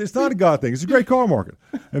 it's not a God thing. It's a great car market.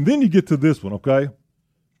 And then you get to this one, okay?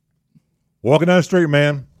 Walking down the street,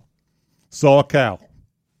 man, saw a cow.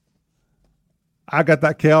 I got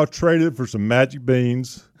that cow traded for some magic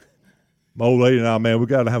beans. My old lady and I, man, we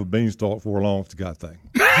got to have a beanstalk before long. It's a God thing.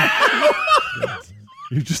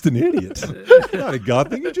 You're just an idiot. It's not a God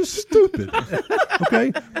thing. You're just stupid.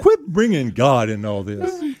 Okay? Quit bringing God in all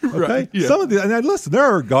this. Okay? Right, yeah. Some of the, and listen, there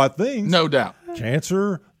are God things. No doubt.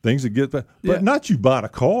 Cancer, things that get, but Yeah. not you buying a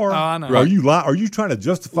car. Oh, I know. Are you trying to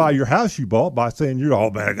justify your house you bought by saying you're all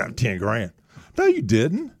bad? I got $10,000. No, you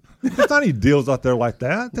didn't. There's not any deals out there like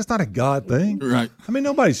that. That's not a God thing. Right. I mean,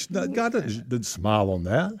 God doesn't smile on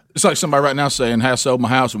that. It's like somebody right now saying, "I sold my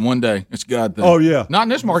house in one day." It's a God thing. Oh yeah, not in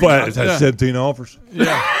this market. But it's had 17 offers.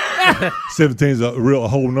 Yeah, 17 is a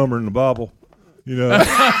whole number in the Bible. You know,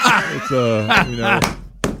 it's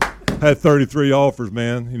had 33 offers,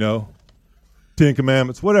 man. 10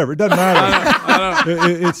 Commandments, whatever. It doesn't matter.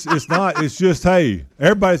 It's not. It's just, hey,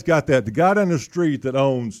 everybody's got that. The guy down the street that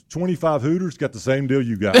owns 25 Hooters got the same deal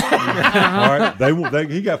you got. All right,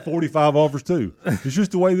 he got 45 offers too. It's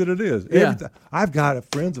just the way that it is. Yeah. I've got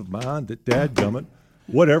friends of mine that dadgummit,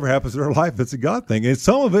 whatever happens in their life, it's a God thing. And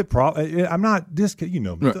some of it, I'm not this. Do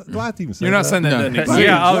I have to even say You're not that? saying that doesn't exist. Do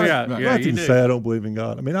Yeah, I have to even say I don't believe in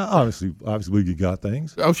God? I mean, I obviously believe in God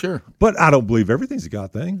things. Oh, sure. But I don't believe everything's a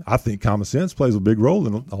God thing. I think common sense plays a big role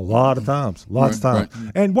in a lot of times. Lots of times.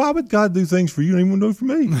 Right. And why would God do things for you and even do it for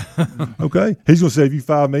me? Okay? He's going to save you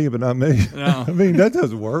 $5 million, but not me. No. I mean, that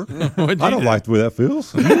doesn't work. I don't like the way that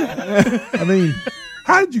feels. I mean,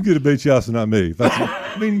 how did you get a beach house and not me?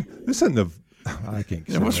 This isn't a... I can't.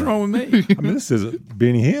 Yeah, what's wrong with me? I mean, this isn't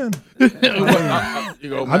Benny Hinn.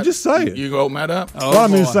 I'm just saying. You go open that up. Well,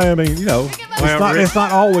 I'm just saying. I mean, it's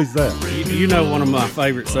not always that. You know, one of my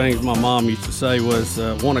favorite things my mom used to say was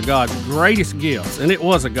one of God's greatest gifts, and it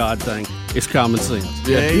was a God thing. It's common sense.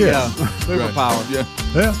 Yeah, There you Yeah. go. Superpower.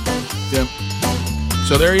 Yeah.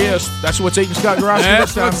 So there he is. That's what's eating Scott Grosky.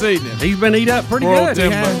 That's what's eating him. He's been eat up pretty Poor old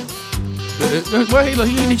good. Timbo. Well,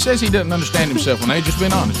 he says he doesn't understand himself, and he's just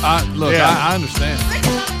been honest. I understand.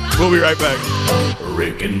 We'll be right back.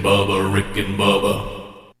 Rick and Bubba, Rick and Bubba.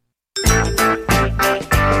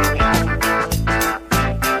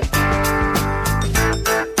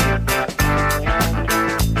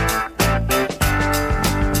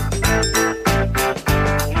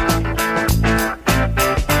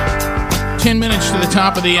 10 minutes to the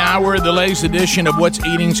top of the hour. The latest edition of What's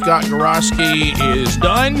Eating Scott Gorosky is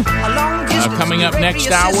done. Coming up next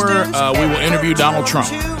hour, we will interview Donald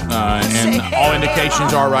Trump. And all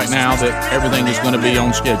indications are right now that everything is going to be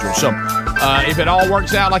on schedule. So if it all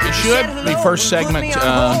works out like it should, the first segment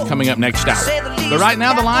coming up next hour. But right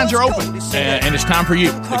now, the lines are open, and it's time for you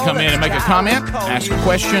to come in and make a comment, ask a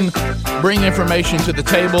question, bring information to the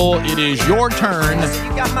table. It is your turn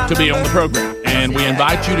to be on the program. And we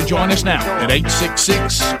invite you to join us now at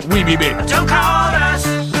 866-WE-BE-BIG. Don't call us.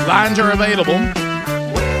 Lines are available.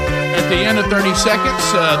 At the end of 30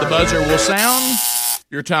 seconds, the buzzer will sound.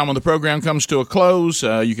 Your time on the program comes to a close.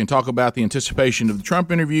 You can talk about the anticipation of the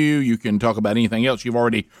Trump interview. You can talk about anything else you've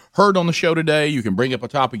already heard on the show today. You can bring up a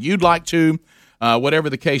topic you'd like to, whatever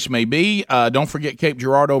the case may be. Don't forget Cape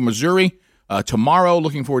Girardeau, Missouri. Tomorrow,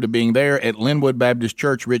 looking forward to being there at Linwood Baptist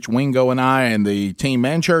Church. Rich Wingo and I and the Team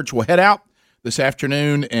Man Church will head out this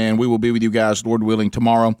afternoon, and we will be with you guys, Lord willing,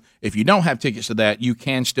 tomorrow. If you don't have tickets to that, you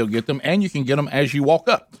can still get them, and you can get them as you walk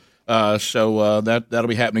up. So that'll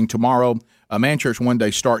be happening tomorrow. Man Church one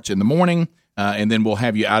day starts in the morning, and then we'll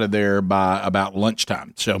have you out of there by about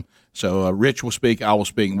lunchtime. So Rich will speak, I will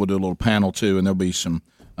speak, and we'll do a little panel too, and there'll be some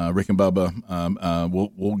Rick and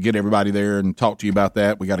Bubba. We'll get everybody there and talk to you about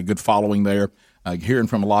that. We got a good following there. Hearing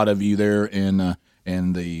from a lot of you there in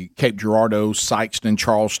the Cape Girardeau, Sikeston,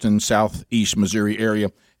 Charleston, southeast Missouri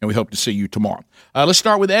area, and we hope to see you tomorrow. Let's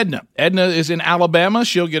start with Edna. Edna is in Alabama.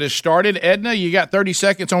 She'll get us started. Edna, you got 30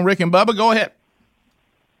 seconds on Rick and Bubba. Go ahead.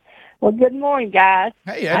 Well, good morning, guys.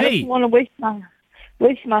 Hey, Edna. I just want to wish my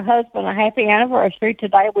wish my husband a happy anniversary.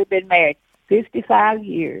 Today we've been married 55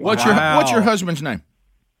 years. What's your husband's name?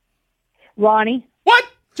 Ronnie. 1,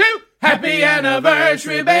 2. Happy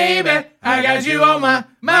anniversary, baby. I got you on my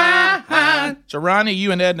mind. So, Ronnie,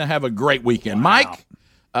 you and Edna have a great weekend. Mike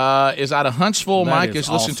is out of Huntsville. Mike is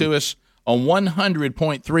listening to us on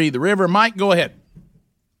 100.3 The River. Mike, go ahead.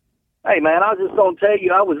 Hey, man, I was just going to tell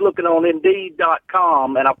you, I was looking on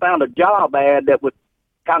Indeed.com, and I found a job ad that would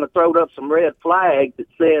kind of throw up some red flags that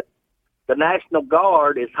said the National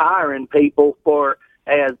Guard is hiring people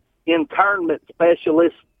as internment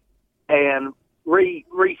specialists and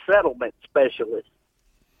resettlement specialist.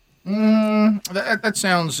 That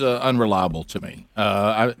sounds unreliable to me.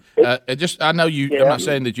 I know you. Yeah. I'm not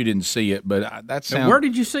saying that you didn't see it, but that sounds. Where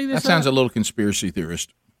did you see this? That sounds a little conspiracy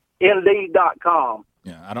theorist. Indeed.com.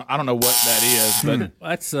 Yeah, I don't know what that is, but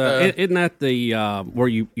that's isn't that the where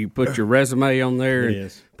you put your resume on there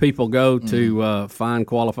and people go to find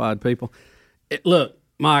qualified people? Look,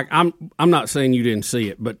 Mike, I'm not saying you didn't see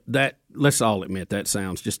it, but let's all admit that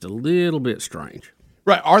sounds just a little bit strange.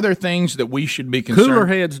 Right. Are there things that we should be concerned? Cooler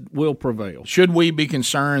heads will prevail. Should we be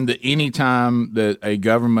concerned that any time that a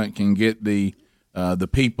government can get the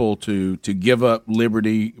people to give up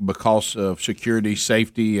liberty because of security,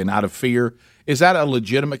 safety, and out of fear, is that a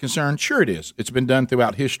legitimate concern? Sure it is. It's been done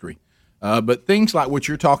throughout history. But things like what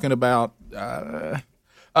you're talking about,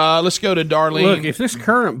 let's go to Darlene. Look, if this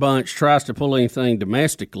current bunch tries to pull anything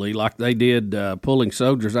domestically like they did pulling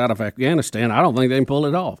soldiers out of Afghanistan, I don't think they can pull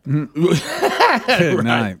it off. Good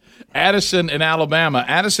night. Addison in Alabama.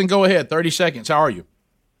 Addison, go ahead. 30 seconds. How are you?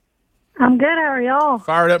 I'm good. How are y'all?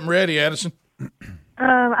 Fired up and ready, Addison.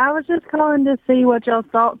 I was just calling to see what y'all's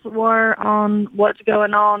thoughts were on what's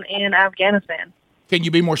going on in Afghanistan. Can you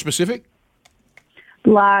be more specific?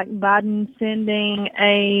 Like Biden sending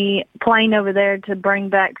a plane over there to bring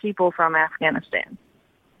back people from Afghanistan.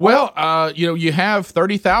 Well, you have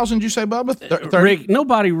 30,000, you say, Bubba? Rick,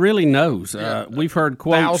 nobody really knows. We've heard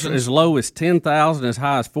quotes as low as 10,000, as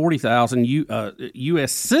high as 40,000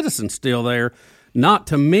 U.S. citizens still there, not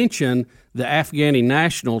to mention the Afghani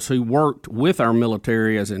nationals who worked with our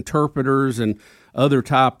military as interpreters and other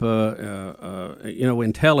type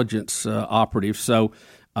intelligence operatives. So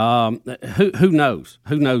who knows?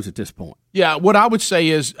 Who knows at this point? Yeah, what I would say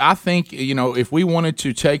is I think, if we wanted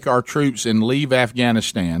to take our troops and leave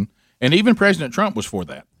Afghanistan, and even President Trump was for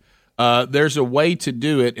that, there's a way to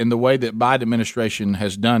do it, and the way that Biden administration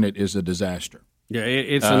has done it is a disaster. Yeah,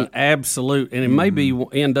 it's an absolute, and it may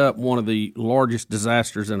end up one of the largest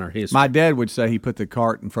disasters in our history. My dad would say he put the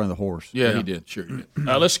cart in front of the horse. Yeah, he did. Sure he did.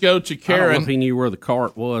 Let's go to Karen. I don't know if he knew where the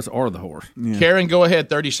cart was or the horse. Yeah. Karen, go ahead,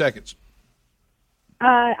 30 seconds.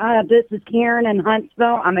 This is Karen in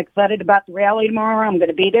Huntsville. I'm excited about the rally tomorrow. I'm going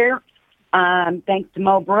to be there. Thanks to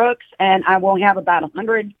Mo Brooks, and I will have about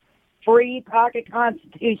 100 free pocket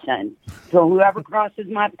Constitutions. So whoever crosses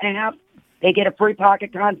my path, they get a free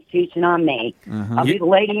pocket Constitution on me. Uh-huh. I'll be the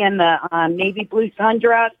lady in the navy blue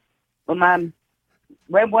sundress with my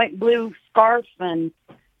red, white, blue scarf and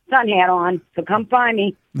sun hat on. So come find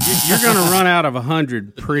me. You're going to run out of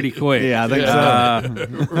 100 pretty quick. Yeah, I think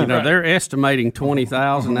so. They're estimating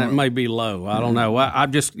 20,000. That may be low. I don't know. I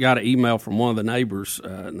just got an email from one of the neighbors,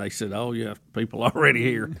 and they said, "Oh yeah, people already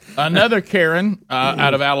here." Another Karen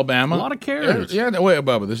out of Alabama. A lot of Karens. Yeah, wait,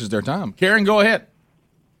 Bubba, this is their time. Karen, go ahead.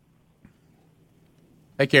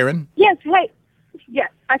 Hey, Karen. Yes, hey. Yes,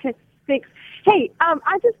 okay, thanks. Hey,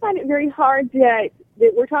 I just find it very hard that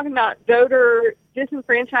we're talking about voter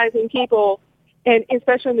disenfranchising people, and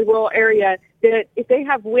especially in the rural area, that if they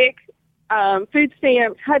have WIC, food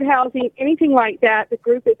stamps, HUD housing, anything like that, the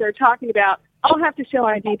group that they're talking about, I'll have to show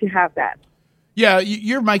ID to have that. Yeah,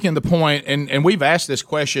 you're making the point, and we've asked this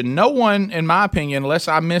question. No one, in my opinion, unless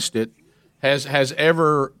I missed it, has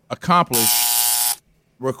ever accomplished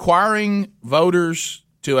requiring voters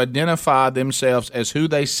to identify themselves as who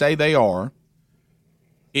they say they are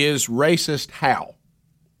is racist how?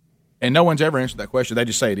 And no one's ever answered that question. They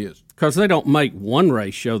just say it is. Because they don't make one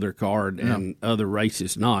race show their card and other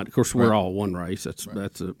races not. Of course, we're all one race. That's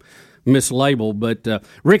a mislabel. But,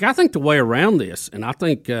 Rick, I think the way around this, and I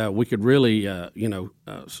think we could really,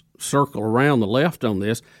 circle around the left on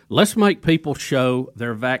this, let's make people show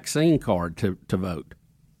their vaccine card to vote.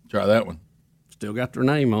 Try that one. Still got their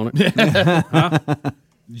name on it. Huh?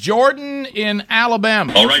 Jordan in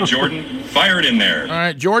Alabama. All right, Jordan, fire it in there. All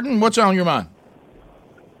right, Jordan, what's on your mind?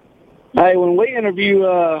 Hey, when we interview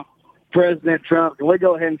President Trump, can we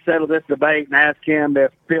go ahead and settle this debate and ask him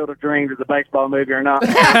if Field of Dreams is a baseball movie or not?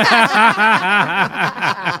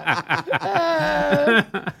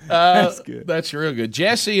 That's good. That's real good.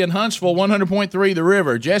 Jesse in Huntsville, 100.3 The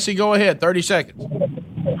River. Jesse, go ahead, 30 seconds.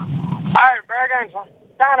 Brian's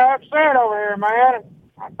kind of upset over here, man.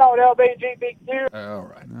 I thought LBGTQ. All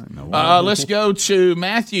right. Let's go to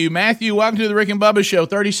Matthew. Matthew, welcome to the Rick and Bubba Show.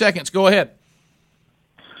 30 seconds. Go ahead.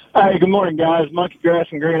 Hey, good morning, guys. Monkey Grass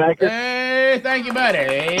and Green Acres. Hey, thank you,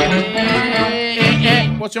 buddy.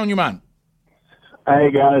 What's on your mind?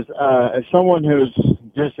 Hey, guys. As someone who's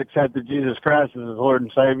just accepted Jesus Christ as his Lord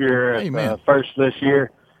and Savior first this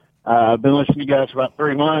year, I've been listening to you guys for about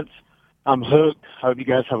 3 months. I'm hooked. Hope you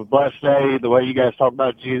guys have a blessed day. The way you guys talk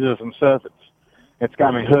about Jesus and stuff, it's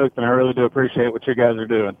got me hooked, and I really do appreciate what you guys are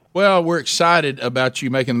doing. Well, we're excited about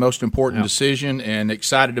you making the most important decision, and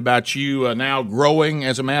excited about you now growing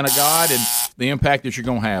as a man of God and the impact that you're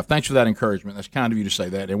going to have. Thanks for that encouragement. That's kind of you to say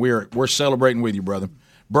that, and we're celebrating with you, brother.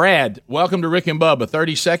 Brad, welcome to Rick and Bubba.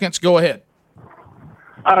 30 seconds. Go ahead.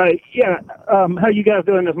 How you guys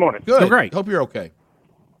doing this morning? Good. Great. Hope you're okay.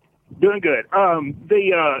 Doing good.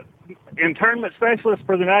 The internment specialist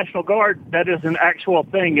for the National Guard, that is an actual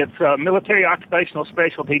thing. It's Military Occupational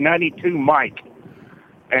Specialty 92 Mike,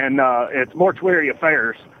 and it's mortuary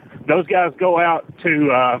affairs. Those guys go out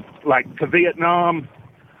to to Vietnam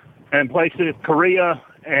and places, Korea,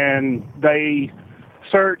 and they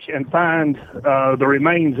search and find the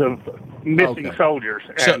remains of missing soldiers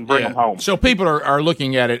and bring them home. So people are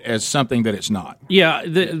looking at it as something that it's not. Yeah.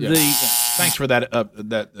 Thanks for that.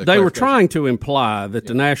 They were trying to imply that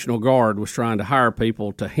the National Guard was trying to hire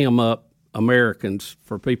people to hem up Americans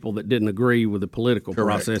for people that didn't agree with the political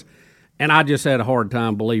process. And I just had a hard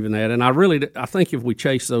time believing that. And I think if we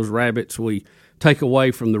chase those rabbits, we take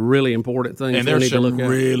away from the really important things. And there's some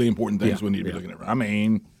really important things we need to be looking at. I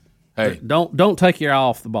mean, hey, don't take your eye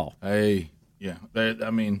off the ball. Hey, yeah.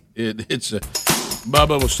 It's a.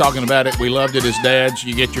 Bubba was talking about it. We loved it as dads.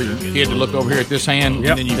 You get your kid to look over here at this hand, and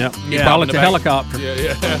then you call it the helicopter.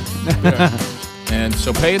 Yeah. And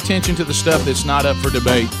so pay attention to the stuff that's not up for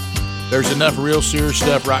debate. There's enough real serious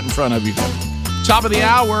stuff right in front of you. Top of the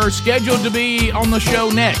hour, scheduled to be on the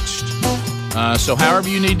show next. So however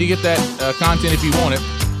you need to get that content if you want it,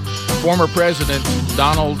 former President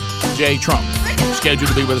Donald J. Trump, scheduled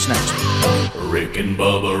to be with us next. Rick and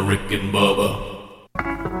Bubba, Rick and Bubba.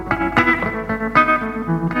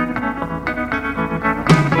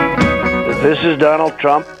 This is Donald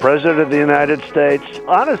Trump, President of the United States.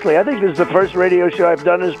 Honestly, I think this is the first radio show I've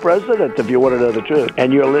done as president, if you want to know the truth.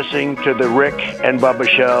 And you're listening to the Rick and Bubba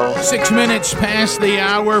Show. 6 minutes past the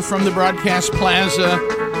hour from the broadcast plaza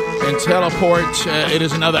and teleport. It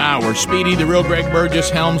is another hour. Speedy, the real Greg Burgess,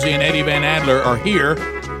 Helmsy, and Eddie Van Adler are here.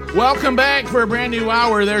 Welcome back for a brand new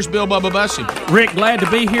hour. There's Bill Bubba Bussey. Rick, glad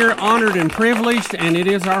to be here, honored and privileged, and it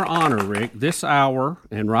is our honor, Rick, this hour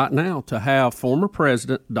and right now to have former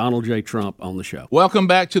President Donald J. Trump on the show. Welcome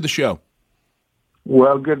back to the show.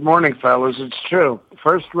 Well, good morning, fellas. It's true.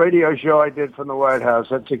 First radio show I did from the White House.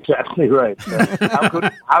 That's exactly right.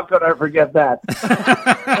 How could I forget that?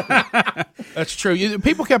 That's true.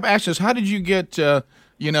 People kept asking us, how did you get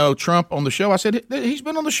Trump on the show? I said, he's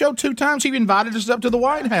been on the show 2 times. He invited us up to the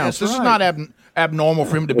White House. This is not abnormal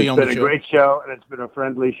for him to be on the show. It's been a great show, and it's been a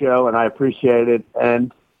friendly show, and I appreciate it.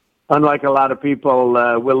 And unlike a lot of people,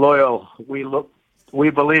 we're loyal. We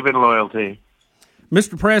believe in loyalty.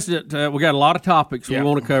 Mr. President, we got a lot of topics we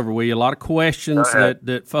want to cover with you, a lot of questions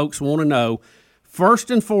that folks want to know. First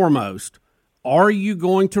and foremost, are you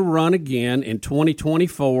going to run again in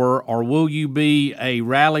 2024, or will you be a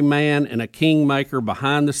rally man and a kingmaker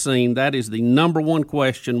behind the scene? That is the number one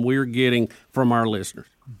question we're getting from our listeners.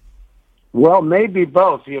 Well, maybe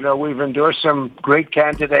both. We've endorsed some great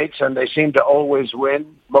candidates, and they seem to always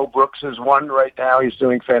win. Mo Brooks is one right now. He's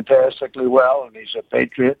doing fantastically well, and he's a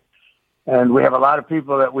patriot. And we have a lot of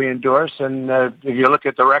people that we endorse, and if you look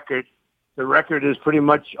at the record is pretty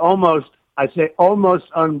much almost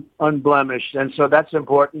unblemished, and so that's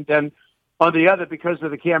important. And on the other, because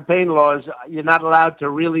of the campaign laws, you're not allowed to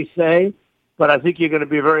really say, but I think you're going to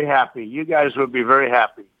be very happy. You guys will be very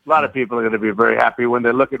happy. A lot of people are going to be very happy when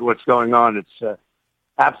they look at what's going on. It's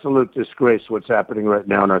absolute disgrace what's happening right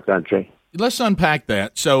now in our country. Let's unpack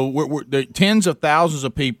that. So the tens of thousands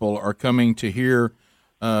of people are coming to hear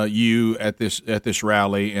you at this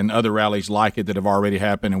rally and other rallies like it that have already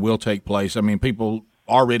happened and will take place. I mean, people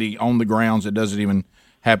already on the grounds. It doesn't even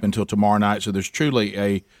happen until tomorrow night. So there's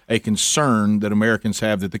truly a concern that Americans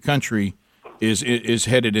have that the country is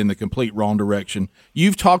headed in the complete wrong direction.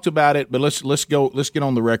 You've talked about it, but let's get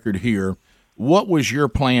on the record here. What was your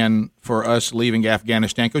plan for us leaving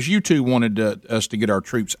Afghanistan? Because you two wanted us to get our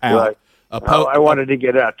troops out. Right. I wanted to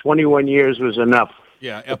get out. 21 years was enough.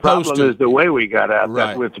 Yeah. The problem is the way we got out,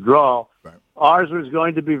 that withdrawal. Right. Ours was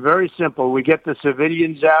going to be very simple. We get the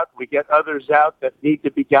civilians out. We get others out that need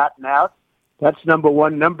to be gotten out. That's number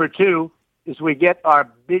one. Number two, is we get our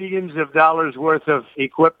billions of dollars worth of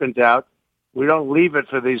equipment out. We don't leave it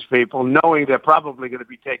for these people, knowing they're probably going to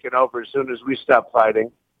be taken over as soon as we stop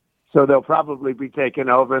fighting. So they'll probably be taken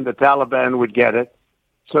over, and the Taliban would get it.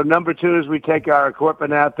 So number two is we take our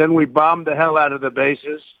equipment out. Then we bomb the hell out of the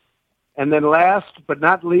bases. And then last but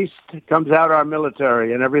not least comes out our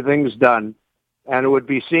military, and everything's done. And it would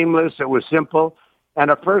be seamless. It was simple. And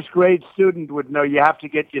a first-grade student would know you have to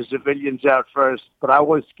get your civilians out first. But I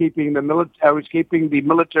was keeping the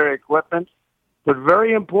military equipment. But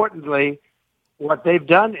very importantly, what they've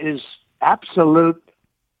done is absolute.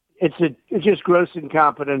 It's just gross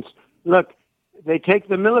incompetence. Look, they take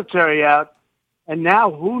the military out, and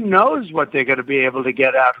now who knows what they're going to be able to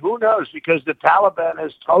get out? Who knows? Because the Taliban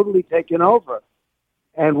has totally taken over.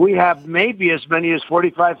 And we have maybe as many as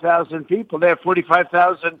 45,000 people. They have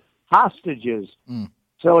 45,000 hostages.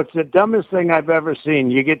 So it's the dumbest thing I've ever seen.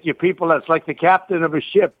 You get your people, that's like the captain of a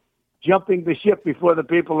ship, jumping the ship before the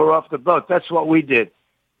people are off the boat. That's what we did.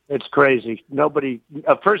 It's crazy.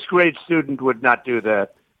 A first-grade student would not do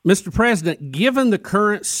that. Mr. President, given the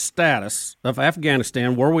current status of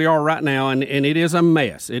Afghanistan, where we are right now, and it is a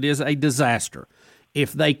mess, it is a disaster,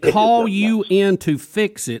 if they call you in to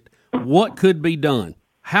fix it, what could be done?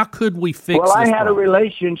 How could we fix this? Well, I had a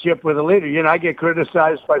relationship with a leader. You know, I get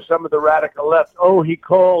criticized by some of the radical left. Oh, he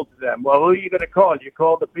called them. Well, who are you going to call? You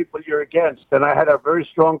call the people you're against. And I had a very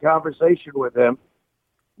strong conversation with him.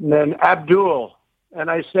 And then Abdul. And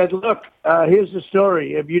I said, look, here's the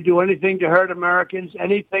story. If you do anything to hurt Americans,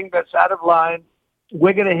 anything that's out of line,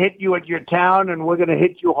 we're going to hit you at your town, and we're going to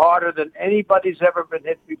hit you harder than anybody's ever been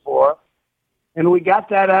hit before. And we got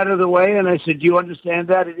that out of the way, and I said, do you understand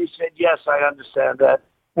that? And he said, yes, I understand that.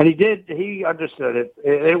 And he did. He understood it.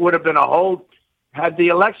 It would have been had the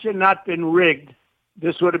election not been rigged,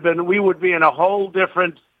 we would be in a whole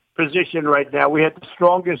different position right now. We had the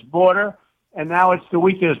strongest border, and now it's the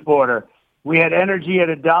weakest border. We had energy at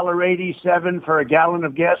 $1.87 for a gallon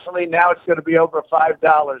of gasoline. Now it's going to be over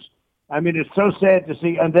 $5. I mean, it's so sad to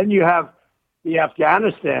see. And then you have the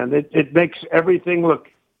Afghanistan. It makes everything look,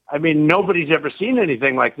 I mean, nobody's ever seen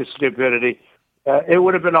anything like this stupidity. It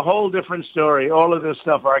would have been a whole different story, all of this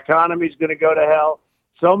stuff. Our economy's going to go to hell.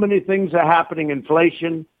 So many things are happening.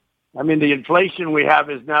 Inflation. I mean, the inflation we have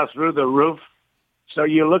is now through the roof. So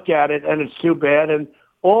you look at it, and it's too bad. And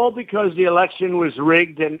all because the election was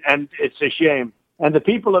rigged, and it's a shame. And the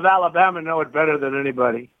people of Alabama know it better than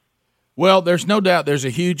anybody. Well, there's no doubt there's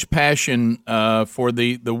a huge passion for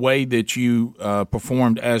the way that you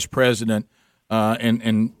performed as president.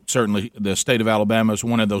 And certainly the state of Alabama is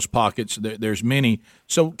one of those pockets. There's many.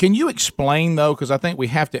 So can you explain, though, because I think we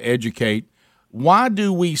have to educate, why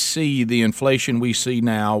do we see the inflation we see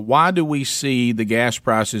now? Why do we see the gas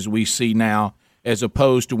prices we see now as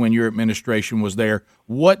opposed to when your administration was there?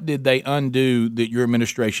 What did they undo that your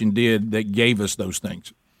administration did that gave us those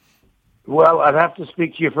things? Well, I'd have to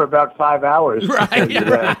speak to you for about 5 hours.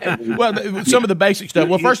 Right. Well, some of the basic stuff.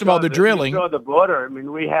 Well, first of all, the drilling. You saw the border. I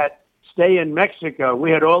mean, we had stay in Mexico.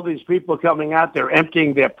 We had all these people coming out. They're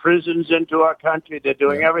emptying their prisons into our country. They're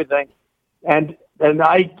doing everything. And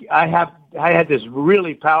I had this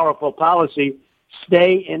really powerful policy,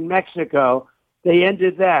 stay in Mexico. They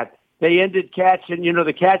ended that. They ended catch and,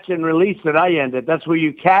 the catch and release that I ended. That's where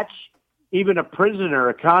you catch even a prisoner,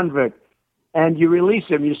 a convict, and you release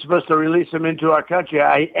him. You're supposed to release him into our country.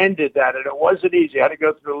 I ended that, and it wasn't easy. I had to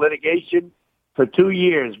go through litigation for 2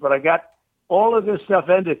 years, but I got all of this stuff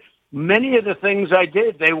ended. Many of the things I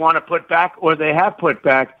did, they want to put back, or they have put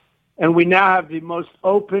back, and we now have the most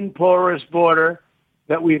open, porous border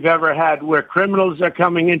that we've ever had, where criminals are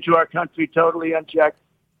coming into our country totally unchecked.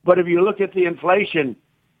 But if you look at the inflation,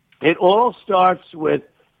 it all starts with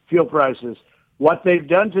fuel prices. What they've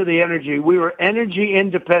done to the energy, we were energy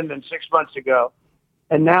independent 6 months ago,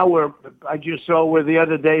 and now I just saw where the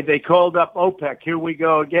other day they called up OPEC. Here we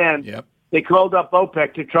go again. Yep. They called up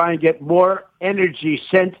OPEC to try and get more energy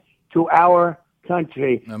sent to our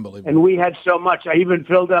country. Unbelievable. And we had so much. I even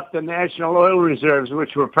filled up the national oil reserves,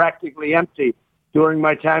 which were practically empty during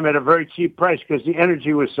my time at a very cheap price because the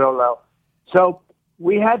energy was so low. So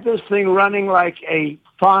we had this thing running like a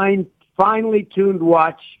finely tuned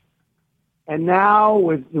watch. And now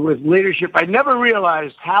with leadership, I never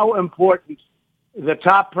realized how important the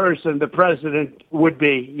top person, the president, would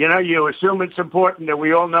be. You assume it's important, and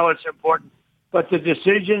we all know it's important. But the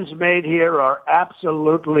decisions made here are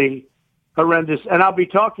absolutely horrendous. And I'll be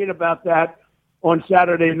talking about that on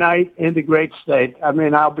Saturday night in the great state. I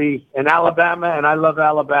mean, I'll be in Alabama, and I love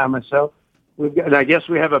Alabama. So and I guess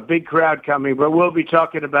we have a big crowd coming, but we'll be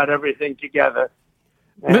talking about everything together.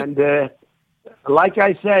 And like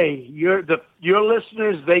I say, your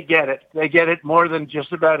listeners, they get it. They get it more than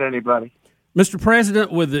just about anybody. Mr.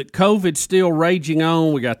 President, with the COVID still raging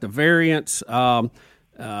on, we got the variants.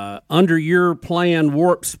 Under your plan,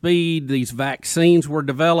 Warp Speed, these vaccines were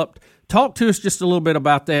developed. Talk to us just a little bit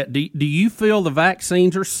about that. Do you feel the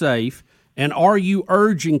vaccines are safe, and are you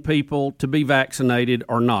urging people to be vaccinated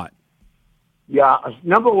or not? Yeah,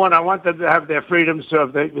 number one, I want them to have their freedom, so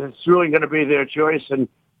if it's really going to be their choice, and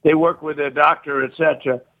they work with their doctor,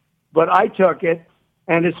 etc. But I took it,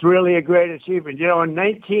 and it's really a great achievement. You know, in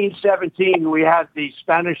 1917, we had the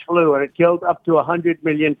Spanish flu, and it killed up to 100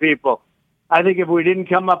 million people. I think if we didn't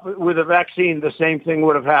come up with a vaccine, the same thing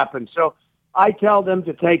would have happened. So I tell them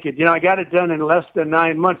to take it. You know, I got it done in less than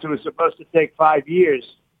 9 months. It was supposed to take 5 years.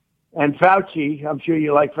 And Fauci, I'm sure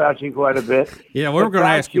you like Fauci quite a bit. Yeah, we were going to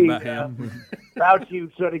ask you about him.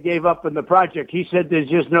 Fauci sort of gave up on the project. He said there's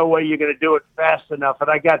just no way you're going to do it fast enough. And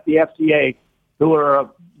I got the FDA, who are a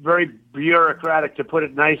very bureaucratic, to put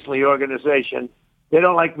it nicely, organization. They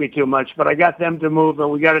don't like me too much, but I got them to move, and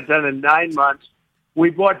we got it done in 9 months. We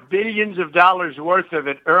bought billions of dollars worth of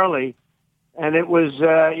it early, and it was,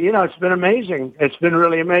 it's been amazing. It's been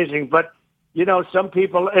really amazing. But, you know, some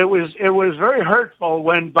people, it was very hurtful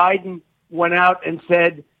when Biden went out and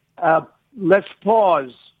said, let's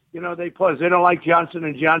pause. You know, they paused. They don't like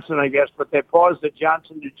Johnson & Johnson, I guess, but they paused the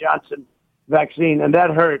Johnson & Johnson vaccine, and that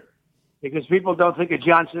hurt because people don't think of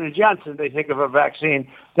Johnson & Johnson. They think of a vaccine.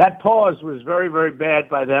 That pause was very, very bad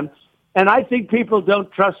by them. And I think people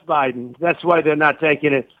don't trust Biden. That's why they're not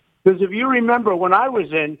taking it. Because if you remember, when I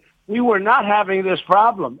was in, we were not having this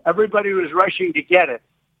problem. Everybody was rushing to get it.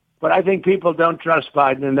 But I think people don't trust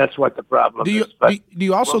Biden, and that's what the problem is. But do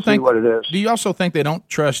you also think what it is. Do you also think they don't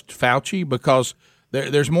trust Fauci because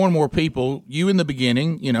there's more and more people? You in the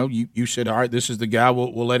beginning, you know, you said, all right, this is the guy.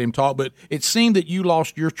 We'll let him talk. But it seemed that you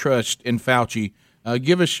lost your trust in Fauci.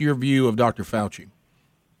 Give us your view of Dr. Fauci.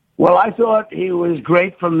 Well, I thought he was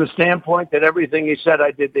great from the standpoint that everything he said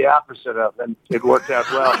I did the opposite of, and it worked out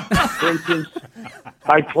well. For instance,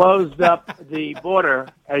 I closed up the border,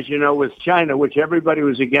 as you know, with China, which everybody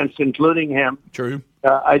was against, including him. True.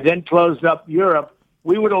 I then closed up Europe.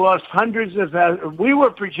 We would have lost hundreds of thousands. We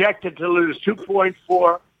were projected to lose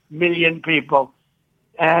 2.4 million people,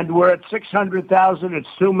 and we're at 600,000. It's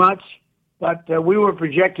too much. But we were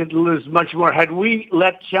projected to lose much more. Had we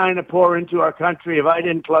let China pour into our country, if I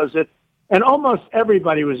didn't close it, and almost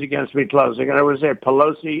everybody was against me closing, and I was there,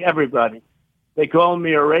 Pelosi, everybody. They called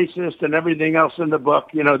me a racist and everything else in the book,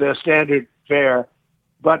 you know, their standard fare.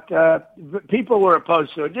 But people were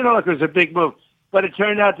opposed to it. You know, look, it was a big move. But it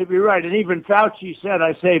turned out to be right. And even Fauci said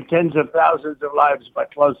I saved tens of thousands of lives by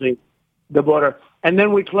closing the border. And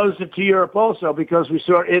then we closed it to Europe also because we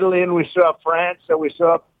saw Italy and we saw France and we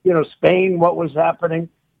saw, you know, Spain, what was happening.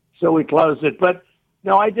 So we closed it. But,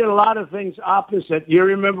 no, I did a lot of things opposite. You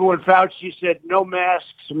remember when Fauci said, no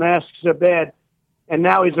masks, masks are bad. And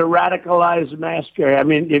now he's a radicalized masker. I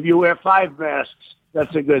mean, if you wear 5 masks,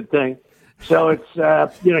 that's a good thing. So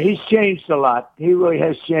it's, he's changed a lot. He really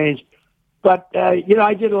has changed. But,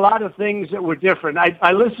 I did a lot of things that were different.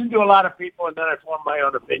 I listened to a lot of people, and then I formed my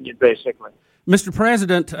own opinion, basically. Mr.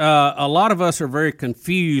 President, a lot of us are very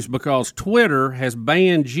confused because Twitter has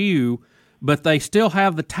banned you, but they still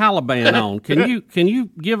have the Taliban on. Can you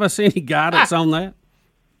give us any guidance on that?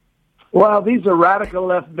 Well, these are radical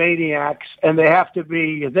left maniacs, and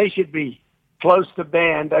they should be close to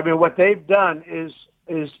banned. I mean, what they've done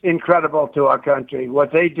is incredible to our country.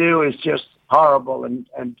 What they do is just horrible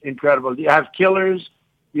and incredible. You have killers,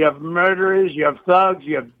 you have murderers, you have thugs,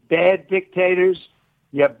 you have bad dictators,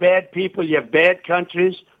 you have bad people, you have bad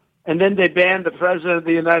countries, and then they banned the President of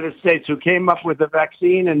the United States who came up with the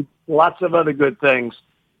vaccine and lots of other good things.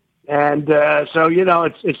 And so,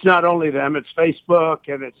 it's not only them, it's Facebook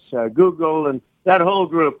and it's Google and that whole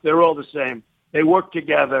group. They're all the same. They work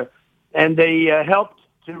together, and they helped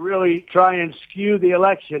to really try and skew the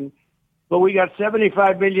election. But we got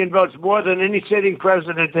 75 million votes, more than any sitting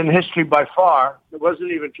president in history by far. It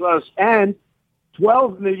wasn't even close. And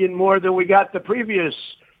 12 million more than we got the previous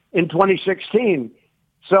in 2016.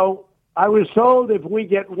 So I was told if we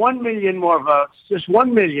get 1 million more votes, just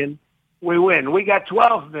 1 million, we win. We got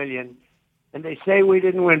 12 million. And they say we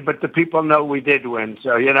didn't win, but the people know we did win.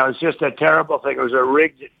 So, it's just a terrible thing. It was a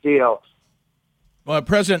rigged deal. Well,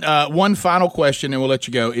 President, one final question, and we'll let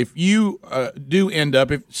you go. If you do end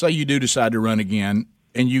up, say you do decide to run again,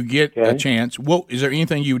 and you get a chance, is there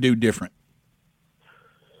anything you would do different?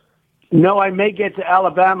 No, I may get to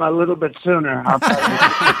Alabama a little bit sooner. And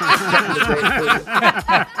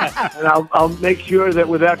I'll make sure that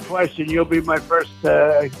without question, you'll be my first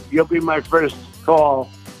call.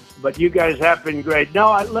 but you guys have been great.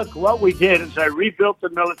 No, look, what we did is I rebuilt the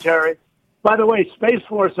military. By the way, Space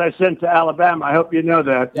Force I sent to Alabama. I hope you know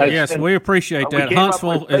that. Yes, we appreciate that.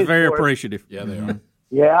 Huntsville is very appreciative. Yeah, they are.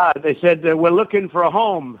 Yeah, they said we're looking for a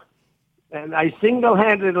home. And I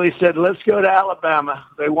single-handedly said, let's go to Alabama.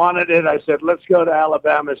 They wanted it. I said, let's go to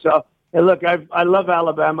Alabama. So, hey, look, I love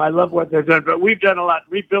Alabama. I love what they're doing. But we've done a lot.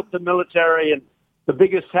 Rebuilt the military and the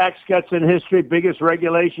biggest tax cuts in history, biggest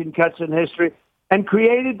regulation cuts in history, and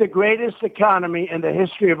created the greatest economy in the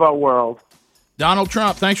history of our world. Donald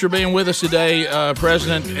Trump, thanks for being with us today,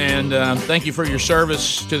 President, and thank you for your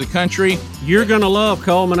service to the country. You're going to love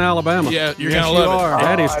Coleman, Alabama. Yeah, you're going to love it.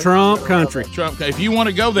 That is Trump country. Trump. If you want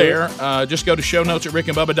to go there, just go to show notes at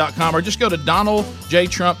rickandbubba.com or just go to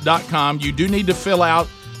donaldjtrump.com. You do need to fill out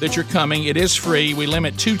that you're coming. It is free. We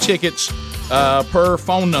limit 2 tickets per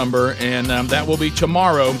phone number, and that will be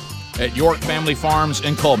tomorrow at York Family Farms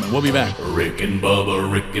in Coleman. We'll be back. Rick and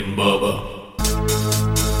Bubba, Rick and Bubba.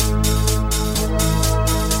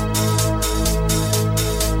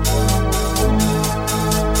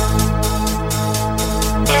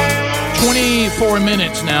 24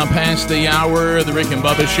 minutes now past the hour of the Rick and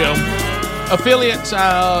Bubba Show. Affiliates,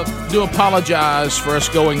 do apologize for us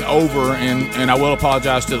going over, and I will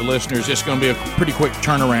apologize to the listeners. It's going to be a pretty quick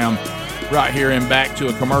turnaround right here and back to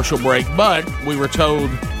a commercial break. But we were told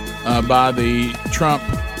by the Trump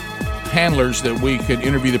handlers that we could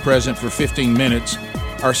interview the president for 15 minutes.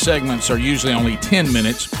 Our segments are usually only 10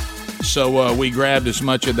 minutes. So we grabbed as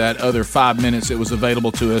much of that other 5 minutes that was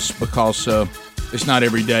available to us because it's not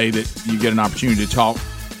every day that you get an opportunity to talk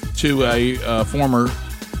to a former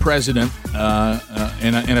president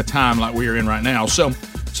in a time like we are in right now. So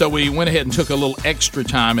we went ahead and took a little extra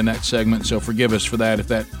time in that segment, so forgive us for that if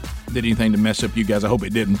that did anything to mess up you guys. I hope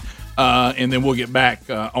it didn't. And then we'll get back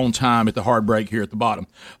on time at the hard break here at the bottom.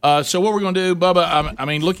 So what we're going to do, Bubba, I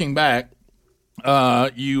mean, looking back,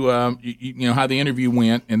 you know how the interview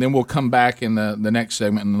went, and then we'll come back in the next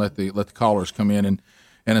segment and let the callers come in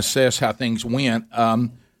and assess how things went.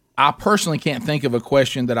 I personally can't think of a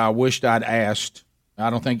question that I wished I'd asked.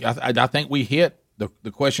 I think we hit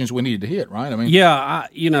the questions we needed to hit, right? I mean, yeah,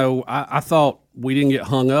 I thought we didn't get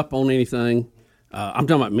hung up on anything. I'm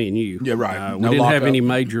talking about me and you. Yeah, right. We didn't have any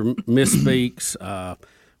major misspeaks.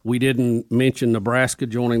 We didn't mention Nebraska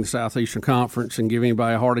joining the Southeastern Conference and give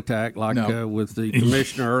anybody a heart attack with the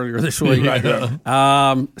commissioner earlier this week.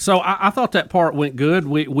 So I thought that part went good.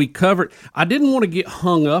 We covered. I didn't want to get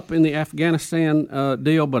hung up in the Afghanistan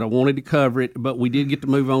deal, but I wanted to cover it. But we did get to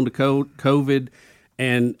move on to COVID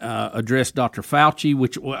and address Dr. Fauci,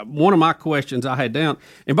 which one of my questions I had down.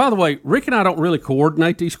 And by the way, Rick and I don't really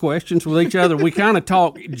coordinate these questions with each other. We kind of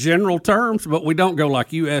talk general terms, but we don't go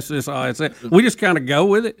like you ask this, I ask that. We just kind of go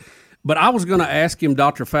with it. But I was going to ask him,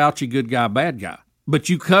 Dr. Fauci, good guy, bad guy. But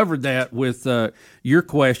you covered that with your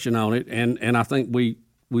question on it, and I think we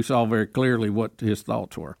saw very clearly what his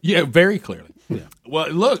thoughts were. Yeah, very clearly. Yeah. Well,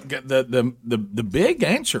 look, the big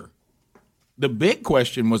answer, the big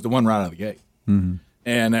question was the one right out of the gate. Mm-hmm.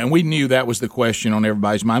 And we knew that was the question on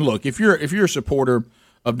everybody's mind. Look, if you're a supporter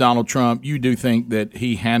of Donald Trump, you do think that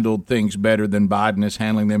he handled things better than Biden is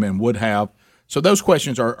handling them and would have. So those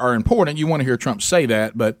questions are important. You want to hear Trump say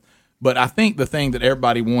that, but I think the thing that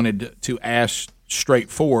everybody wanted to ask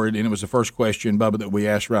straightforward, and it was the first question, Bubba, that we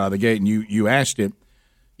asked right out of the gate, and you asked it.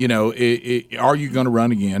 Are you going to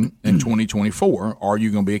run again in 2024? Are you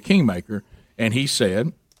going to be a kingmaker? And he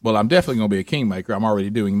said, well, I'm definitely going to be a kingmaker. I'm already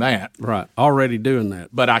doing that. Right, already doing that.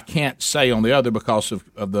 But I can't say on the other because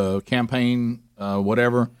of the campaign,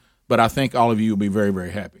 whatever. But I think all of you will be very, very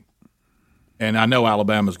happy. And I know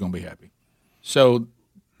Alabama's going to be happy. So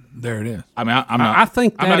there it is. I mean, I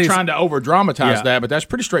think I'm not trying to over-dramatize that, but that's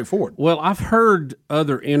pretty straightforward. Well, I've heard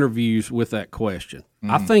other interviews with that question.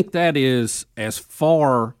 Mm-hmm. I think that is as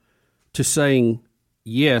far to saying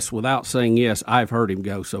yes without saying yes I've heard him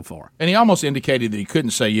go so far. And he almost indicated that he couldn't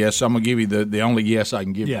say yes, so I'm going to give you the only yes I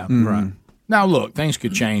can give you. Yeah, mm-hmm. Right. Now, look, things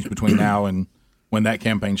could change between now and when that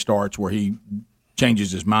campaign starts where he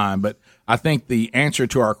changes his mind. But I think the answer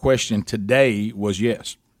to our question today was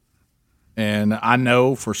yes. And I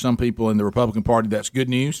know for some people in the Republican Party that's good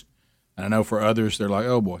news. And I know for others they're like,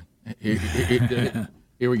 oh, boy, here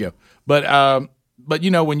we go. But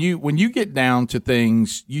when you get down to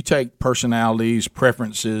things, you take personalities,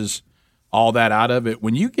 preferences, all that out of it.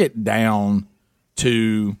 When you get down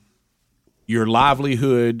to your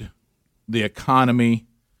livelihood, the economy,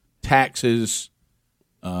 taxes,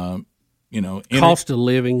 cost of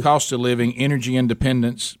living, energy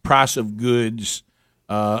independence, price of goods,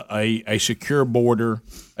 a secure border,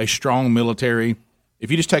 a strong military.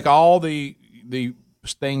 If you just take all the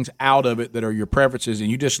things out of it that are your preferences, and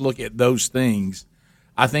you just look at those things,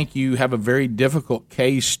 I think you have a very difficult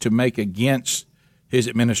case to make against his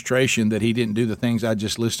administration that he didn't do the things I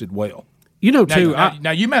just listed well. You know,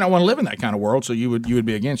 now you may not want to live in that kind of world, so you would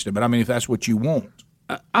be against it. But I mean, if that's what you want,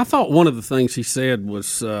 I thought one of the things he said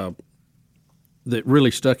was that really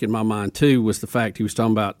stuck in my mind too was the fact he was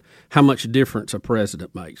talking about how much difference a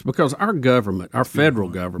president makes, because our government, our federal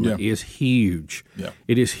government, is huge. Yeah.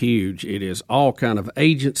 It is huge. It is all kind of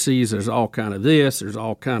agencies. There's all kind of this. There's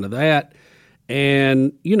all kind of that.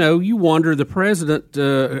 And, you know, you wonder, the president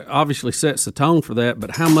obviously sets the tone for that,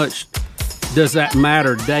 but how much does that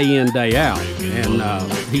matter day in, day out?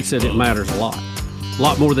 And he said it matters a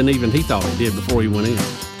lot more than even he thought it did before he went in.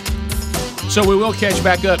 So we will catch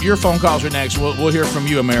back up. Your phone calls are next. We'll hear from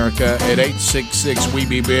you, America, at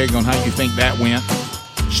 866-WE-BE-BIG on how you think that went.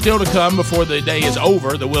 Still to come before the day is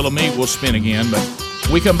over. The Wheel of Meat will spin again, but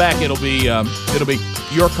when we come back, it'll be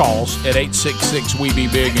your calls at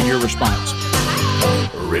 866-WE-BE-BIG and your response.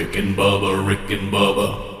 Rick and Bubba, Rick and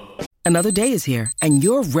Bubba. Another day is here, and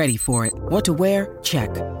you're ready for it. What to wear? Check.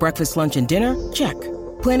 Breakfast, lunch, and dinner? Check.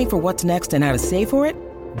 Planning for what's next and how to save for it?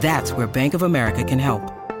 That's where Bank of America can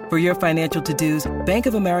help. For your financial to-dos, Bank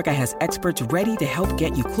of America has experts ready to help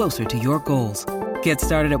get you closer to your goals. Get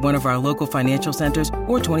started at one of our local financial centers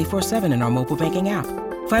or 24/7 in our mobile banking app.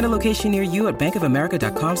 Find a location near you at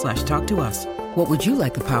bankofamerica.com/talktous. What would you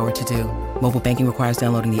like the power to do? Mobile banking requires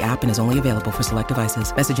downloading the app and is only available for select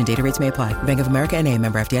devices. Message and data rates may apply. Bank of America NA,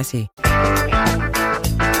 member FDIC.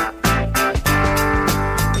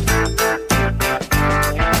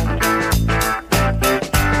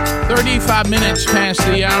 35 minutes past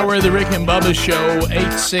the hour of the Rick and Bubba Show.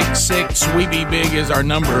 866-WE-BE-BIG is our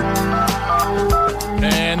number.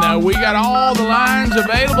 And we got all the lines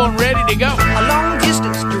available and ready to go. A long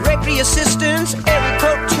distance directory assistance, area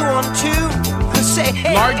code 212. Say,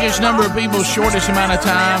 hey, largest number of people, shortest amount of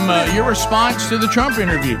time. Your response to the Trump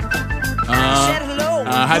interview.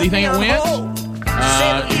 How do you think it went?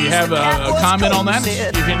 You have a comment on that?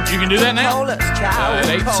 You can do that now at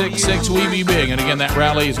 866-WE-BE-BIG. And again, that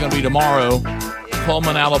rally is going to be tomorrow,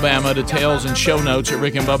 Pullman, Alabama. Details and show notes at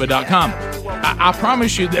rickandbubba.com. I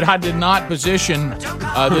promise you that I did not position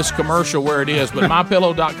this commercial where it is, but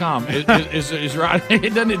mypillow.com is right.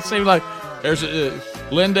 It doesn't seem like there's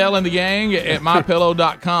Lindell and the gang at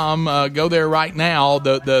mypillow.com. Go there right now.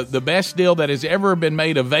 The best deal that has ever been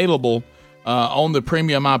made available on the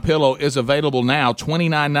premium MyPillow is available now,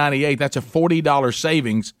 $29.98. That's a $40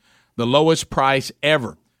 savings, the lowest price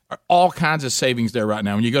ever. All kinds of savings there right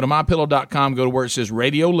now. When you go to mypillow.com, go to where it says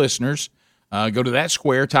radio listeners, go to that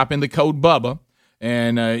square, type in the code BUBBA,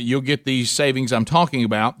 and you'll get these savings I'm talking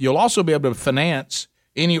about. You'll also be able to finance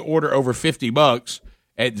any order over $50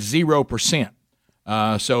 at 0%.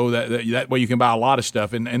 So that way you can buy a lot of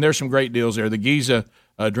stuff. And there's some great deals there. The Giza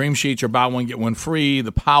Dream Sheets are buy one, get one free.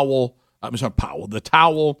 The the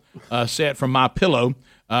towel set from MyPillow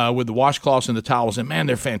with the washcloths and the towels. And, man,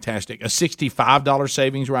 they're fantastic. A $65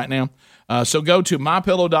 savings right now. So go to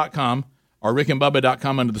mypillow.com or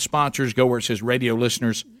rickandbubba.com under the sponsors. Go where it says radio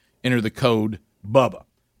listeners. Enter the code BUBBA.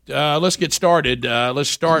 Let's get started. Let's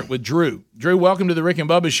start with Drew. Drew, welcome to the Rick and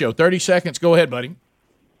Bubba Show. 30 seconds. Go ahead, buddy.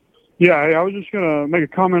 Yeah, I was just going to make a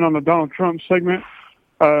comment on the Donald Trump segment.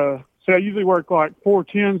 I usually work like 4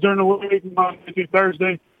 10s during the week, Monday through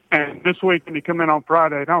Thursday. And this week, when he come in on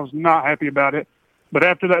Friday, and I was not happy about it. But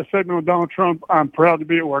after that segment with Donald Trump, I'm proud to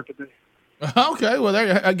be at work today. Okay, well,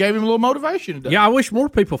 there, I gave him a little motivation today. Yeah, I wish more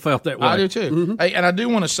people felt that way. I do, too. Mm-hmm. Hey, and I do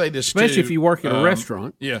want to say this, especially if you work at a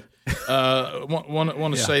restaurant. Yeah.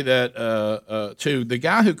 Want to say that, too. The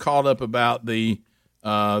guy who called up about the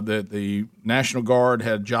National Guard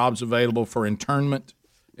had jobs available for internment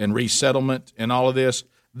and resettlement and all of this,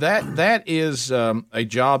 that is a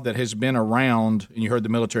job that has been around, and you heard the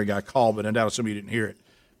military guy call, but I doubt some of you didn't hear it,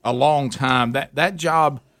 a long time. That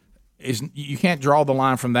job is, you can't draw the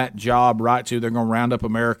line from that job right to they're going to round up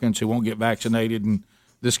Americans who won't get vaccinated and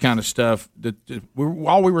this kind of stuff.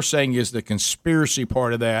 All we were saying is the conspiracy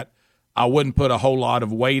part of that, I wouldn't put a whole lot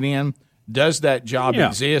of weight in. Does that job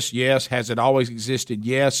exist? Yes. Has it always existed?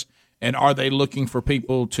 Yes. And are they looking for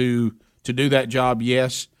people to do that job?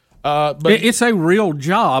 Yes. But it's a real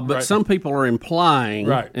job, but some people are implying,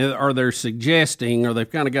 right, or they're suggesting, or they've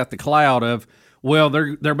kind of got the cloud of, well,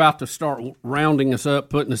 they're about to start rounding us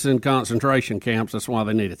up, putting us in concentration camps. That's why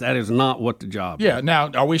they need it. That is not what the job is. Yeah. Now,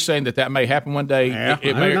 are we saying that may happen one day? Yeah,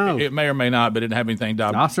 it may or may not, but it didn't have anything to do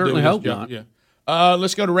with I certainly hope job. not. Yeah.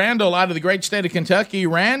 Let's go to Randall out of the great state of Kentucky.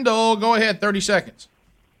 Randall, go ahead, 30 seconds.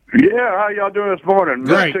 Yeah, how y'all doing this morning?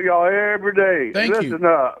 Great. Listen to y'all every day. Thank you. Listen,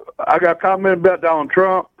 I got a comment about Donald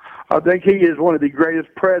Trump. I think he is one of the greatest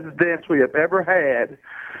presidents we have ever had.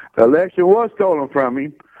 The election was stolen from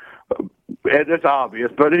him. It's obvious,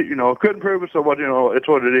 but couldn't prove it, so it's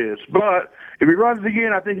what it is. But if he runs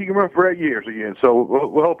again, I think he can run for 8 years again. So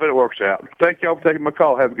we'll hope it works out. Thank y'all for taking my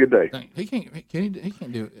call. Have a good day. He can't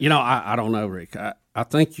do it. I don't know, Rick. I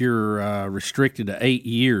think you're restricted to 8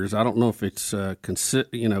 years. I don't know if it's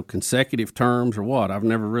consecutive terms or what. I've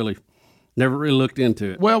never really looked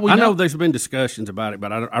into it. Well, I know there's been discussions about it,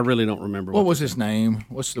 but I really don't remember. What was his name?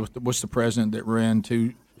 What's the president that ran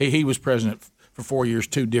two? He was president for 4 years,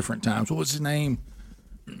 2 different times. What was his name?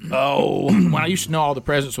 Oh, when I used to know all the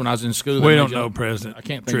presidents when I was in school. We don't know president. I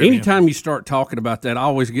can't think. Anytime you start talking about that, I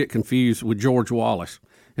always get confused with George Wallace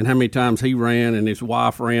and how many times he ran and his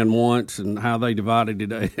wife ran once and how they divided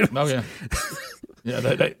it. Oh yeah, yeah.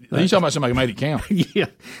 You talking about somebody who made it count? Yeah,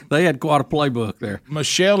 they had quite a playbook there.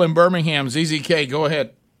 Michelle in Birmingham, ZZK, go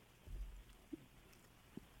ahead.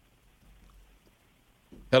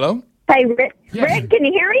 Hello. Hey, Rick. Yeah. Rick, can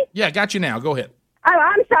you hear me? Yeah, got you now. Go ahead. Oh,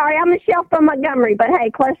 I'm sorry. I'm Michelle from Montgomery, but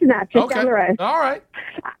hey, close enough. Just down the road. All right.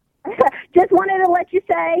 Just wanted to let you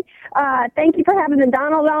say thank you for having the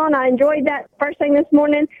Donald on. I enjoyed that first thing this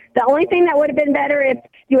morning. The only thing that would have been better if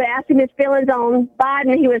you had asked him his feelings on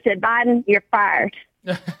Biden, he would have said, Biden, you're fired.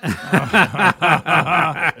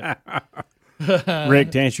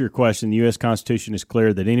 Rick, to answer your question, the U.S. Constitution is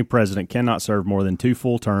clear that any president cannot serve more than 2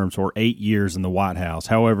 full terms or 8 years in the White House.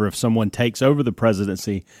 However, if someone takes over the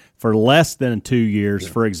presidency for less than 2 years,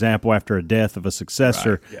 for example, after a death of a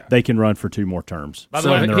successor, they can run for 2 more terms. By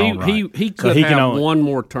the way, he could have one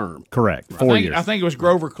more term. Correct, 4 years. I think it was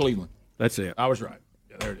Grover Cleveland. That's it. I was right.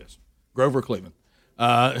 Yeah, there it is. Grover Cleveland.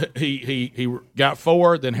 He got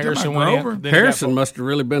 4. Then Harrison went in. Then Harrison must have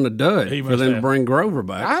really been a dud for them to bring Grover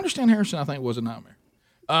back. I understand Harrison. I think was a nightmare.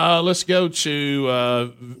 Let's go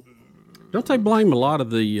to. Don't they blame a lot of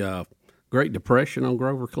the Great Depression on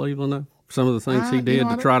Grover Cleveland? Though some of the things he did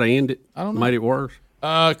to try to end it made it worse.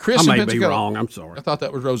 Chris, I may be wrong. I'm sorry. I thought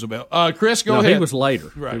that was Roosevelt. Chris, go ahead. He was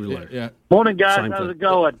later. Right. He was later. Yeah. Morning, guys. How's it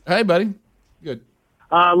going? Hey, buddy. Good.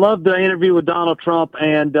 I love the interview with Donald Trump,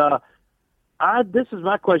 and this is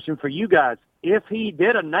my question for you guys. If he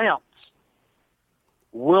did announce,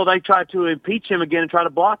 will they try to impeach him again and try to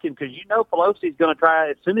block him? Because Pelosi's going to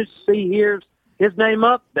try, as soon as she hears his name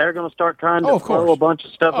up, they're going to start trying to throw a bunch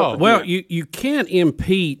of stuff up. Well, you can't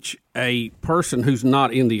impeach a person who's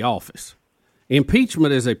not in the office.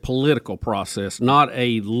 Impeachment is a political process, not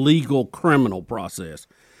a legal criminal process.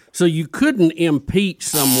 So you couldn't impeach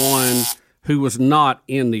someone who was not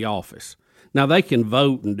in the office. Now, they can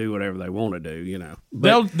vote and do whatever they want to do,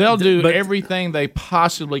 They'll do everything they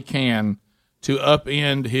possibly can to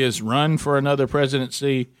upend his run for another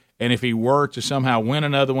presidency, and if he were to somehow win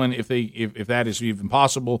another one, if that is even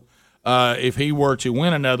possible, if he were to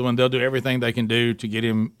win another one, they'll do everything they can do to get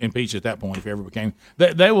him impeached at that point if he ever became.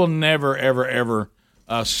 They will never, ever, ever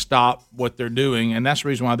stop what they're doing, and that's the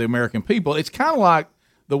reason why the American people, it's kind of like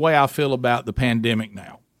the way I feel about the pandemic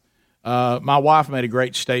now. My wife made a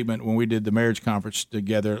great statement when we did the marriage conference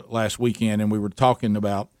together last weekend, and we were talking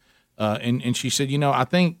about, and she said, I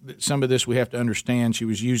think that some of this we have to understand. She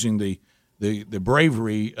was using the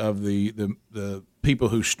bravery of the people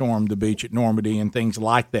who stormed the beach at Normandy and things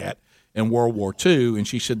like that in World War II, and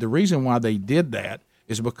she said the reason why they did that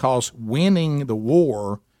is because winning the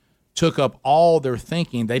war took up all their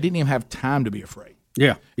thinking. They didn't even have time to be afraid.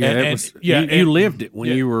 Yeah, you lived it when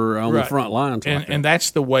you were on the front lines. And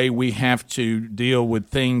that's the way we have to deal with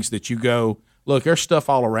things that you go, look, there's stuff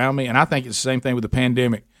all around me, and I think it's the same thing with the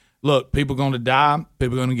pandemic. Look, people are going to die.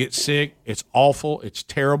 People are going to get sick. It's awful. It's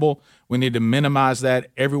terrible. We need to minimize that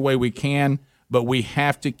every way we can, but we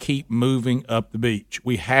have to keep moving up the beach.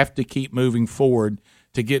 We have to keep moving forward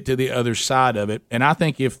to get to the other side of it. And I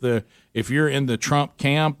think if you're in the Trump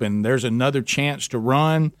camp and there's another chance to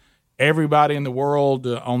run, everybody in the world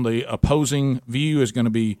on the opposing view is going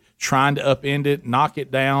to be trying to upend it, knock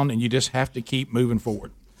it down, and you just have to keep moving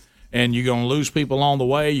forward. And you're going to lose people along the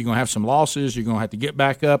way. You're going to have some losses. You're going to have to get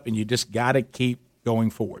back up, and you just got to keep going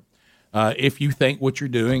forward if you think what you're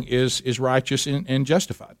doing is righteous and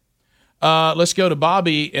justified. Let's go to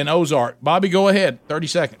Bobby in Ozark. Bobby, go ahead. 30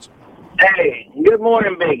 seconds. Hey, good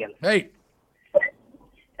morning, Biggin. Hey.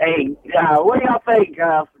 Hey, what do y'all think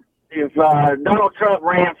if Donald Trump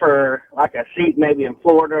ran for like a seat maybe in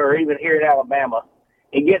Florida or even here in Alabama,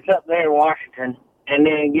 he gets up there in Washington and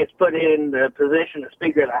then gets put in the position of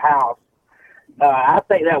Speaker of the House? I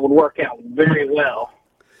think that would work out very well,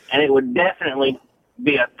 and it would definitely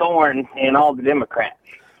be a thorn in all the Democrats.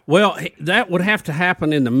 Well, that would have to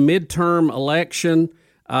happen in the midterm election.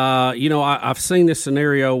 I've seen this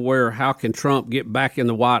scenario where how can Trump get back in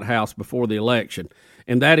the White House before the election,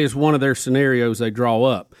 and that is one of their scenarios they draw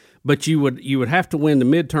up. But you would have to win the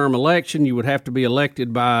midterm election. You would have to be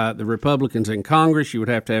elected by the Republicans in Congress. You would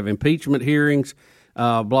have to have impeachment hearings.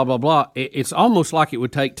 Blah blah blah. It's almost like it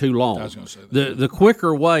would take too long. I was going to say that. The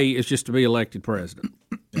quicker way is just to be elected president.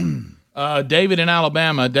 David in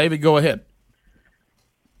Alabama. David, go ahead.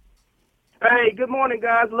 Hey, good morning,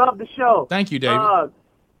 guys. Love the show. Thank you, David.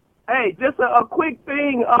 Hey, just a quick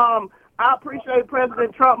thing. I appreciate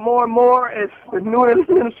President Trump more and more as the new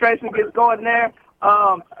administration gets going there.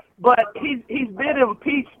 But he's been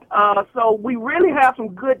impeached, so we really have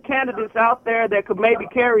some good candidates out there that could maybe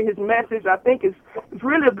carry his message. I think it's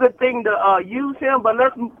really a good thing to use him, but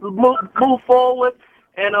let's move forward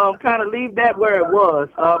and kind of leave that where it was.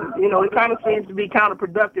 It kind of seems to be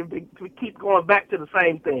counterproductive to keep going back to the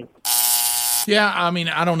same thing. Yeah, I mean,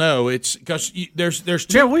 I don't know. It's because there's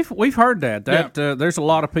two. Yeah, we've heard that. There's a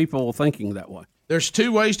lot of people thinking that way. There's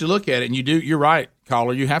two ways to look at it, and you're right,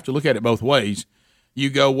 caller. You have to look at it both ways. You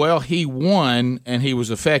go, well, he won and he was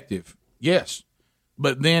effective. Yes.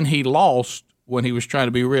 But then he lost when he was trying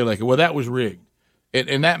to be reelected. Well, that was rigged.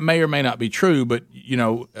 And that may or may not be true, but,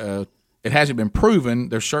 it hasn't been proven.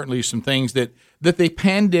 There's certainly some things that the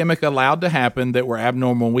pandemic allowed to happen that were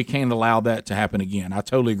abnormal, and we can't allow that to happen again. I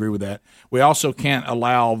totally agree with that. We also can't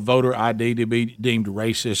allow voter ID to be deemed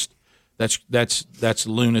racist. That's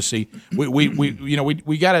lunacy.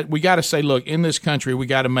 We gotta say, look, in this country, we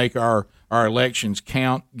got to make our elections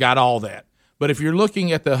count. Got all that. But if you're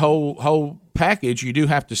looking at the whole package, you do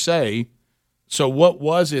have to say, so what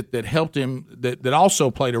was it that helped him that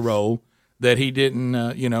also played a role that he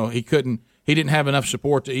didn't he didn't have enough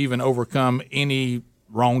support to even overcome any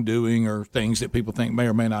wrongdoing or things that people think may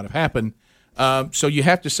or may not have happened. So you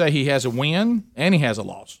have to say he has a win and he has a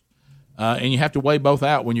loss. And you have to weigh both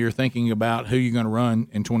out when you're thinking about who you're going to run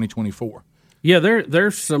in 2024. Yeah,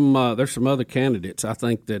 there's some other candidates I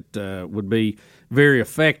think that would be very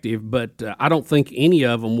effective, but I don't think any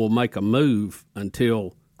of them will make a move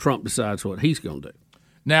until Trump decides what he's going to do.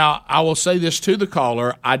 Now, I will say this to the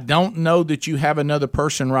caller. I don't know that you have another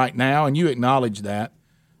person right now, and you acknowledge that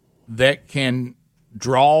can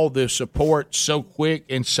draw the support so quick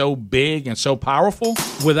and so big and so powerful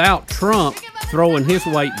without Trump throwing his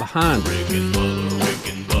weight behind it.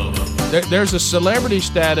 There's a celebrity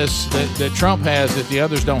status that Trump has that the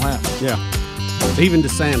others don't have. Yeah. Even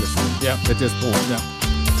DeSantis. Yeah. At this point. Yeah.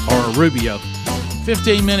 Or Rubio.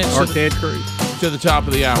 15 minutes. Or Ted Cruz. To the top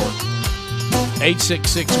of the hour.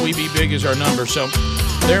 866-WE-BE-BIG is our number. So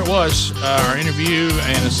there it was, our interview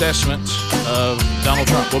and assessment of Donald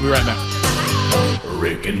Trump. We'll be right back.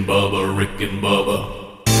 Rick and Bubba, Rick and Bubba.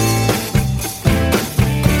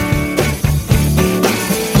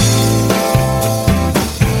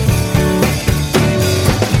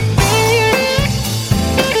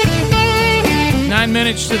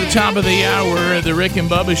 Minutes to the top of the hour, the Rick and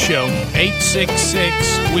Bubba Show.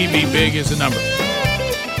 866-WE-BE-BIG is the number.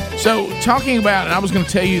 So, talking about, and I was going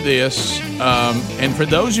to tell you this, and for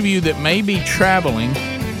those of you that may be traveling,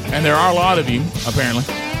 and there are a lot of you, apparently,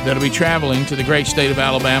 that'll be traveling to the great state of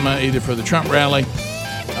Alabama, either for the Trump rally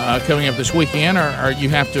coming up this weekend, or you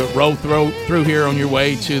have to roll through here on your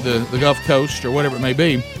way to the Gulf Coast, or whatever it may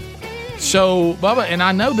be. So, Bubba, and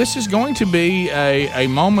I know this is going to be a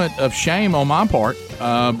moment of shame on my part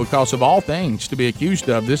because of all things to be accused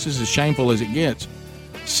of. This is as shameful as it gets.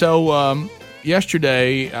 So,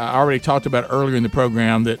 yesterday, I already talked about earlier in the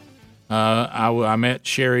program that I met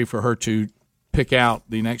Sherry for her to pick out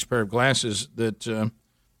the next pair of glasses that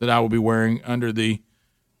I will be wearing under the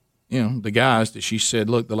guise that she said,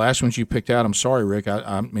 look, the last ones you picked out, I'm sorry, Rick.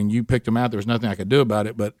 I mean, you picked them out. There was nothing I could do about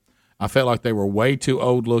it, but I felt like they were way too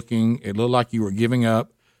old looking. It looked like you were giving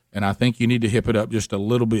up, and I think you need to hip it up just a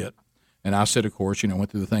little bit. And I said, of course, went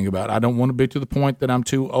through the thing about I don't want to be to the point that I'm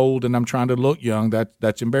too old and I'm trying to look young.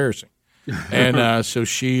 That's embarrassing. And so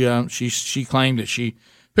she claimed that she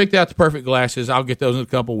picked out the perfect glasses. I'll get those in a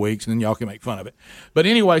couple of weeks, and then y'all can make fun of it. But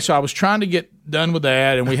anyway, so I was trying to get done with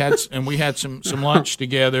that, and we had some lunch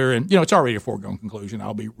together, and it's already a foregone conclusion.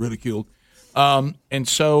 I'll be ridiculed. And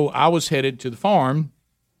so I was headed to the farm.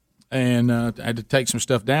 And I had to take some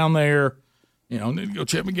stuff down there. Need to go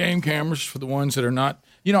check my game cameras for the ones that are not.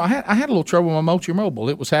 I had a little trouble with my Moultrie Mobile.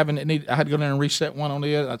 I had to go down and reset one on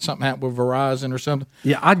it. Something happened with Verizon or something.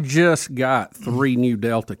 Yeah, I just got 3 new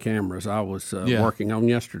Delta cameras I was working on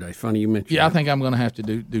yesterday. Funny you mentioned that. I think I'm going to have to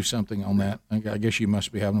do something on that. I guess you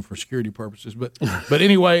must be having them for security purposes. But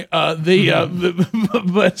anyway, or to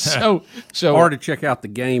check out the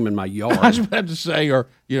game in my yard. I was about to say, or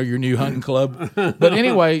your new hunting club. But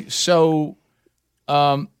anyway, so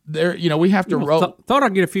there, we have to roll. Thought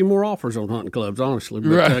I'd get a few more offers on hunting clubs, honestly. But,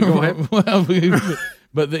 right. Go ahead. Well,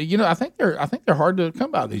 but I think they're hard to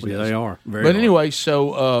come by these days. Yeah, they are. Very but hard. Anyway,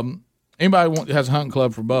 so anybody has a hunting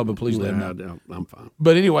club for Bubba, please let me know. I'm fine.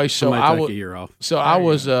 But anyway, so I take a year off. So I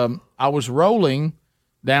was rolling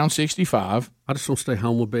down 65. I just want to stay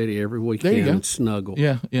home with Betty every weekend and snuggle.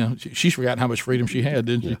 Yeah. She's forgotten how much freedom she had,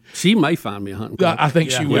 didn't she? She may find me a hunting club. I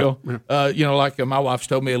think she will. Like my wife's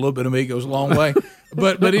told me, a little bit of me goes a long way.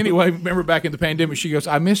 but anyway, remember back in the pandemic, she goes,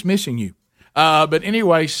 I miss missing you. But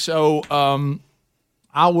anyway, so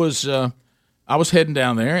I was heading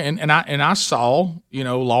down there, and I saw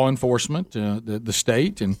law enforcement, the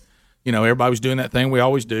state, and everybody was doing that thing we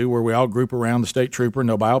always do, where we all group around the state trooper.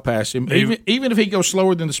 Nobody will pass him, even if he goes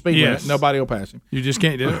slower than the speed limit. Nobody will pass him. You just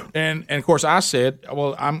can't do it. And of course, I said,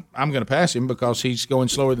 well, I'm going to pass him because he's going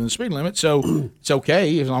slower than the speed limit. So it's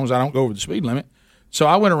okay as long as I don't go over the speed limit. So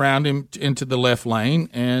I went around him into the left lane,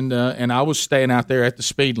 and I was staying out there at the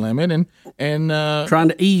speed limit and trying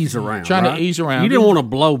to ease around. To ease around. You didn't want to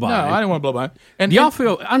blow by. No, I didn't want to blow by. And y'all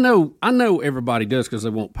feel? I know everybody does because they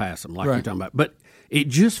won't pass them, like you're talking about. But it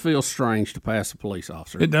just feels strange to pass a police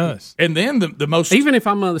officer. It does. And then the most, even if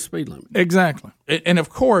I'm on the speed limit. Exactly. And of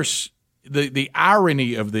course, the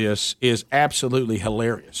irony of this is absolutely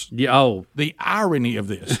hilarious. Yeah. The irony of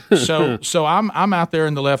this. So I'm out there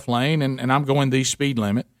in the left lane and I'm going the speed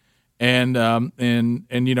limit, and I've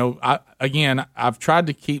tried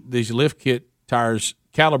to keep these lift kit tires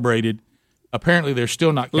calibrated. Apparently, they're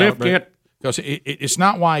still not calibrated because it's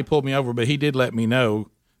not why he pulled me over, but he did let me know.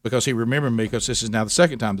 Because he remembered me, because this is now the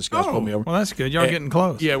second time this guy's pulled me over. Well, that's good. Y'all getting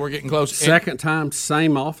close. Yeah, we're getting close. Second time,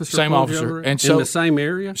 same officer. Same officer, and so in the same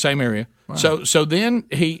area. Same area. Wow. So then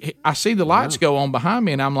I see the lights go on behind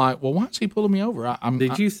me, and I'm like, well, why is he pulling me over?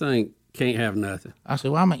 Did you think can't have nothing? I said,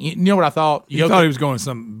 well, you know what I thought? You thought he was going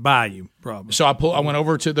something by you, probably. So I went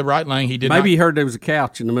over to the right lane. He did. Maybe he heard there was a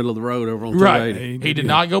couch in the middle of the road over on 280. Right. He did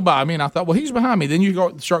not go by me, and I thought, well, he's behind me. Then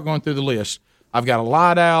you start going through the list. I've got a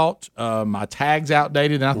light out. My tag's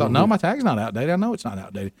outdated. And I thought, no, my tag's not outdated. I know it's not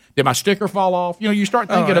outdated. Did my sticker fall off? You start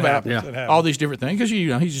thinking about all these different things because,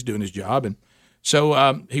 he's just doing his job. And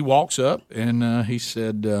so he walks up and he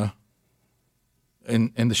said,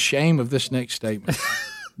 and the shame of this next statement,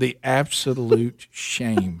 the absolute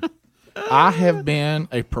shame. I have been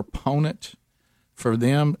a proponent for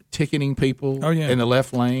them ticketing people in the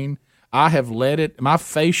left lane. I have let it. My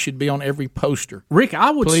face should be on every poster. Rick,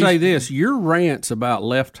 I would say this. Your rants about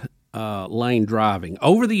left lane driving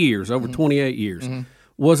over the years, over 28 years,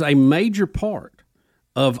 was a major part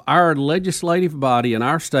of our legislative body in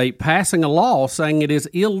our state passing a law saying it is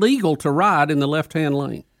illegal to ride in the left-hand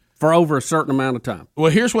lane for over a certain amount of time.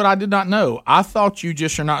 Well, here's what I did not know. I thought you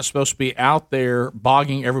just are not supposed to be out there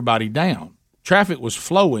bogging everybody down. Traffic was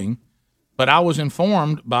flowing, but I was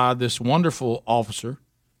informed by this wonderful officer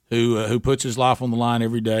who puts his life on the line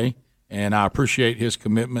every day, and I appreciate his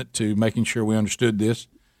commitment to making sure we understood this.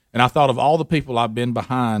 And I thought of all the people I've been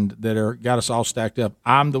behind that got us all stacked up,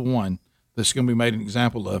 I'm the one that's going to be made an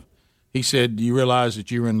example of. He said, do you realize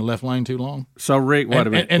that you were in the left lane too long? So, Rick, wait a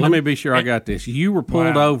minute. Let me be sure I got this. You were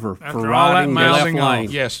pulled over for riding the left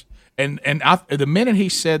lane. Yes. And the minute he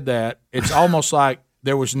said that, it's almost like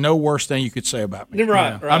there was no worse thing you could say about me.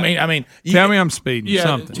 Right. I mean, tell me I'm speeding.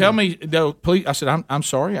 Something. Tell me, no, please. I said, I'm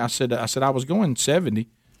sorry. I said I was going 70.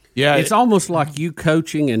 Yeah, it's almost like you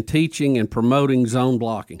coaching and teaching and promoting zone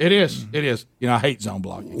blocking. It is. It is. I hate zone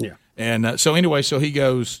blocking. Yeah. And so anyway, so he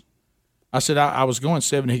goes. I said I was going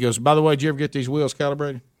 70. He goes, by the way, did you ever get these wheels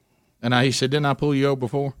calibrated? And he said, didn't I pull you over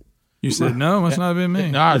before? You said no, must not have been me.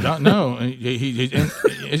 No, I don't know. He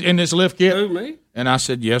in this lift kit. Who, me? And I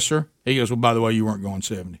said, yes, sir. He goes, well, by the way, you weren't going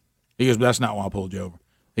 70. He goes, but that's not why I pulled you over.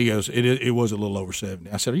 He goes, it was a little over 70.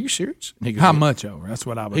 I said, are you serious? And he goes, how much over? That's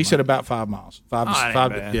what I was. He said about 5 miles. 5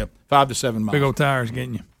 to 7 miles. Big old tires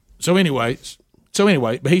getting you. So anyway,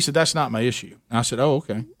 but he said, that's not my issue. And I said, oh,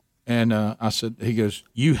 okay. And I said, he goes,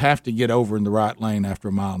 you have to get over in the right lane after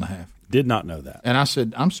a mile and a half. Did not know that. And I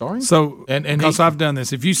said, I'm sorry. So, because I've done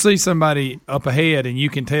this, if you see somebody up ahead and you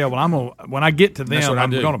can tell, well, when I get to them,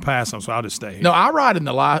 I'm going to pass them, so I'll just stay here. No, I ride in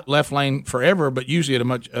the left lane forever, but usually at a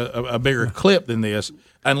much a bigger clip than this.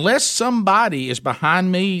 Unless somebody is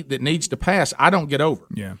behind me that needs to pass, I don't get over.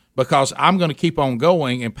 Yeah. Because I'm going to keep on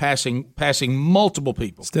going and passing multiple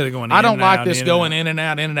people. Instead of going in I don't and like out, this going in and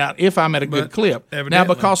out if I'm at a good clip. Now,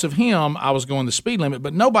 because of him, I was going the speed limit,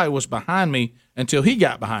 but nobody was behind me until he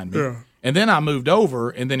got behind me. Yeah. And then I moved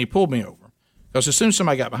over, and then he pulled me over. Because as soon as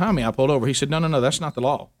somebody got behind me, I pulled over. He said, no, that's not the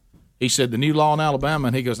law. He said, the new law in Alabama,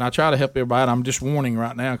 and he goes, and I try to help everybody. I'm just warning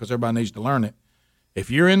right now because everybody needs to learn it.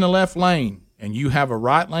 If you're in the left lane and you have a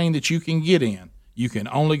right lane that you can get in, You can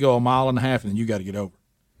only go 1.5 miles, and then you got to get over.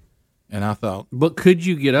 And I thought, but could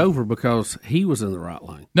you get over because he was in the right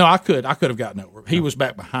lane? No, I could. I could have gotten over. He was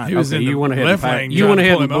back behind. He was in the left lane. You went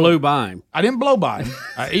ahead and blew by him. I didn't blow by him.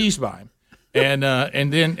 I eased by him,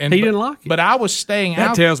 and then he didn't like it. But I was staying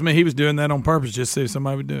out. That tells me he was doing that on purpose, just to see if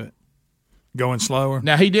somebody would do it. Going slower.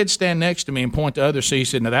 Now he did stand next to me and point to others. So he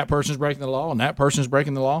said, "Now that person's breaking the law, and that person's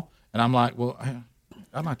breaking the law." And I'm like, "Well,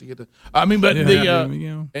 I'd like to get the." I mean, but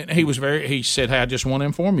and he was very. He said, "Hey, I just want to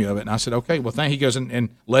inform you of it." And I said, "Okay, well, thank." He goes and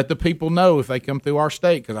let the people know if they come through our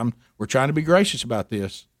state because we're trying to be gracious about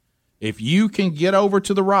this. If you can get over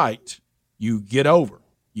to the right, you get over.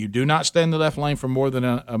 You do not stay in the left lane for more than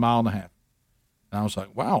 1.5 miles. And I was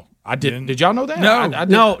like, "Wow, I didn't." Did y'all know that? No, I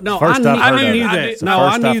no. I knew that. No,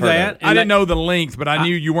 I knew that. I didn't know the length, but I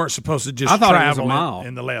knew you weren't supposed to just travel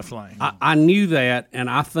in the left lane. I knew that, and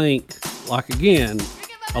I think, like again,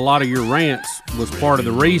 a lot of your rants was part of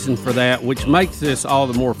the reason for that, which makes this all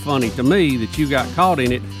the more funny to me that you got caught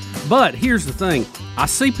in it. But here's the thing. I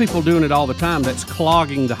see people doing it all the time that's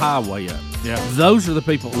clogging the highway up. Yeah. Those are the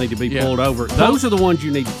people that need to be pulled over. Those are the ones you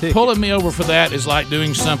need to ticket. Pulling me over for that is like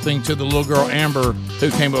doing something to the little girl Amber who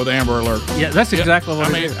came over with Amber Alert. Yeah, that's exactly what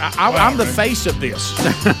it is. I'm the face of this.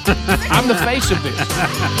 I'm the face of this.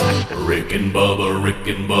 Rick and Bubba, Rick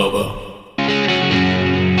and Bubba.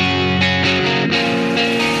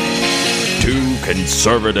 Two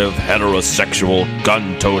conservative, heterosexual,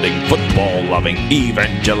 gun-toting, football-loving,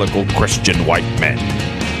 evangelical Christian white men.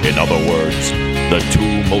 In other words, the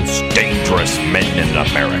two most dangerous men in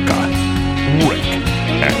America, Rick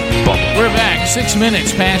and Bubba. We're back, 6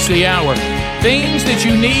 minutes past the hour. Things that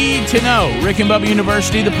you need to know. Rick and Bubba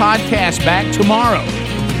University, the podcast, back tomorrow.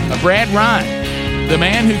 Brad Ryan, the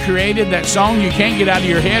man who created that song you can't get out of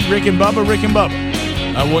your head, Rick and Bubba, Rick and Bubba.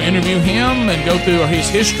 We'll interview him and go through his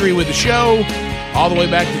history with the show, all the way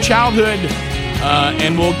back to childhood.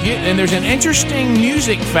 And there's an interesting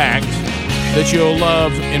music fact that you'll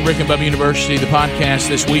love in Rick and Bubba University, the podcast,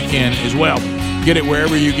 this weekend as well. Get it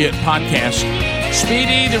wherever you get podcasts.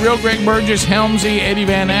 Speedy, the real Greg Burgess, Helmsy, Eddie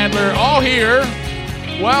Van Adler, all here.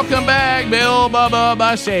 Welcome back, Bill Bubba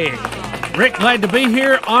Bussey. Rick, glad to be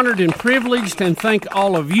here, honored and privileged, and thank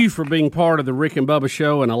all of you for being part of the Rick and Bubba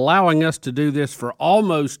Show and allowing us to do this for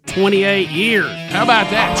almost 28 years. How about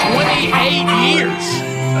that? 28 years.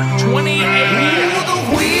 28 years. The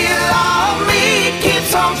wheel of me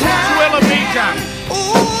keeps on time. It's Wheel of Me time.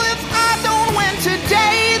 Ooh, if I don't win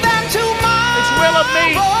today, then tomorrow. It's Wheel of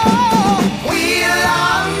Me. Wheel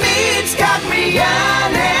of Me's got me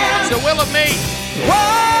yearning. It's the Wheel of Me.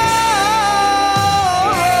 Whoa.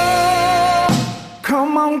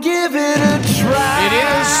 Come on, give it a try. It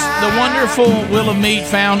is the wonderful Wheel of Meat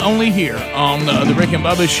found only here on the Rick and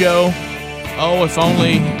Bubba Show. Oh, if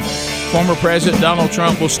only former President Donald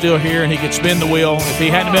Trump was still here and he could spin the wheel. If he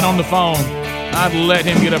hadn't been on the phone, I'd let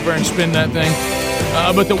him get up there and spin that thing.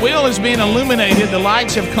 But the wheel is being illuminated. The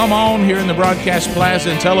lights have come on here in the broadcast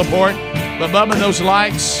plaza and teleport. But, Bubba, those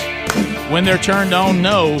lights, when they're turned on,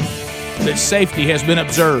 know that safety has been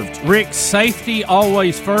observed. Rick, safety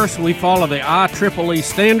always first. We follow the IEEE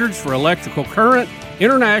standards for electrical current,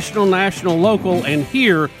 international, national, local, and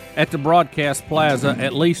here at the Broadcast Plaza,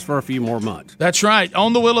 at least for a few more months. That's right.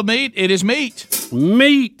 On the Wheel of Meat, it is meat.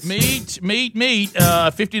 Meat.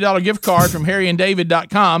 $50 gift card from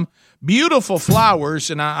harryanddavid.com. Beautiful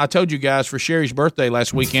flowers. And I told you guys for Sherry's birthday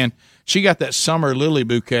last weekend, she got that summer lily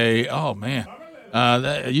bouquet. Oh, man.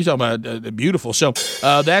 You talking about beautiful. So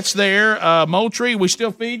that's there. Moultrie, we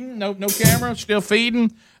still feeding? No camera, still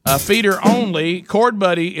feeding. Feeder only. Cord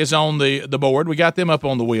Buddy is on the board. We got them up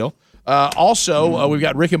on the wheel. Also, we've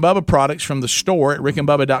got Rick and Bubba products from the store at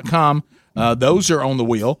rickandbubba.com. Those are on the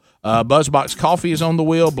wheel. BuzzBox Coffee is on the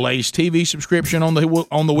wheel. Blaze TV subscription on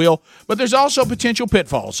the wheel. But there's also potential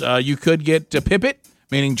pitfalls. You could get Pippet,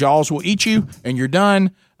 meaning Jaws will eat you and you're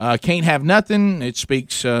done. Can't have nothing. It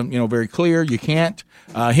speaks, very clear. You can't.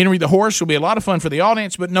 Henry the Horse will be a lot of fun for the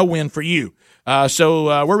audience, but no win for you.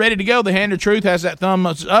 So we're ready to go. The Hand of Truth has that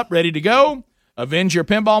thumbs up, ready to go. Avenger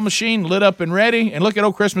pinball machine lit up and ready. And look at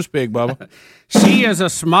old Christmas Pig, Bubba. She is a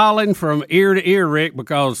smiling from ear to ear, Rick,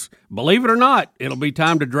 because believe it or not, it'll be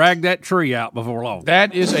time to drag that tree out before long.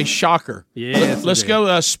 That is a shocker. Yes. Let's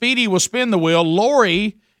go. Speedy will spin the wheel.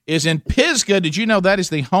 Lori is in Pisgah. Did you know that is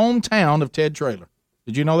the hometown of Ted Traylor?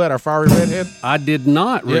 Did you know that, our fiery redhead? I did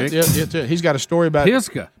not, Rick. Yeah. He's got a story about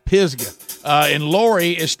Pisgah. And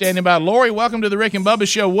Lori is standing by. Lori, welcome to the Rick and Bubba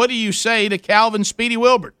Show. What do you say to Calvin Speedy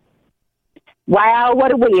Wilbert? Wow,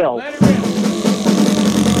 what a wheel.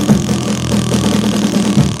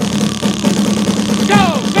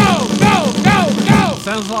 Go!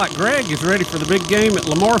 sounds like Greg is ready for the big game at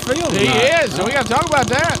Lamar Field He tonight. is, so we got to talk about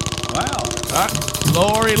that. Wow.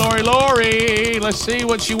 Lori. Let's see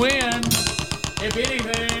what she wins, if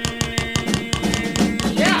anything.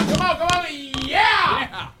 Yeah, come on.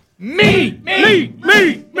 Yeah. Me. Meat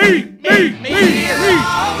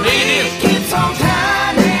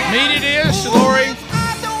it is, Lori.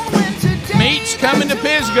 Meat's coming to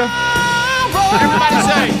Pisgah. Everybody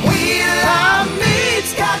say.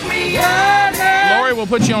 Lori, we'll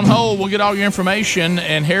put you on hold. We'll get all your information,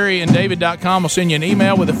 and HarryandDavid.com will send you an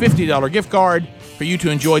email with a $50 gift card for you to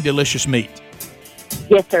enjoy delicious meat.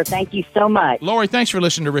 Yes, sir. Thank you so much. Lori, thanks for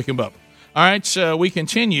listening to Rick and Bubba. All right, so we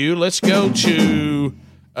continue. Let's go to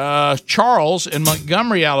Charles in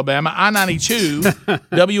Montgomery, Alabama, I-92,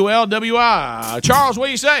 WLWI. Charles, what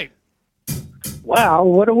do you say? Wow,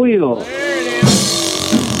 what a wheel. There it is.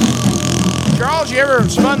 Charles, you ever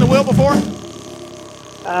spun the wheel before?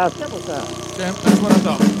 Several times. Okay, that's what I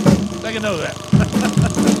thought. Take a note of that.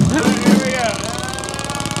 Here we go.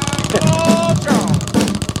 Oh, Charles.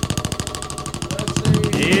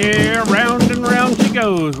 Yeah, round and round she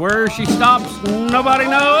goes. Where she stops, nobody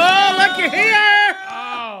knows. Oh, looky here!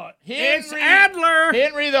 Oh, it's Adler.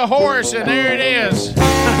 Henry the horse, and there it is. Henry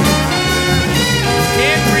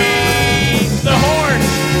the horse.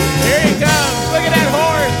 Here he comes. Look at that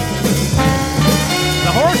horse.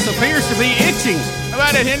 The horse appears to be itching. How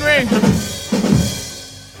about it, Henry?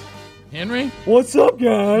 Henry? What's up,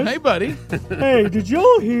 guys? Hey, buddy. Hey, did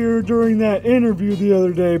y'all hear during that interview the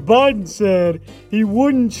other day, Biden said he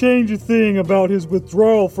wouldn't change a thing about his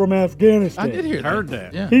withdrawal from Afghanistan? I did hear that. Heard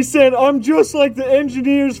that. Yeah. He said, I'm just like the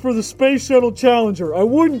engineers for the Space Shuttle Challenger. I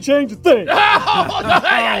wouldn't change a thing. Oh,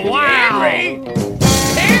 wow. Henry!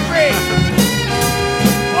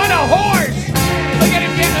 What a horse! Look at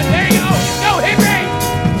him getting there. You go. Go, Henry!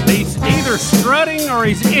 He's either strutting or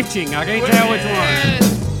he's itching. I can't tell which one.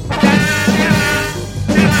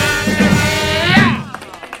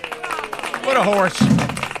 What a horse.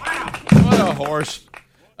 What a horse.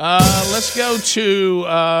 Let's go to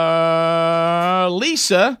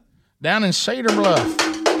Lisa down in Cedar Bluff.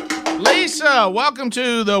 Lisa, welcome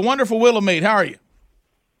to the wonderful Wheel of Meat. How are you?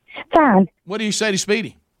 Fine. What do you say to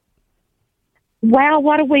Speedy? Wow,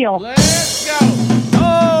 what a wheel. Let's go.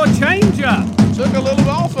 Oh, change up. Took a little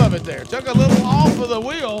off of it there. Took a little off of the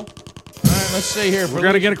wheel. All right, let's see here. We're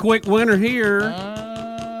going to get a quick winner here.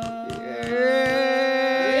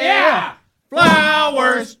 Yeah.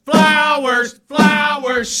 Flowers,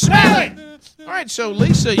 smell it. All right, so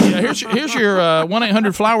Lisa, here's your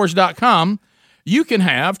 1-800-Flowers.com. You can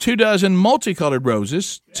have 2 dozen multicolored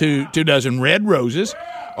roses, two dozen red roses,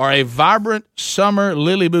 or a vibrant summer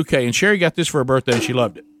lily bouquet. And Sherry got this for her birthday, and she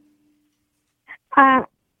loved it. I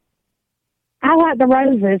like the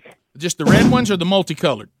roses. Just the red ones or the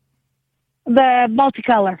multicolored? The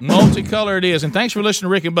multicolor. Multicolor it is. And thanks for listening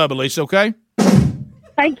to Rick and Bubba, Lisa, okay?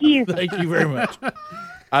 Thank you. Thank you very much.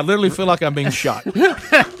 I literally feel like I'm being shot. Rick,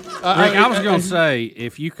 I was going to say,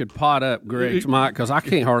 if you could pot up Greg's mic, because I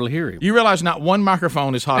can't hardly hear him. You realize not one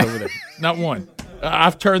microphone is hot over there. Not one.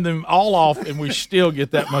 I've turned them all off, and we still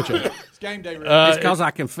get that much of it. It's game day, Rick. It's because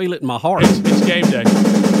I can feel it in my heart. It's game day.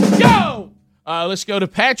 Go! Let's go to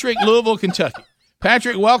Patrick, Louisville, Kentucky.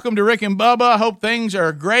 Patrick, welcome to Rick and Bubba. I hope things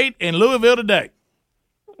are great in Louisville today.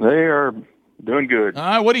 They are doing good. All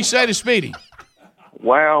right, what do you say to Speedy?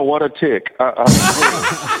 Wow, what a tick.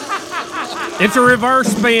 It's a reverse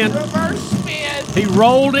spin. He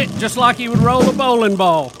rolled it just like he would roll a bowling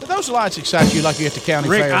ball. Do those lights excite you like you at the county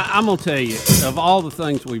Rick, fair? I'm going to tell you, of all the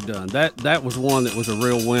things we've done, that was one that was a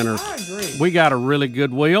real winner. I agree. We got a really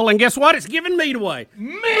good wheel, and guess what? It's giving meat away.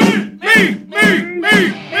 Meat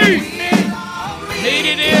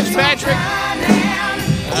it is, Patrick.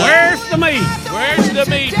 Where's the meat? Where's the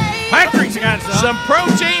meat? Patrick's got some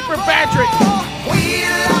protein for Patrick.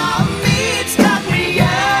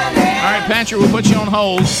 All right, Patrick, we'll put you on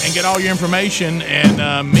hold and get all your information,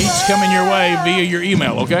 and meat's coming your way via your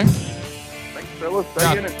email, okay? Thanks, fellas.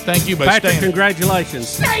 Stay in it. Thank you, buddy. Patrick, congratulations.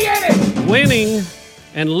 Stay in it! Winning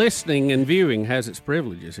and listening and viewing has its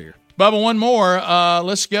privileges here. Bubba, one more.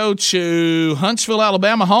 Let's go to Huntsville,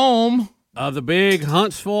 Alabama, home. The big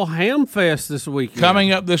Huntsville Ham Fest this weekend.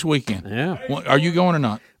 Coming up this weekend. Yeah. Are you going or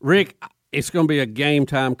not? Rick, it's going to be a game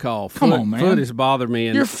time call. Come on, man. Foot has bothered me.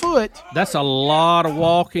 Your foot? That's a lot of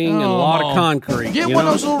walking and a lot of concrete. Get one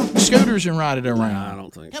of those little scooters and ride it around. No, I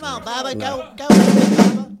don't think Come on, Bubba. Go,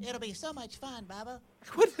 Bubba. It'll be so much fun, Bubba.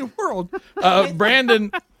 What in the world?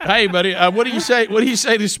 Brandon, hey, buddy, what do you say? What do you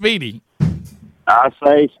say to Speedy? I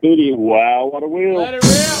say, Speedy, wow, what a wheel. Let it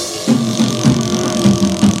rip.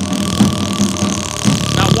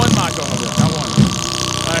 Not one mic on over there. Not one.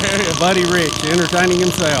 Here it is. Buddy Rich entertaining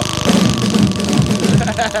himself.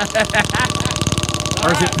 Or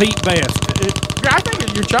is it Pete Best? I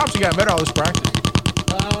think your chops have got better all this practice.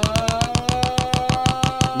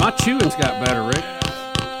 My chewing's got better, Rick.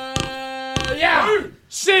 Yeah.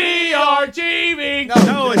 CRTV.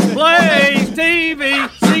 No, it's Blaze TV.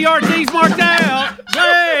 CRT's marked out.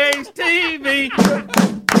 Blaze TV.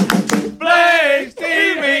 Blaze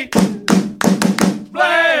TV.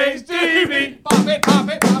 Blaze TV. Pop it, pop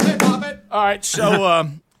it, pop it, pop it. All right, so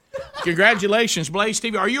congratulations, Blaze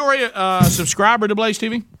TV. Are you already a subscriber to Blaze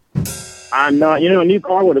TV? I'm not. A new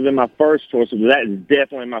car would have been my first choice, but that is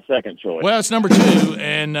definitely my second choice. Well, it's number 2,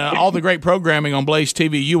 and all the great programming on Blaze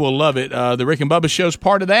TV, you will love it. The Rick and Bubba Show's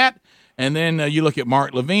part of that, and then you look at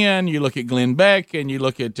Mark Levin, you look at Glenn Beck, and you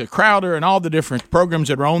look at Crowder and all the different programs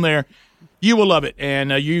that are on there. You will love it,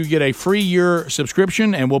 and you get a free year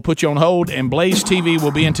subscription, and we'll put you on hold, and Blaze TV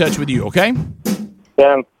will be in touch with you, okay?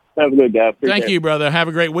 Sounds good, guys. Thank you, brother. Have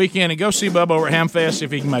a great weekend, and go see Bubba over at Hamfest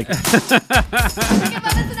if he can make it.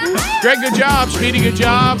 Greg, good job. Speedy, good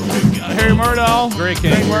job. Harry Murdahl. Greg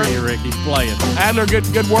can't hear you, Rick. He's playing. Adler,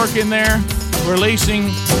 good work in there. Releasing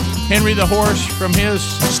Henry the Horse from his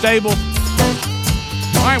stable.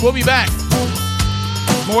 All right, we'll be back.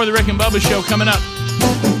 More of the Rick and Bubba Show coming up.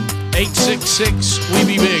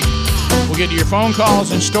 866-WE-BE-BIG. We'll get to your phone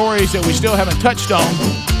calls and stories that we still haven't touched on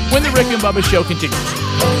when the Rick and Bubba Show continues.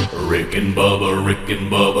 Rick and Bubba, Rick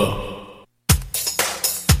and Bubba.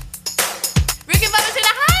 Rick and Bubba's in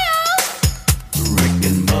Ohio. Rick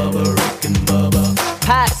and Bubba, Rick and Bubba.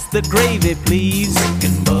 Pass the gravy, please. Rick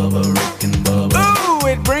and Bubba, Rick and Bubba. Ooh,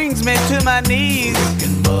 it brings me to my knees. Rick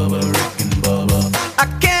and Bubba, Rick and Bubba. I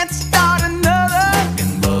can't start another Rick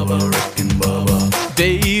and Bubba, Rick and Bubba.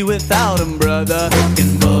 day without him, brother. Rick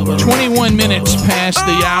and Bubba. 21 minutes past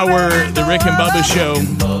the hour, the Rick and Bubba Show.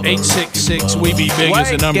 866-WE-BE-BIG is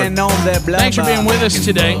the number. Thanks for being with us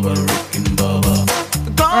today.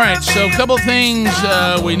 All right, so a couple things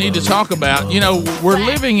we need to talk about. We're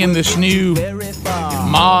living in this new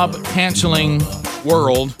mob canceling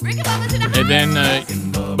world. And then,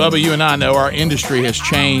 Bubba, you and I know our industry has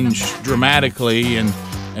changed dramatically, and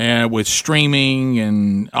with streaming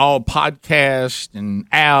and all podcasts and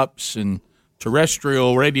apps and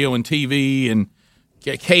terrestrial radio and TV and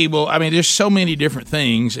cable. I mean, there's so many different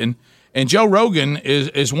things. And Joe Rogan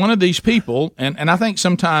is one of these people, and I think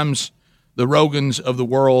sometimes the Rogans of the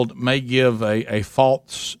world may give a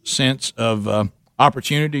false sense of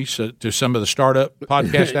opportunities to some of the startup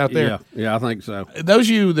podcasts out there. Yeah, I think so. Those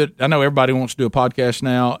of you that I know everybody wants to do a podcast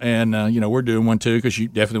now, and we're doing one too because you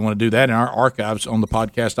definitely want to do that in our archives on the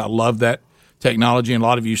podcast. I love that technology, and a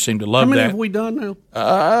lot of you seem to love that. How many have we done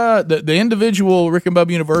now? The individual Rick and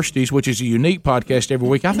Bubba Universities, which is a unique podcast every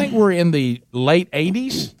week. I think we're in the late 80s.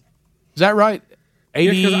 Is that right?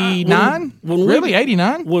 89? Really,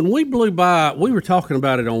 89? When we blew by, we were talking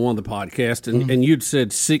about it on one of the podcasts, and you'd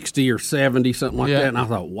said 60 or 70, something like that, and I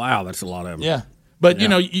thought, wow, that's a lot of them. Yeah. But,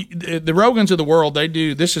 the Rogans of the world,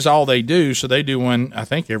 this is all they do, so they do one, I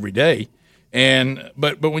think, every day.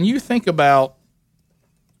 But when you think about,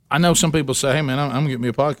 I know some people say, hey, man, I'm going to get me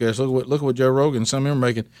a podcast. Look at what Joe Rogan, some of them are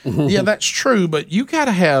making. Yeah, that's true, but you got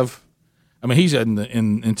to have, I mean, he's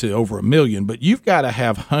into over 1 million, but you've got to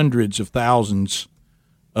have hundreds of thousands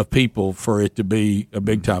of people for it to be a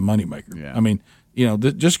big time moneymaker. Yeah. I mean,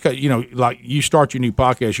 just like you start your new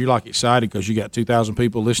podcast, you're like excited because you got 2,000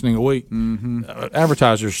 people listening a week. Mm-hmm.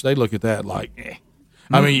 Advertisers, they look at that like,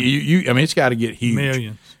 Mm-hmm. I mean, I mean, it's got to get huge.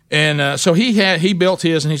 Millions. And so he built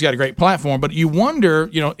his, and he's got a great platform. But you wonder,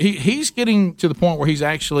 he's getting to the point where he's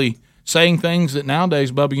actually saying things that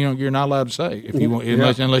nowadays, Bubba, you're not allowed to say if you want,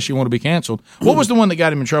 unless you want to be canceled. What was the one that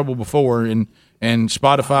got him in trouble before? And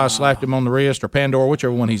Spotify slapped him on the wrist, or Pandora,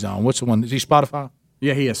 whichever one he's on. What's the one? Is he Spotify?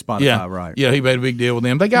 Yeah, he has Spotify, right. Yeah, he made a big deal with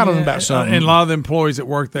them. They got on him about something. And a lot of the employees that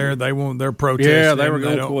work there, they're protesting. Yeah, they were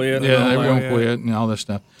going to quit. Yeah, they were going to quit and all this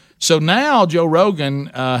stuff. So now Joe Rogan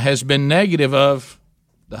has been negative of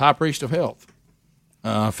the high priest of health,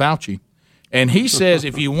 Fauci. And he says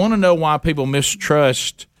if you want to know why people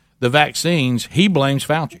mistrust the vaccines, he blames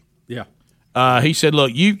Fauci. Yeah. He said,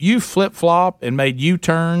 look, you flip-flop and made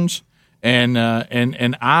U-turns, and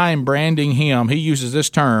I am branding him. He uses this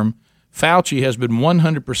term. Fauci has been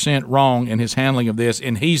 100% wrong in his handling of this,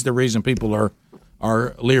 and he's the reason people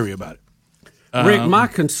are leery about it. Rick, my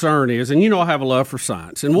concern is, and I have a love for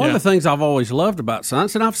science, and one of the things I've always loved about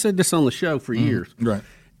science, and I've said this on the show for years, right?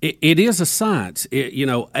 It is a science.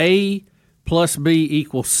 plus B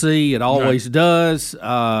equals C. It always does.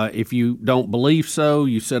 If you don't believe so,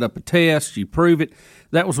 you set up a test, you prove it.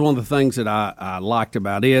 That was one of the things that I liked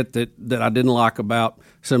about it that I didn't like about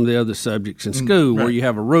some of the other subjects in school, where you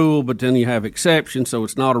have a rule, but then you have exceptions, so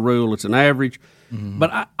it's not a rule, it's an average. Mm-hmm.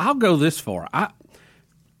 But I'll go this far. I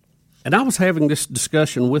was having this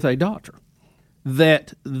discussion with a doctor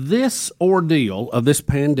that this ordeal of this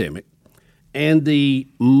pandemic and the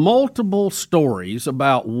multiple stories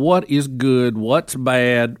about what is good, what's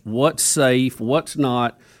bad, what's safe, what's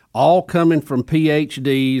not, all coming from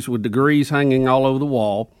PhDs with degrees hanging all over the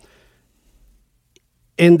wall,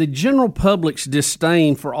 and the general public's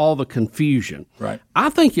disdain for all the confusion. Right. I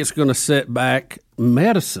think it's going to set back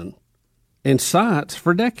medicine and science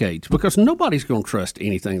for decades, because nobody's going to trust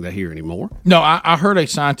anything they hear anymore. No, I heard a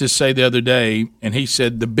scientist say the other day, and he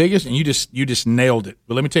said the biggest, and you just nailed it.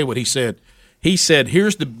 But let me tell you what he said. He said,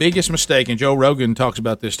 here's the biggest mistake, and Joe Rogan talks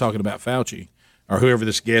about this, talking about Fauci, or whoever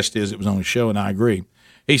this guest is that was on the show, and I agree.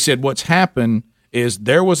 He said what's happened is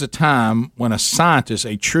there was a time when a scientist,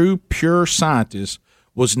 a true, pure scientist,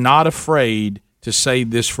 was not afraid to say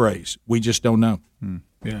this phrase, we just don't know.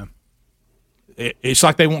 Yeah. It's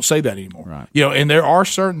like they won't say that anymore. Right. And there are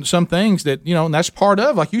some things that, and that's part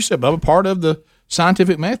of, like you said, Bubba, part of the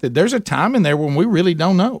scientific method. There's a time in there when we really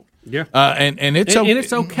don't know. Yeah. And it's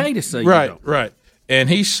okay to say right, you don't. Right. And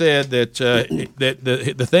he said that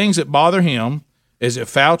that the things that bother him is that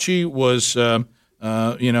Fauci was the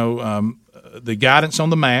guidance on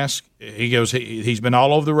the mask. He goes, he's been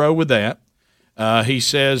all over the road with that. He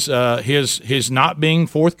says his not being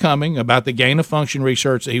forthcoming about the gain of function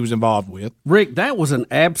research that he was involved with. Rick, that was an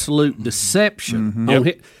absolute deception.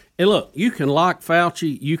 Mm-hmm. And look, you can like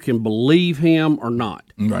Fauci, you can believe him or not.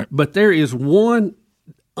 Right. But there is one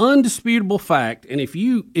undisputable fact, and if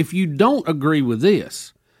you don't agree with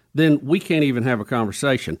this, then we can't even have a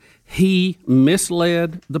conversation. He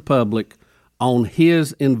misled the public on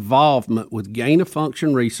his involvement with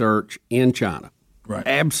gain-of-function research in China. Right.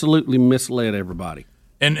 Absolutely misled everybody.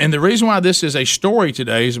 And the reason why this is a story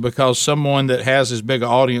today is because someone that has as big an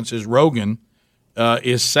audience as Rogan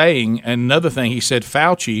is saying another thing. He said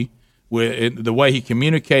Fauci, with the way he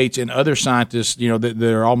communicates, and other scientists, that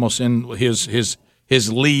they're almost in his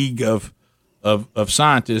league of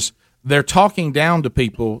scientists. They're talking down to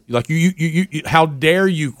people like you. How dare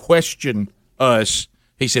you question us?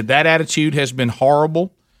 He said that attitude has been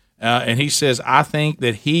horrible, and he says I think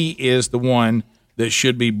that he is the one that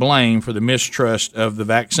should be blamed for the mistrust of the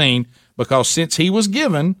vaccine, because since he was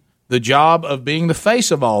given the job of being the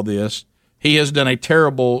face of all this, he has done a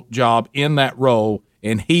terrible job in that role,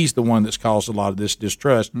 and he's the one that's caused a lot of this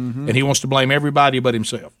distrust, and he wants to blame everybody but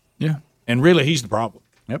himself. Yeah. And really, he's the problem.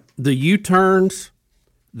 Yep. The U-turns,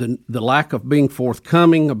 the lack of being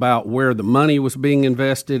forthcoming about where the money was being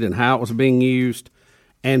invested and how it was being used,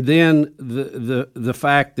 and then the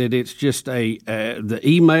fact that it's just the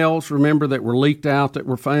emails, remember, that were leaked out that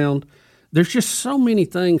were found. There's just so many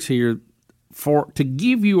things here to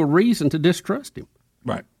give you a reason to distrust him.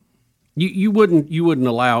 Right. You wouldn't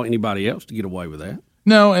allow anybody else to get away with that.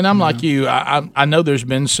 No, and I'm like you. I know there's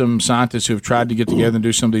been some scientists who have tried to get together and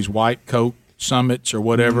do some of these white coat summits or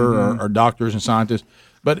whatever, or doctors and scientists.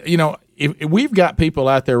 But, if we've got people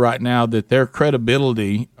out there right now that their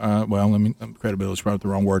credibility, credibility is probably the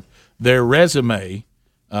wrong word, their resume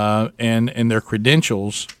and their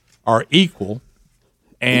credentials are equal,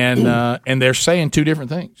 and they're saying two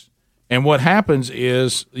different things. And what happens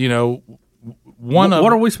is, what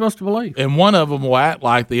are we supposed to believe? And one of them will act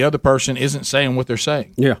like the other person isn't saying what they're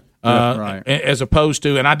saying. Yeah. Right. As opposed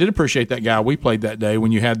to, and I did appreciate that guy we played that day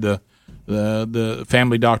when you had the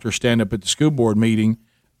family doctor stand up at the school board meeting.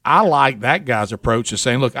 I like that guy's approach of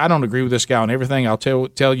saying, look, I don't agree with this guy on everything. I'll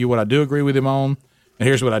tell you what I do agree with him on, and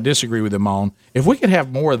here's what I disagree with him on. If we could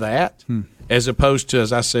have more of that, as opposed to,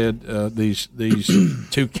 as I said, these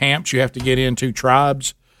two camps you have to get in, two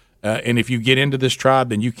tribes, and if you get into this tribe,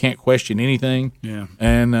 then you can't question anything. Yeah.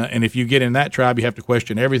 And if you get in that tribe, you have to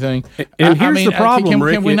question everything. And here's the problem,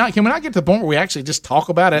 Rick. Can we not get to the point where we actually just talk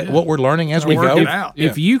about it, what we're learning as we go?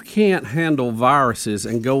 If you can't handle viruses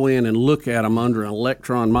and go in and look at them under an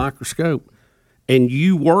electron microscope, and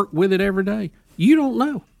you work with it every day, you don't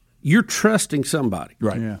know. You're trusting somebody.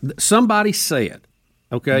 Right. Yeah. Somebody said.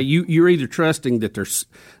 Okay, you're either trusting that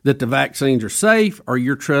the vaccines are safe, or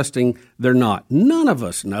you're trusting they're not. None of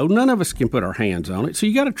us know. None of us can put our hands on it. So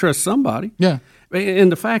you got to trust somebody. Yeah.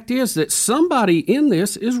 And the fact is that somebody in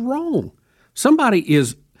this is wrong. Somebody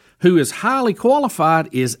who is highly qualified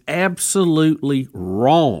is absolutely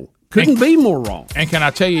wrong. Couldn't be more wrong. And can I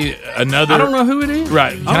tell you another? I don't know who it is.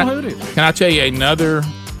 Right. I don't know who it is. Can I tell you another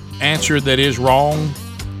answer that is wrong?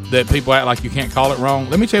 that people act like you can't call it wrong.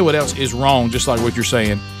 Let me tell you what else is wrong, just like what you're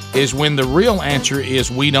saying, is when the real answer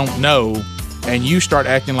is we don't know, and you start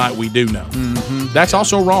acting like we do know. Mm-hmm. That's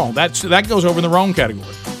also wrong. That goes over in the wrong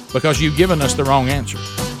category because you've given us the wrong answer.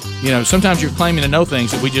 Sometimes you're claiming to know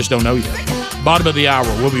things that we just don't know yet. Bottom of the hour.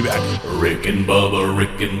 We'll be back. Rick and Bubba,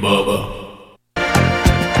 Rick and Bubba.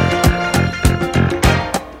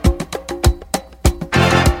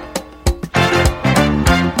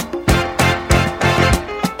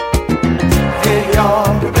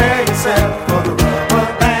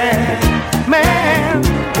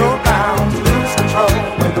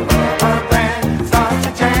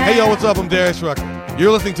 Hey, yo, what's up? I'm Darius Rucker.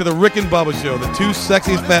 You're listening to the Rick and Bubba Show, the two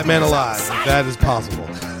sexiest fat men alive. If that is possible.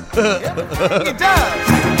 It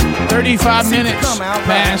does. 35 minutes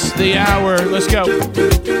past the hour. Let's go.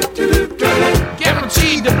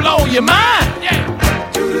 Guaranteed to blow your mind. Yeah.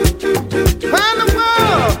 Where in the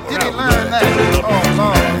world did he learn that? Oh,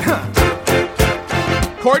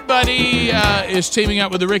 Lord. Court Buddy is teaming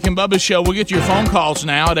up with the Rick and Bubba Show. We'll get your phone calls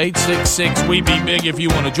now at 866-WE-BE-BIG if you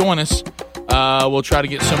want to join us. We'll try to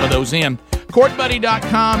get some of those in.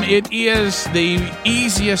 CourtBuddy.com, it is the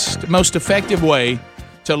easiest, most effective way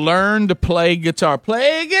to learn to play guitar.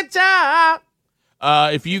 Play guitar!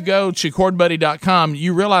 If you go to CourtBuddy.com,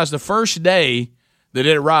 you realize the first day that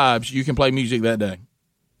it arrives, you can play music that day.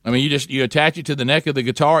 I mean, you attach it to the neck of the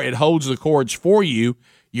guitar. It holds the chords for you.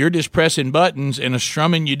 You're just pressing buttons and a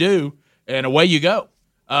strumming you do, and away you go.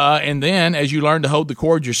 And then as you learn to hold the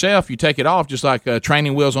chords yourself, you take it off just like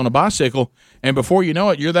training wheels on a bicycle. And before you know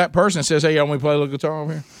it, you're that person that says, hey, you want me to play a little guitar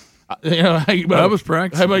over here? Hey, I was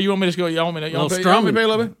practicing. Hey, buddy, you want me to go? You want me to play a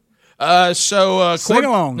little bit? Sing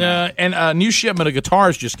along. And a new shipment of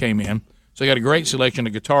guitars just came in. So they got a great selection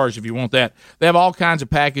of guitars if you want that. They have all kinds of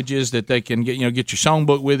packages that they can get. Get your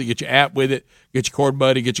songbook with it, get your app with it, get your Chord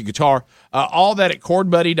Buddy, get your guitar. All that at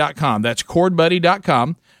ChordBuddy.com. That's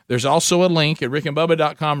ChordBuddy.com. There's also a link at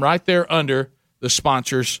rickandbubba.com right there under the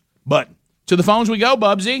sponsors button. To the phones we go,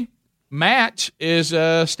 Bubsy. Matt is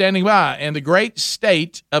standing by in the great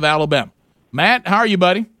state of Alabama. Matt, how are you,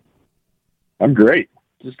 buddy? I'm great.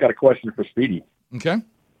 Just got a question for Speedy. Okay.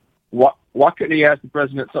 Why couldn't he ask the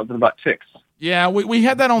president something about ticks? Yeah, we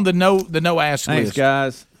had that on the no ask Thanks, list.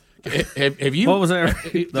 guys. Have you? What was there?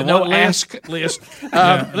 The no ask list.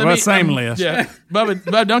 Same list. Yeah,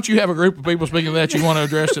 Bubba, don't you have a group of people speaking that you want to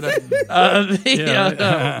address today?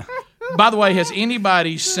 By the way, has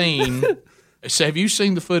anybody seen? So have you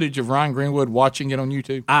seen the footage of Ryan Greenwood watching it on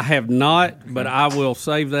YouTube? I have not, but I will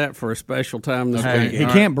save that for a special time this week. He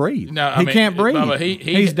can't breathe. No, he can't breathe. Bubba,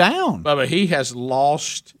 he's down. Bubba, he has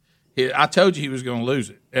lost. I told you he was going to lose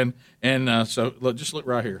it, and so look, just look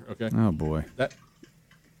right here, okay? Oh boy.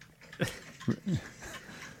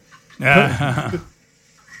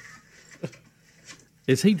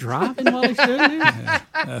 Is he driving while he's doing this?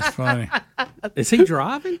 That's funny. Is he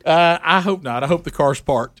driving? I hope not. I hope the car's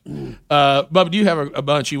parked. Bubba, do you have a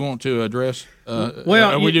bunch you want to address?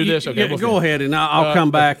 We do this. Okay, go ahead, and I'll come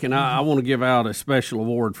back, and I want to give out a special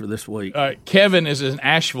award for this week. All right, Kevin is in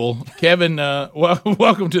Asheville. Kevin,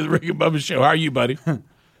 welcome to the Rick and Bubba Show. How are you, buddy?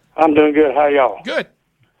 I'm doing good. How y'all? Good.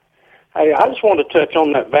 Hey, I just wanted to touch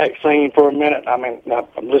on that vaccine for a minute. I mean,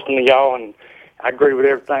 I'm listening to y'all, and I agree with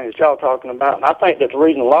everything that y'all talking about. And I think that the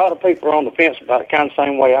reason a lot of people are on the fence about it, kind of the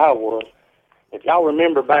same way I was. If y'all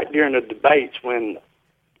remember back during the debates when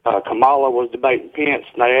Kamala was debating Pence,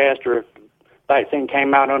 and they asked her if the vaccine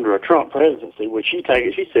came out under a Trump presidency, would she take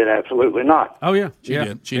it? She said absolutely not. Oh, yeah. She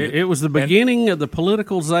did. It was the beginning of the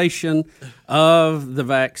politicalization of the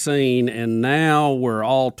vaccine, and now we're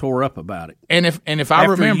all tore up about it. And if I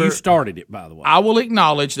remember, you started it, by the way. I will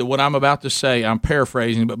acknowledge that what I'm about to say, I'm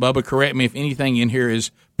paraphrasing, but Bubba, correct me if anything in here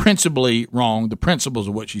is principally wrong, the principles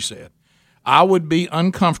of what she said. I would be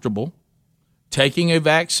uncomfortable taking a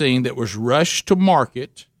vaccine that was rushed to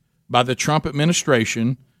market by the Trump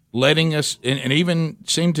administration, letting us, and even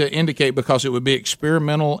seemed to indicate because it would be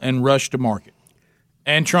experimental and rushed to market.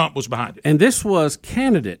 And Trump was behind it. And this was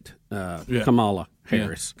candidate Kamala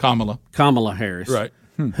Harris. Yeah. Kamala Harris. Right.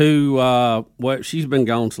 Who, she's been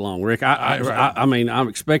gone so long, Rick. I mean, I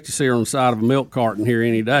expect to see her on the side of a milk carton here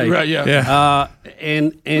any day. Right, yeah.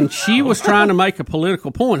 And she was trying to make a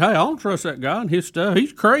political point. Hey, I don't trust that guy and his stuff.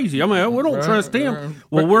 He's crazy. I mean, we don't trust him.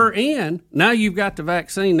 Well, we're in. Now you've got the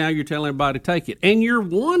vaccine. Now you're telling everybody to take it. And you're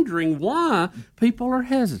wondering why people are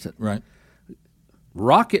hesitant. Right.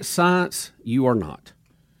 Rocket science, you are not.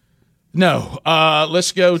 No.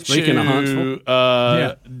 Let's go Speaking of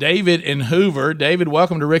to David in Hoover. David,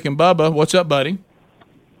 welcome to Rick and Bubba. What's up, buddy?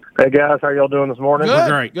 Hey, guys. How y'all doing this morning? Good.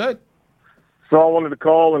 Great. Good. So I wanted to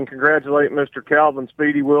call and congratulate Mr. Calvin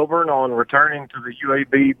Speedy Wilburn on returning to the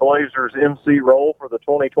UAB Blazers MC role for the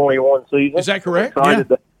 2021 season. Is that correct?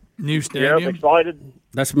 New stadium. Yep, excited.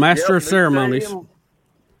 That's Master of Ceremonies. Stadium.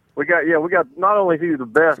 We got. Not only is he the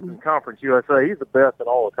best in Conference USA, he's the best in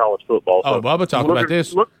all of college football. Oh, Bubba, talk about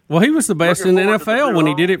this. Well, he was the best in the NFL when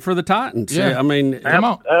he did it for the Titans. Yeah. I mean, come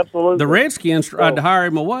on. Absolutely. The Redskins tried to hire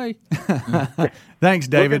him away. Thanks,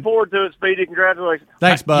 David. Looking forward to it, Speedy. Congratulations.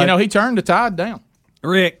 Thanks, bud. You know, he turned the tide down.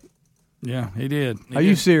 Rick. Yeah, he did. Are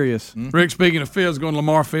you serious? Rick, speaking of fields, going to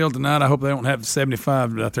Lamar Field tonight. I hope they don't have the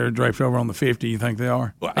 75 out there draped over on the 50. You think they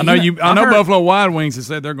are? Well, I know Buffalo Wild Wings have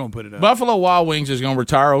said they're going to put it up. Buffalo Wild Wings is going to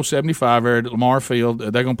retire old 75 there at Lamar Field.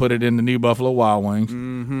 They're going to put it in the new Buffalo Wild Wings.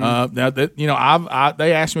 Mm-hmm. Now,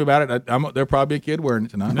 they asked me about it. There'll probably be a kid wearing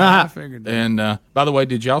it tonight. No, I figured that. And by the way,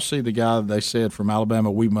 did y'all see the guy they said from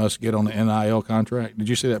Alabama? We must get on the NIL contract. Did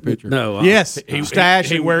you see that picture? No. Yes.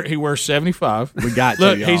 He wears 75. We got to,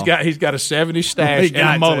 look. y'all. He's got a 70 stash and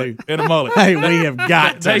a mullet. Hey, we have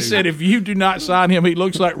got to. They said if you do not sign him, he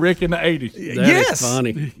looks like Rick in the 80s. That is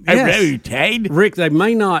funny. Yes. Rick, they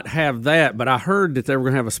may not have that, but I heard that they were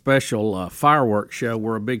going to have a special fireworks show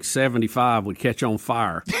where a big 75 would catch on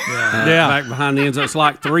fire. Back behind the end zone. It's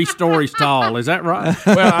like 3 stories tall. Is that right?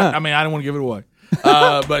 Well, I don't want to give it away.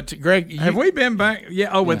 But Greg, have we been back? Yeah.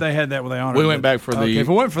 Oh, but they had that when they honored. We went back for if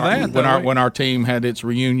it wasn't for that, when our team had its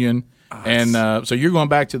reunion, and so you're going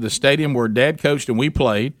back to the stadium where Dad coached and we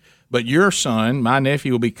played. But your son, my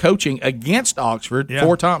nephew, will be coaching against Oxford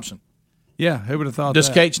for Thompson. Yeah, who would have thought Does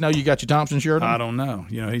that? Cates know you got your Thompson shirt on? I don't know.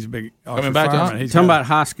 You know, he's a big Oxford coming back fireman. to He's talking about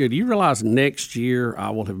high school. Do you realize next year I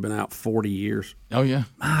will have been out 40 years? Oh, yeah.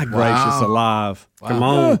 My gracious alive. Wow. Come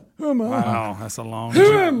on. Wow, that's a long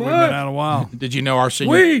time. We've been out a while. Did you know our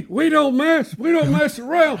senior? We don't mess. We don't mess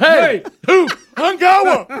around. Hey, who?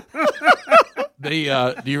 Hungover.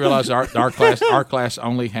 Do you realize our class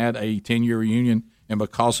only had a 10-year reunion, and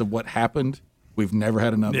because of what happened, we've never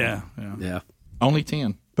had another one. Yeah. Only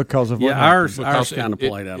 10. Because of what ours kind of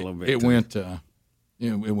played out a little bit. It went bad.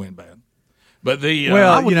 But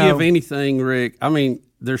I would give anything, Rick. I mean,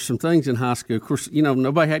 there's some things in high school. Of course,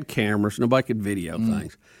 nobody had cameras. Nobody could video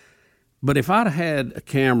things. But if I'd had a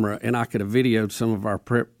camera and I could have videoed some of our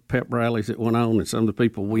pep rallies that went on and some of the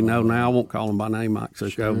people we know now, I won't call them by name, Mike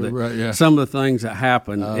Succo, some of the things that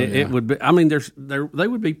happened, it would be, I mean, they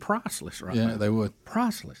would be priceless right now. Yeah, they would.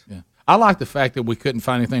 Priceless. Yeah. I like the fact that we couldn't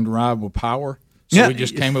find anything to rhyme with power. So we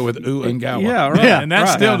just came up with ooh and gawa. Yeah, right. Yeah, and that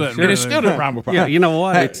still doesn't. It still doesn't rhyme with power. Yeah, you know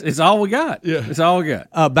what? It's all we got. Yeah, it's all we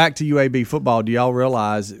got. Back to UAB football. Do y'all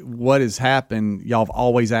realize what has happened? Y'all have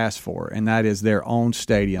always asked for, and that is their own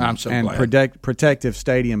stadium. I'm so glad. Protective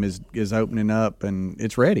Stadium is opening up, and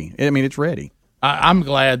it's ready. I mean, it's ready. I'm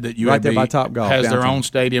glad that UAB right there by Topgolf, has their downtown. own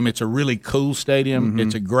stadium. It's a really cool stadium.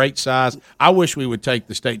 It's a great size. I wish we would take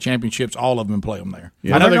the state championships, all of them, and play them there.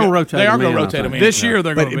 Yeah, they're going to rotate. They are going to rotate them in. This year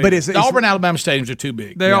they're going to be. But the Auburn, Alabama stadiums are too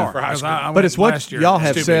big. They are. For high school. But it's what y'all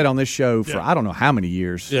have said big. on this show for I don't know how many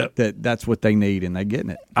years that's what they need, and they're getting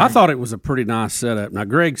it. I thought it was a pretty nice setup. Now,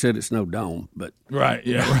 Greg said it's no dome, but right.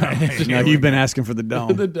 Now, you've been asking for the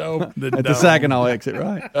dome. The dome. At the Saginaw exit,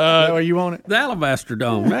 right? Is that where you want it? The Alabaster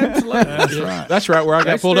Dome. Absolutely. That's right. That's right, where I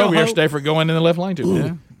got pulled over yesterday for going in the left lane,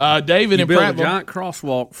 too. David you and build Prattville. a giant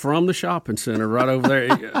crosswalk from the shopping center right over there.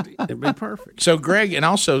 It'd be perfect. So, Greg, and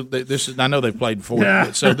also, I know they've played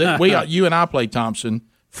before. So, you and I played Thompson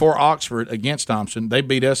for Oxford against Thompson. They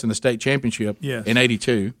beat us in the state championship in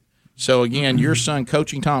 '82. So, again, your son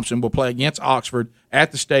coaching Thompson will play against Oxford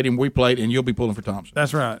at the stadium we played, and you'll be pulling for Thompson.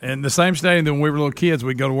 That's right. And the same stadium that when we were little kids,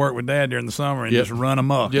 we'd go to work with Dad during the summer and just run them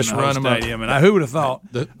up. Just run them up. And who would have thought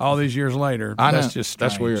all these years later? I know. That's just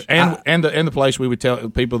strange. That's weird. And the place we would tell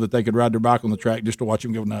people that they could ride their bike on the track just to watch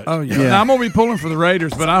them go nuts. Oh, yeah. Now, I'm going to be pulling for the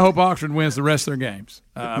Raiders, but I hope Oxford wins the rest of their games.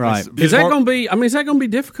 Right. Is that going to be? I mean, is that going to be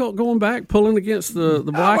difficult going back pulling against the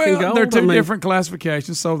black and gold? They're two different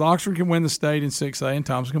classifications, so the Oxford can win the state in 6A, and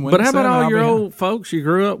Thompson can win. But how about all your old folks you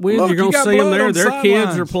grew up with? You're going to see them there. Their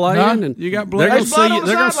kids are playing, and you got they're going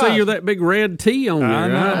to see you that big red T on there. I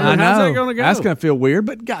know. How's that going to go? That's going to feel weird.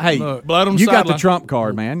 But hey, blood on you got sideline. the trump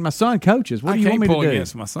card, man. My son coaches. What do you want me to do?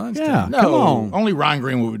 Against my son's team. Yeah, no, come on. Only Ryan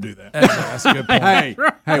Greenwood would do that. That's a good point.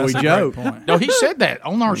 Hey, we joke. No, he said that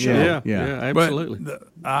on our show. Yeah, absolutely.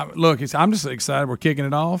 Look, I'm just excited. We're kicking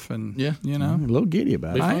it off, and a little giddy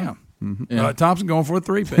about it. I am. Mm-hmm. Thompson going for a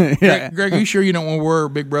 3-pick. Greg, you sure you don't want to wear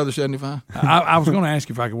Big Brother 75? I was going to ask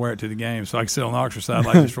you if I could wear it to the game so I could sit on the Oxford side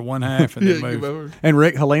like this for one half and then move. And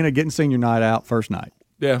Rick, Helena getting senior night out first night.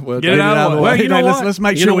 Yeah, well, get it out of the way. Well, you know what? Let's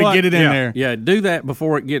make sure we get it in there. Yeah, do that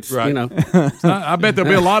before it gets, Right. you know. I bet there'll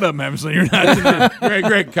be a lot of them having senior night.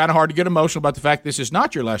 Greg, kind of hard to get emotional about the fact this is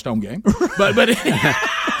not your last home game. But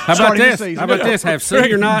How about this? How about this? Have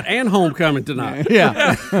senior night and homecoming tonight.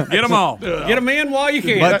 Yeah. Get them all. Get them in while you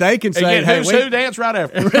can. But they can say, hey, who dance right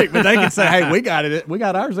after. Rick, but they can say, hey, we got it. We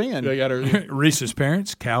got ours in. They got ours. Reese's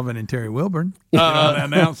parents, Calvin and Terry Wilburn.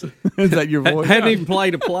 Announce it. Is that your voice? Hadn't even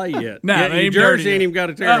played a play yet. No, they ain't Jersey dirty ain't even got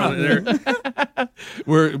a tear on it there.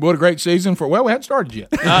 What a great season for. Well, we hadn't started yet.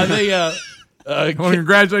 I want to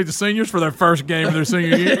congratulate the seniors for their first game of their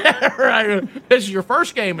senior year. Right. This is your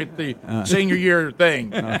first game at the senior year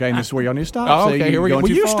thing. Okay, and this is where y'all need to stop. Oh, So okay, you're here we go. going Well,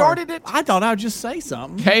 too you far. started it. I thought I would just say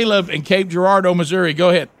something. Caleb in Cape Girardeau, Missouri. Go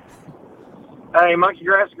ahead. Hey, Monkey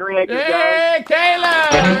Grass and Green Acres, guys. Hey,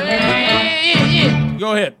 Caleb. Hey.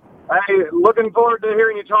 Go ahead. Hey, looking forward to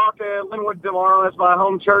hearing you talk at Linwood tomorrow. That's my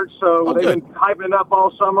home church, so they've been hyping it up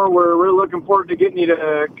all summer. We're really looking forward to getting you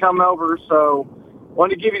to come over. So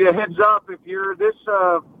wanted to give you the heads up. If you're this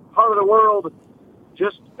part of the world,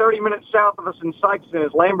 just 30 minutes south of us in Sykeston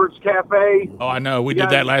is Lambert's Cafe. Oh, I know. We You did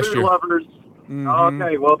guys that last food year. Lovers.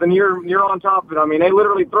 Okay, well, then you're on top of it. I mean, they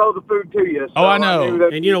literally throw the food to you. So I know. knew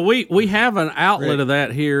that And, you know, we have an outlet of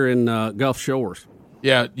that here in Gulf Shores.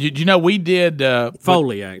 Yeah, you know, we did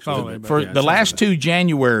Foley, actually. for the last two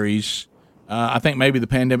Januaries. I think maybe the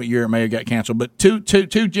pandemic year it may have got canceled, but two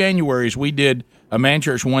Januaries we did a man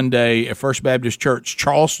church one day at First Baptist Church,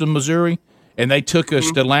 Charleston, Missouri, and they took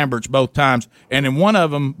us to Lambert's both times. And in one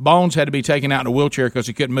of them, Bones had to be taken out in a wheelchair because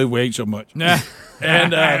he couldn't move. We ate so much.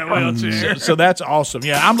 And so that's awesome.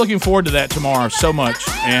 Yeah, I'm looking forward to that tomorrow so much,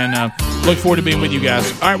 and look forward to being with you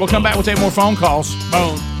guys. All right, we'll come back. We'll take more phone calls.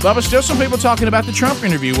 Boom. Bubba, still some people talking about the Trump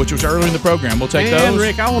interview, which was early in the program. We'll take And those.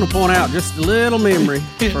 Rick, I want to point out just a little memory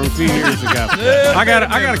from a few years ago. I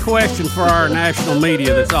got a question for our national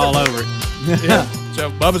media that's all over it. Yeah. So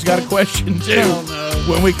Bubba's got a question too.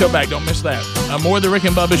 When we come back, don't miss that. More of the Rick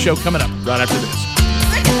and Bubba show coming up right after this.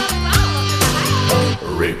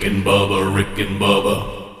 Rick and Bubba, Rick and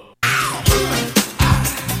Bubba.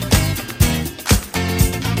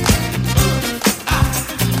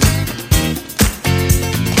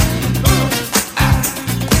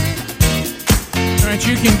 All right,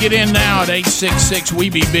 you can get in now at 866 We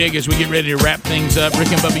Be Big as we get ready to wrap things up.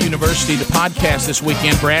 Rick and Bubba University, the podcast this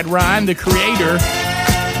weekend. Brad Ryan, the creator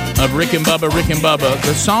of Rick and Bubba, Rick and Bubba.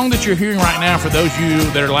 The song that you're hearing right now, for those of you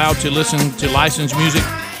that are allowed to listen to licensed music,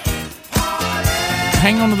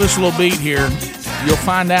 hang on to this little beat here. You'll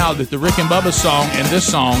find out that the Rick and Bubba song and this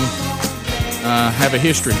song have a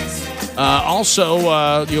history.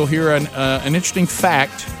 Also, you'll hear an interesting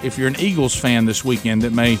fact if you're an Eagles fan this weekend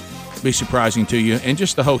that may be surprising to you, and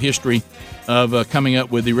just the whole history of coming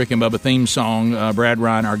up with the Rick and Bubba theme song. Brad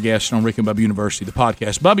Ryan, our guest on Rick and Bubba University, the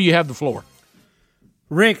podcast. Bubba, you have the floor.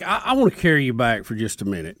 Rick, I want to carry you back for just a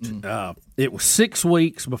minute. It was 6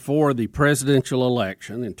 weeks before the presidential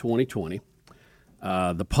election in 2020.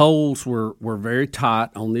 The polls were very tight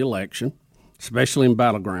on the election, especially in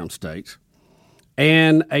battleground states.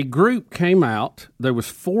 And a group came out. There was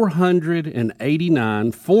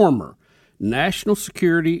 489 former national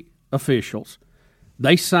security officials.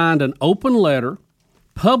 They signed an open letter,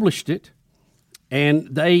 published it, and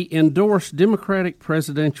they endorsed Democratic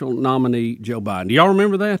presidential nominee Joe Biden. Do y'all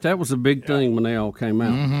remember that? That was a big thing when they all came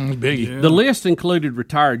out. Biggie. The list included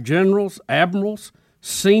retired generals, admirals,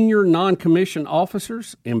 senior non-commissioned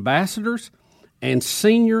officers, ambassadors, and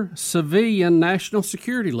senior civilian national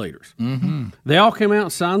security leaders. They all came out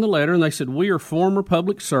and signed the letter, and they said, we are former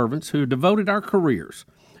public servants who have devoted our careers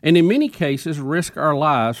and in many cases risk our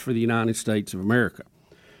lives for the United States of America.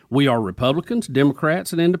 We are Republicans,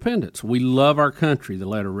 Democrats, and Independents. We love our country, the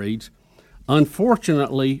letter reads.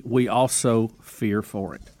 Unfortunately, we also fear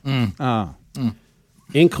for it.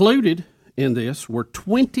 Included in this were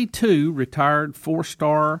 22 retired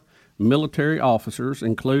four-star military officers,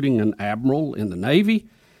 including an admiral in the Navy,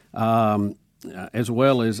 as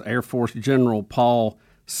well as Air Force General Paul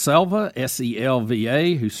Selva,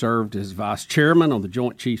 S-E-L-V-A, who served as vice chairman on the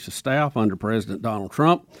Joint Chiefs of Staff under President Donald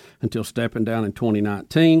Trump until stepping down in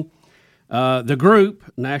 2019. The group,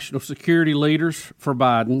 National Security Leaders for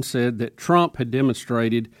Biden, said that Trump had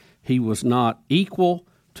demonstrated he was not equal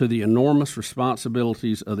to the enormous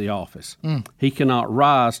responsibilities of the office. He cannot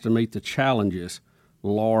rise to meet the challenges,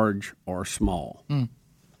 large or small.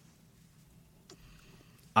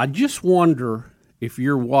 I just wonder if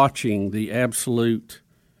you're watching the absolute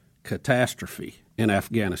catastrophe in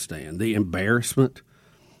Afghanistan, the embarrassment,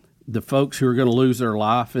 the folks who are going to lose their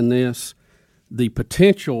life in this, the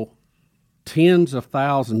potential tens of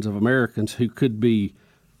thousands of Americans who could be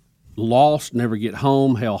lost, never get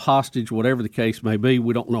home, held hostage, whatever the case may be.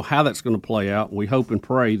 We don't know how that's going to play out. We hope and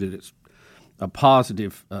pray that it's a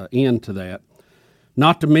positive end to that.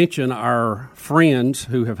 Not to mention our friends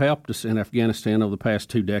who have helped us in Afghanistan over the past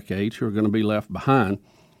 2 decades who are going to be left behind.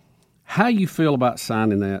 How you feel about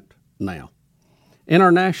signing that now? In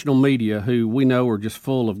our national media, who we know are just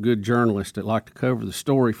full of good journalists that like to cover the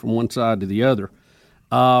story from one side to the other,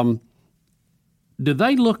 do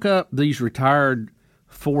they look up these retired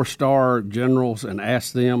 4-star generals and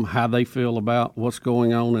ask them how they feel about what's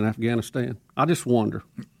going on in Afghanistan? I just wonder.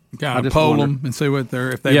 Kind of poll them and see what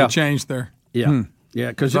if they would change their Yeah,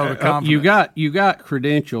 because you got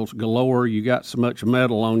credentials galore. You got so much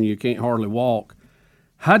metal on you can't hardly walk.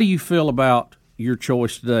 How do you feel about your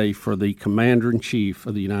choice today for the Commander-in-Chief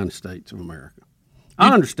of the United States of America?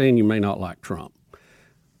 I understand you may not like Trump,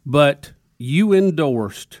 but you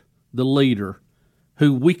endorsed the leader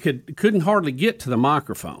who we couldn't hardly get to the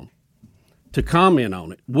microphone to comment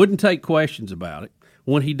on it, wouldn't take questions about it.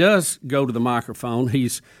 When he does go to the microphone,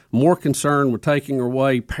 he's more concerned with taking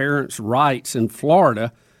away parents' rights in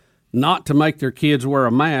Florida not to make their kids wear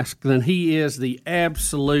a mask than he is the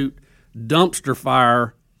absolute dumpster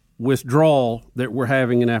fire withdrawal that we're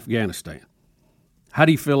having in Afghanistan. How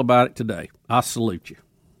do you feel about it today? I salute you.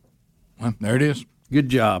 Well, there it is. Good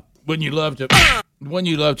job. Wouldn't you love to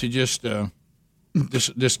just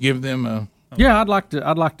give them a? Yeah, I'd like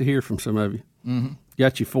to hear from some of you. Mm-hmm.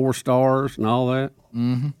 Got you 4 stars and all that.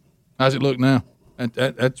 Mm-hmm. How's it look now?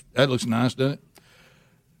 That looks nice, doesn't it?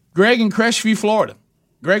 Greg in Crestview, Florida.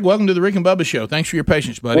 Greg, welcome to the Rick and Bubba Show. Thanks for your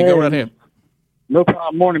patience, buddy. Go right ahead. No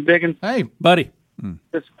problem. Morning, Biggins. Hey, buddy.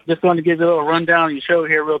 Just wanted to give you a little rundown of your show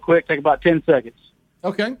here real quick. Take about 10 seconds.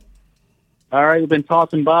 Okay. All right, we've been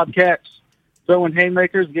tossing bobcats, throwing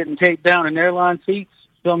haymakers, getting taped down in airline seats,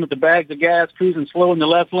 filming the bags of gas, cruising slow in the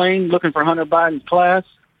left lane, looking for Hunter Biden's class,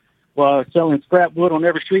 while selling scrap wood on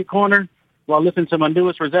every street corner, while listening to my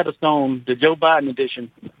newest Rosetta Stone, the Joe Biden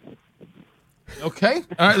edition. Okay.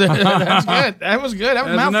 All right. That's good. That was good. That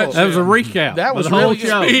was a mouthful. That was a recap. That was really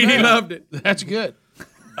good. He loved it. That's good.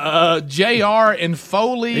 JR in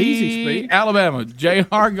Foley, Alabama.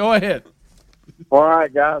 JR, go ahead. All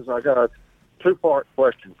right, guys. I got a 2-part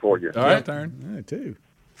question for you. All right. Turn. 2.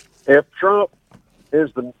 If Trump is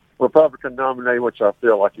the Republican nominee, which I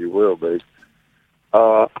feel like he will be,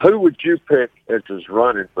 who would you pick as his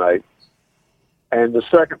running mate? And the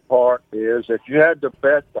second part is, if you had to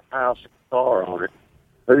bet the house and car on it,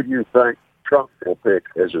 who do you think Trump will pick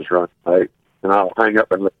as his running mate? And I'll hang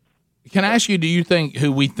up and listen. Can I ask you, do you think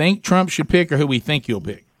who we think Trump should pick or who we think he'll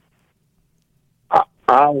pick?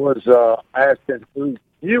 I was asking who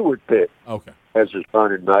you would pick as his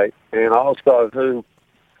running mate, and also who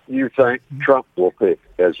you think Trump will pick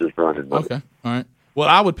as his running mate. Okay, all right. Well,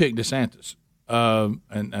 I would pick DeSantis,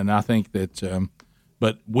 and I think that.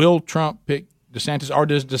 But will Trump pick DeSantis, or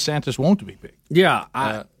does DeSantis want to be picked? Yeah,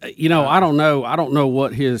 I don't know. I don't know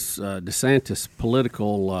what his DeSantis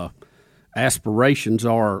political aspirations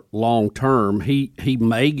are long term. He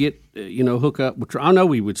may get hook up with Trump. I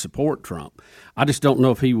know he would support Trump. I just don't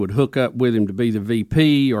know if he would hook up with him to be the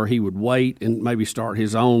VP, or he would wait and maybe start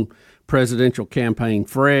his own presidential campaign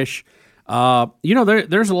fresh.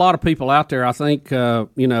 There's a lot of people out there. I think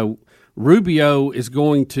Rubio is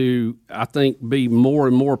going to, I think, be more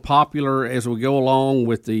and more popular as we go along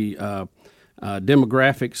with the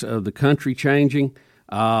demographics of the country changing.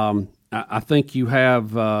 I think you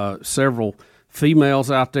have several females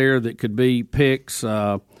out there that could be picks.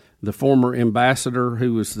 The former ambassador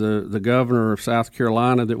who was the governor of South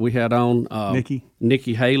Carolina that we had on,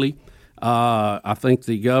 Nikki Haley. I think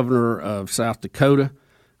the governor of South Dakota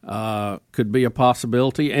could be a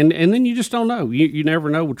possibility. And then you just don't know. You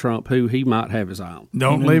never know with Trump who he might have his eye on.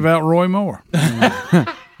 Don't leave out Roy Moore.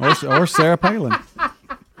 or Sarah Palin.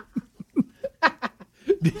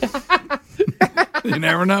 You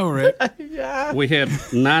never know, Rick. We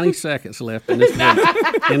have 90 seconds left in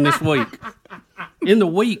this week. In the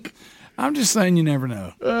week. I'm just saying you never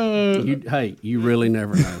know. You really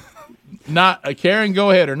never know. Not Karen,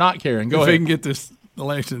 go ahead, or not Karen, go ahead. If he can get this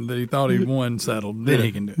election that he thought he won settled, then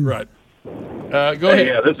he can do it. Right. Go ahead.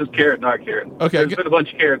 Yeah, this is Karen, not Karen. Okay. There's been a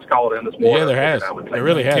bunch of Karens called in this morning. Yeah, there has. There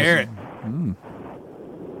really has. Karen.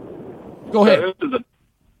 Go ahead.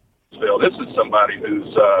 This is somebody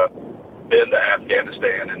who's been to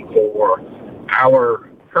Afghanistan, and for our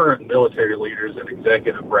current military leaders and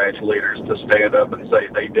executive branch leaders to stand up and say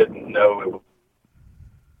they didn't know it was.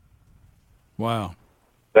 Wow.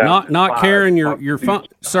 Not Karen, your phone.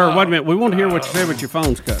 Sir, wait a minute. We want to hear what you said, but your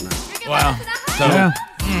phone's cutting out. Wow. So,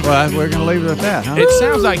 Well, we're going to leave it at that, huh? It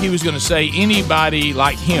sounds like he was going to say anybody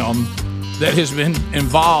like him that has been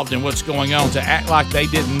involved in what's going on to act like they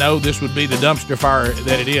didn't know this would be the dumpster fire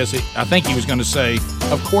that it is. I think he was going to say,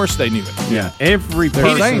 of course they knew it. Yeah, every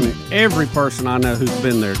person I know who's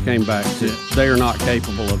been there came back to they are not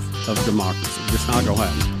capable of democracy. Just not going to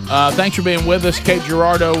happen. Thanks for being with us, Kate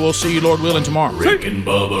Gerardo. We'll see you, Lord willing, tomorrow. Rick and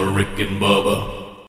Bubba, Rick and Bubba.